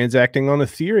be transacting on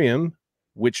Ethereum,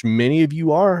 which many of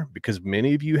you are, because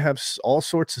many of you have all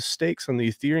sorts of stakes on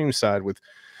the Ethereum side with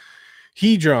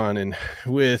Hedron and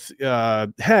with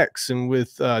Hex and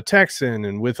with Texan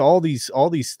and with all these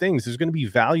things, there's going to be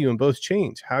value in both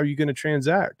chains. How are you going to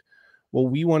transact? Well,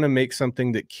 we want to make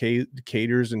something that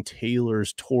caters and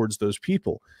tailors towards those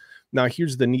people. Now,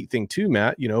 here's the neat thing too,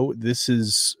 Matt. You know, this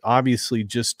is obviously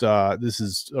just this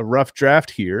is a rough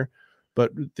draft here,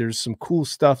 but there's some cool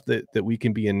stuff that we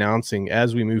can be announcing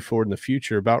as we move forward in the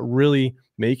future about really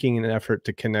making an effort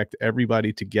to connect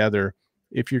everybody together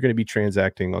if you're going to be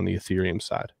transacting on the Ethereum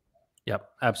side. Yep,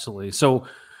 absolutely. So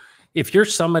if you're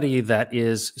somebody that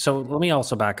is, so let me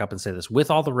also back up and say this,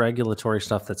 with all the regulatory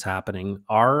stuff that's happening,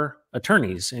 our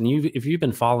attorneys, and if you've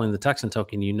been following the Texan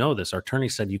token, you know this, our attorney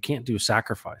said you can't do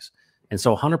sacrifice. And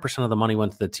so 100% of the money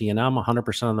went to the TNM,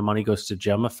 100% of the money goes to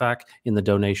Gem Effect in the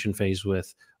donation phase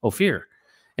with Ophir.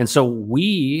 And so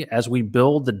we, as we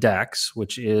build the DEX,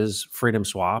 which is Freedom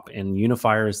Swap, and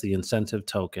Unifier is the incentive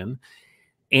token,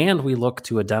 and we look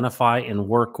to identify and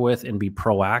work with and be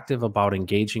proactive about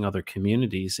engaging other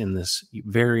communities in this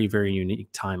very, very unique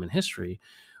time in history,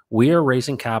 we are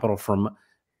raising capital from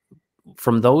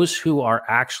from those who are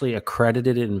actually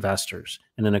accredited investors.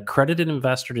 And an accredited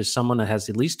investor is someone that has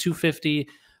at least 250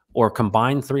 or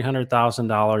combined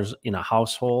 $300,000 in a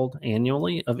household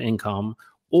annually of income,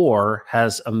 or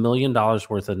has $1 million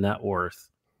worth of net worth.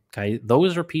 Okay.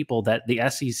 Those are people that the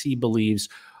SEC believes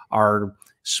are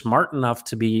smart enough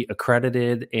to be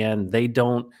accredited, and they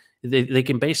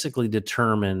can basically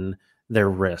determine their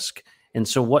risk. And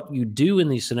so what you do in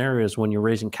these scenarios when you're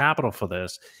raising capital for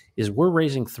this is we're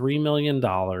raising $3 million,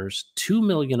 $2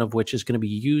 million of which is going to be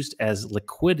used as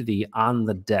liquidity on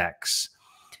the DEX.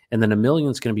 And then $1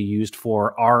 million is going to be used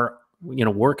for our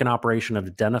work and operation of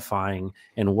identifying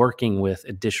and working with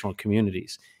additional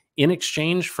communities. In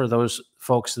exchange for those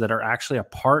folks that are actually a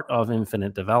part of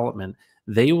Infinite Development,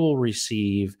 they will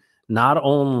receive not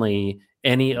only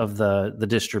any of the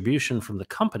distribution from the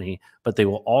company, but they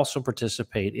will also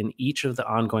participate in each of the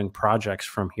ongoing projects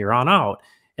from here on out.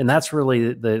 And that's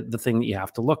really the thing that you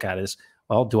have to look at is,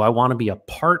 well, do I want to be a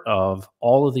part of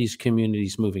all of these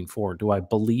communities moving forward? Do I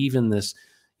believe in this,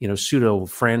 pseudo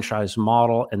franchise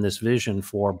model and this vision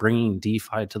for bringing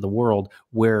DeFi to the world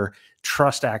where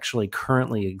trust actually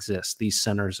currently exists, these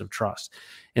centers of trust?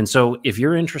 And so if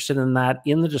you're interested in that,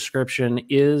 in the description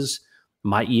is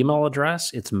my email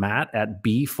address. It's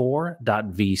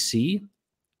matt@b4.vc,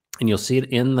 and you'll see it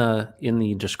in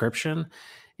the description.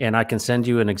 And I can send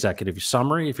you an executive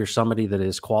summary if you're somebody that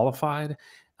is qualified.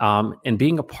 And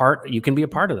being a part, you can be a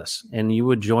part of this, and you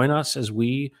would join us as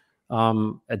we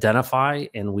identify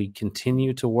and we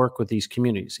continue to work with these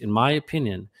communities. In my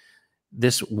opinion,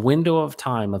 this window of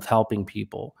time of helping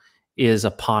people is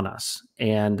upon us.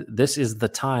 And this is the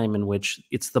time in which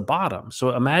it's the bottom. So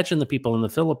imagine the people in the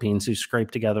Philippines who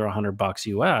scrape together $100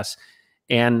 US.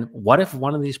 And what if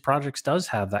one of these projects does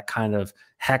have that kind of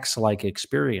hex-like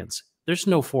experience? There's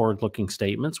no forward-looking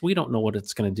statements. We don't know what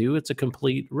it's going to do. It's a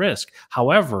complete risk.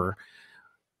 However,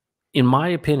 in my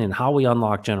opinion, how we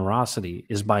unlock generosity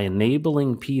is by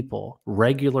enabling people,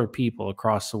 regular people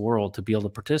across the world, to be able to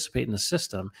participate in a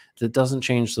system that doesn't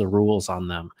change the rules on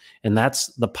them. And that's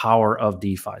the power of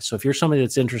DeFi. So if you're somebody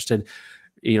that's interested,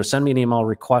 send me an email,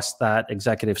 request that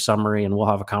executive summary, and we'll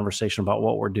have a conversation about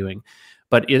what we're doing.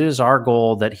 But it is our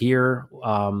goal that here,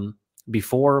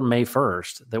 before May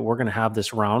 1st, that we're going to have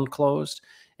this round closed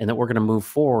and that we're going to move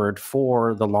forward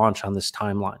for the launch on this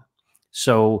timeline.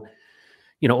 So,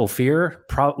 Ophir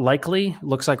likely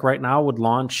looks like right now would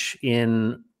launch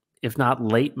in, if not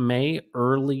late May,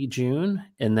 early June.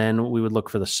 And then we would look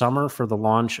for the summer for the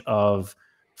launch of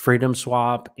Freedom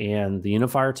Swap and the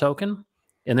Unifier token.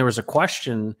 And there was a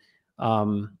question,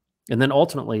 and then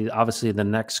ultimately, obviously, the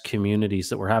next communities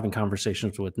that we're having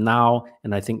conversations with now,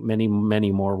 and I think many,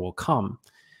 many more will come.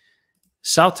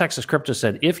 South Texas Crypto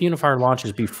said, if Unifier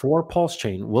launches before Pulse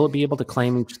Chain, will it be able to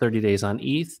claim each 30 days on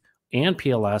ETH and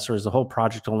PLS, or is the whole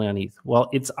project only on ETH? Well,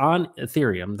 it's on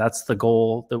Ethereum. That's the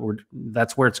goal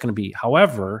that's where it's going to be.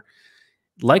 However,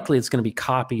 likely it's going to be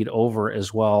copied over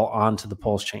as well onto the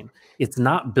Pulse Chain. It's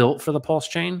not built for the Pulse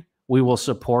Chain. We will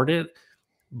support it.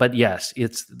 But yes,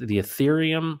 it's the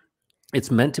Ethereum.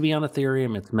 It's meant to be on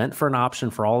Ethereum. It's meant for an option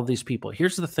for all of these people.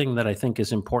 Here's the thing that I think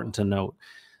is important to note.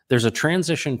 There's a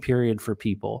transition period for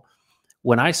people.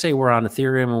 When I say we're on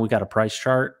Ethereum and we got a price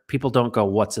chart, people don't go,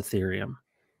 what's Ethereum?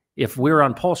 If we're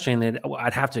on Pulse Chain,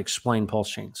 I'd have to explain Pulse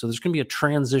Chain. So there's going to be a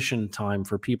transition time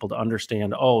for people to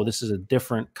understand, oh, this is a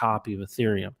different copy of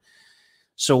Ethereum.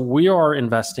 So we are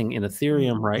investing in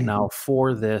Ethereum right now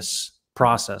for this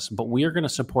process, but we are going to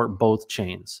support both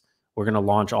chains. We're going to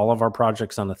launch all of our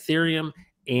projects on Ethereum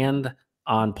and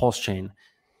on Pulse Chain.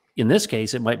 In this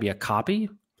case, it might be a copy,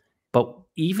 but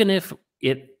even if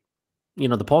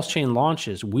the Pulse Chain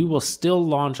launches, we will still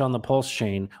launch on the Pulse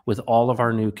Chain with all of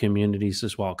our new communities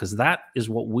as well, because that is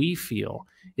what we feel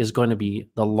is going to be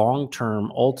the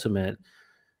long-term, ultimate,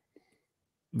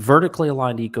 vertically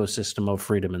aligned ecosystem of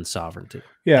freedom and sovereignty.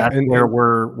 Yeah, that's where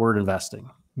we're investing.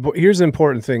 But here's the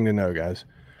important thing to know, guys.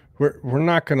 We're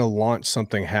not going to launch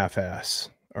something half-ass.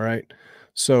 All right.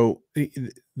 So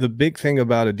the big thing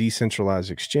about a decentralized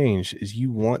exchange is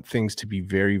you want things to be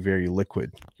very, very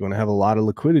liquid. You want to have a lot of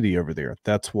liquidity over there.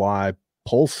 That's why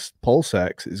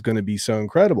PulseX is going to be so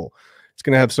incredible. It's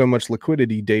going to have so much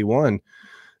liquidity day one.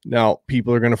 Now,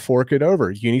 people are going to fork it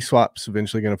over. Uniswap's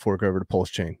eventually going to fork over to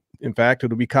Pulse Chain. In fact,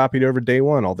 it'll be copied over day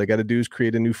one. All they got to do is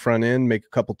create a new front end, make a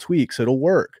couple tweaks. It'll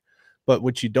work. But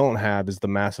what you don't have is the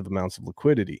massive amounts of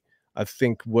liquidity. I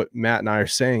think what Matt and I are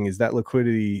saying is that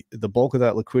liquidity, the bulk of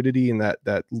that liquidity and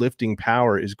that lifting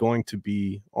power is going to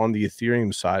be on the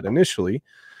Ethereum side initially.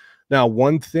 Now,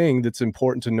 one thing that's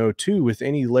important to know too, with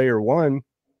any layer one,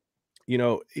 you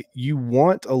know, you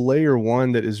want a layer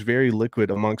one that is very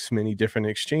liquid amongst many different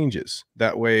exchanges.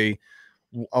 That way,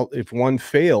 if one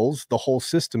fails, the whole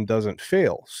system doesn't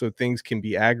fail. So things can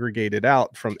be aggregated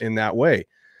out from in that way.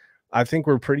 I think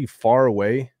we're pretty far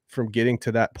away from getting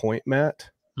to that point, Matt.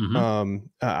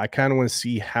 I kind of want to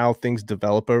see how things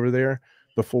develop over there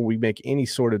before we make any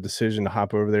sort of decision to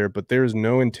hop over there. But there's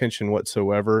no intention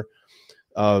whatsoever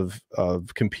of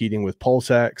competing with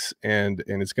PulseX, and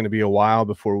it's going to be a while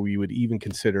before we would even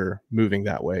consider moving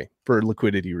that way for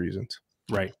liquidity reasons.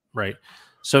 Right, right.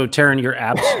 So, Taryn, you're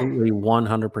absolutely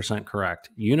 100% correct.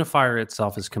 Unifier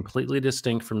itself is completely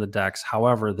distinct from the DEX.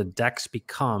 However, the DEX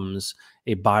becomes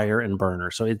a buyer and burner.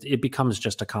 So it becomes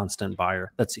just a constant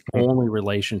buyer. That's the only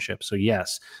relationship. So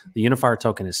yes, the Unifier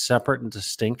token is separate and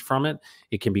distinct from it.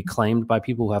 It can be claimed by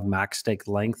people who have max stake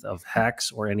length of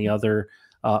Hex or any other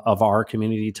of our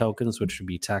community tokens, which would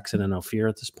be Texan and Ophir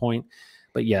at this point.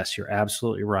 But yes, you're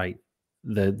absolutely right.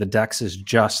 The DEX is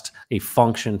just a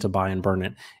function to buy and burn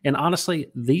it. And honestly,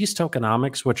 these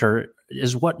tokenomics,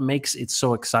 is what makes it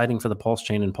so exciting for the Pulse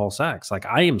chain and PulseX. Like,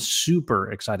 I am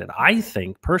super excited. I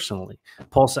think personally,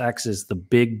 PulseX is the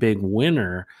big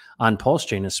winner on Pulse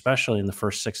chain, especially in the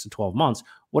first 6 to 12 months.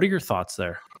 What are your thoughts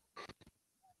there?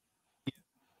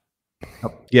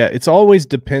 Yeah, it's always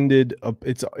dependent.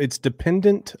 It's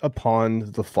dependent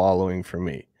upon the following for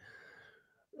me.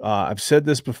 I've said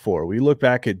this before. We look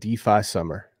back at DeFi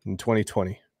summer in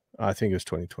 2020. I think it was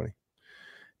 2020.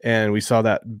 And we saw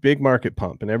that big market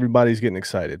pump and everybody's getting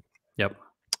excited. Yep.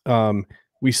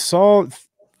 We saw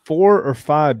 4 or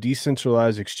 5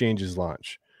 decentralized exchanges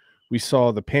launch. We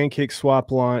saw the Pancake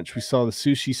Swap launch. We saw the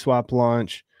Sushi Swap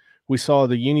launch. We saw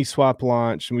the Uniswap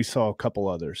launch, and we saw a couple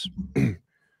others.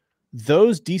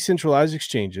 Those decentralized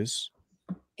exchanges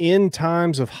in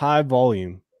times of high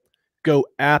volume go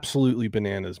absolutely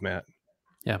bananas, Matt.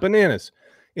 Yeah. Bananas.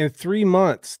 In 3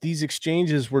 months, these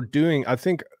exchanges were doing, I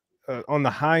think on the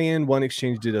high end, one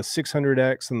exchange did a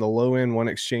 600x, and the low end, one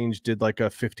exchange did like a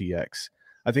 50x.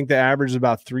 I think the average is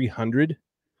about 300.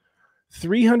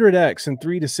 300x in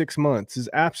 3 to 6 months is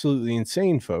absolutely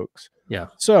insane, folks. Yeah.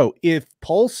 So if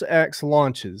PulseX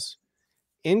launches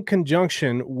in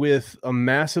conjunction with a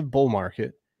massive bull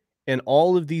market, and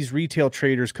all of these retail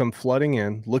traders come flooding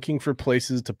in, looking for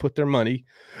places to put their money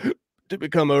to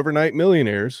become overnight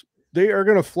millionaires, they are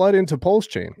going to flood into Pulse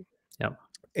Chain. Yep.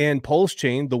 And Pulse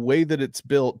Chain, the way that it's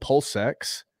built,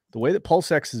 PulseX, the way that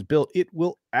PulseX is built, it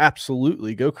will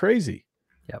absolutely go crazy.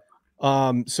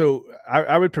 Yep. So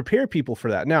I would prepare people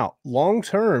for that. Now, long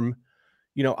term,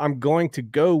 you know, I'm going to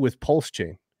go with Pulse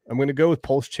Chain. I'm going to go with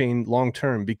Pulse Chain long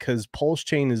term because Pulse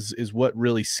Chain is what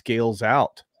really scales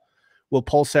out. Will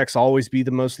PulseX always be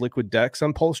the most liquid DEX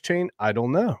on Pulse Chain? I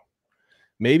don't know.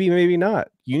 Maybe, maybe not.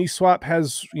 Uniswap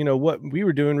has, you know, what we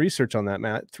were doing research on that,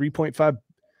 Matt,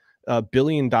 $3.5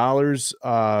 billion,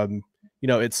 you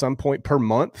know, at some point per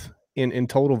month in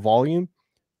total volume,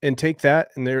 and take that,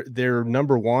 and they're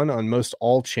number one on most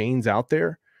all chains out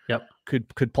there. Yep.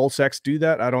 Could PulseX do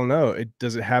that? I don't know.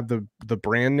 Does it have the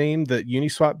brand name that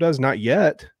Uniswap does? Not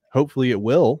yet. Hopefully it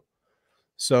will.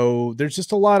 So there's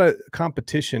just a lot of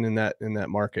competition in that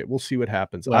market. We'll see what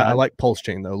happens. Well, I like Pulse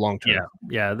Chain though, long term.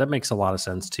 Yeah, that makes a lot of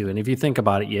sense too. And if you think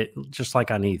about it, just like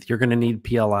on ETH, you're going to need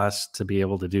PLS to be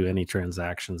able to do any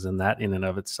transactions, and that in and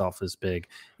of itself is big,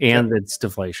 and it's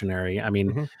deflationary. I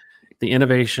mean, the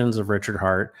innovations of Richard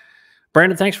Hart.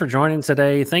 Brandon, thanks for joining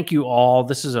today. Thank you all.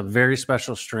 This is a very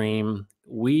special stream.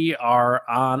 We are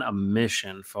on a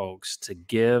mission, folks, to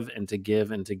give and to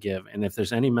give and to give. And if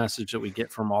there's any message that we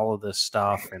get from all of this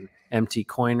stuff, and MT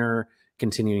Coiner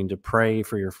continuing to pray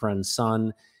for your friend's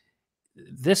son,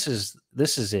 this is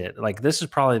it. Like, this is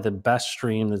probably the best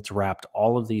stream that's wrapped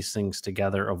all of these things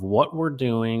together of what we're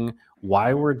doing,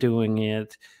 why we're doing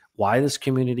it, why this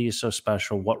community is so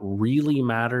special, what really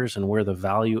matters, and where the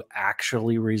value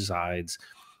actually resides.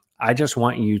 I just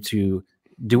want you to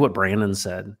do what Brandon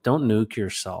said. Don't nuke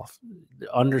yourself.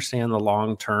 Understand the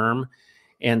long term.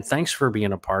 And thanks for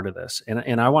being a part of this.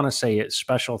 And I want to say a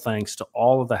special thanks to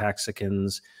all of the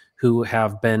Hexicans who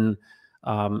have been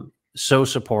so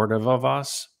supportive of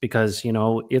us, because, you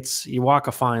know, you walk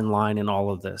a fine line in all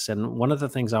of this. And one of the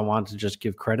things I want to just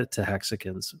give credit to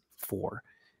Hexicans for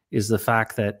is the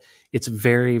fact that it's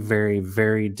very, very,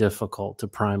 very difficult to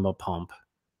prime a pump.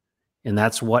 And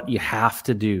that's what you have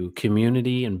to do.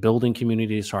 Community and building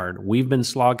community is hard. We've been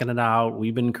slogging it out.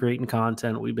 We've been creating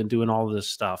content. We've been doing all of this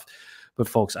stuff. But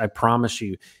folks, I promise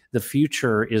you, the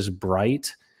future is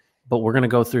bright, but we're going to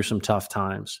go through some tough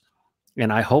times.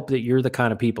 And I hope that you're the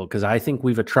kind of people, because I think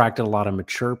we've attracted a lot of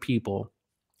mature people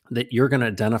that you're going to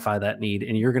identify that need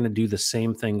and you're going to do the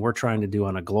same thing we're trying to do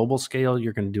on a global scale,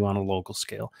 you're going to do on a local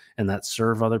scale. And that's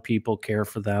serve other people, care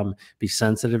for them, be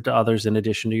sensitive to others in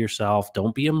addition to yourself.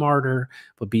 Don't be a martyr,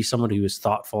 but be someone who is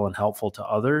thoughtful and helpful to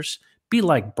others. Be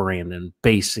like Brandon,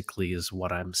 basically, is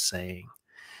what I'm saying.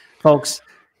 Folks,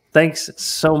 thanks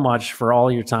so much for all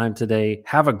your time today.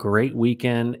 Have a great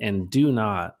weekend and do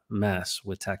not mess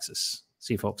with Texas.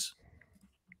 See you, folks.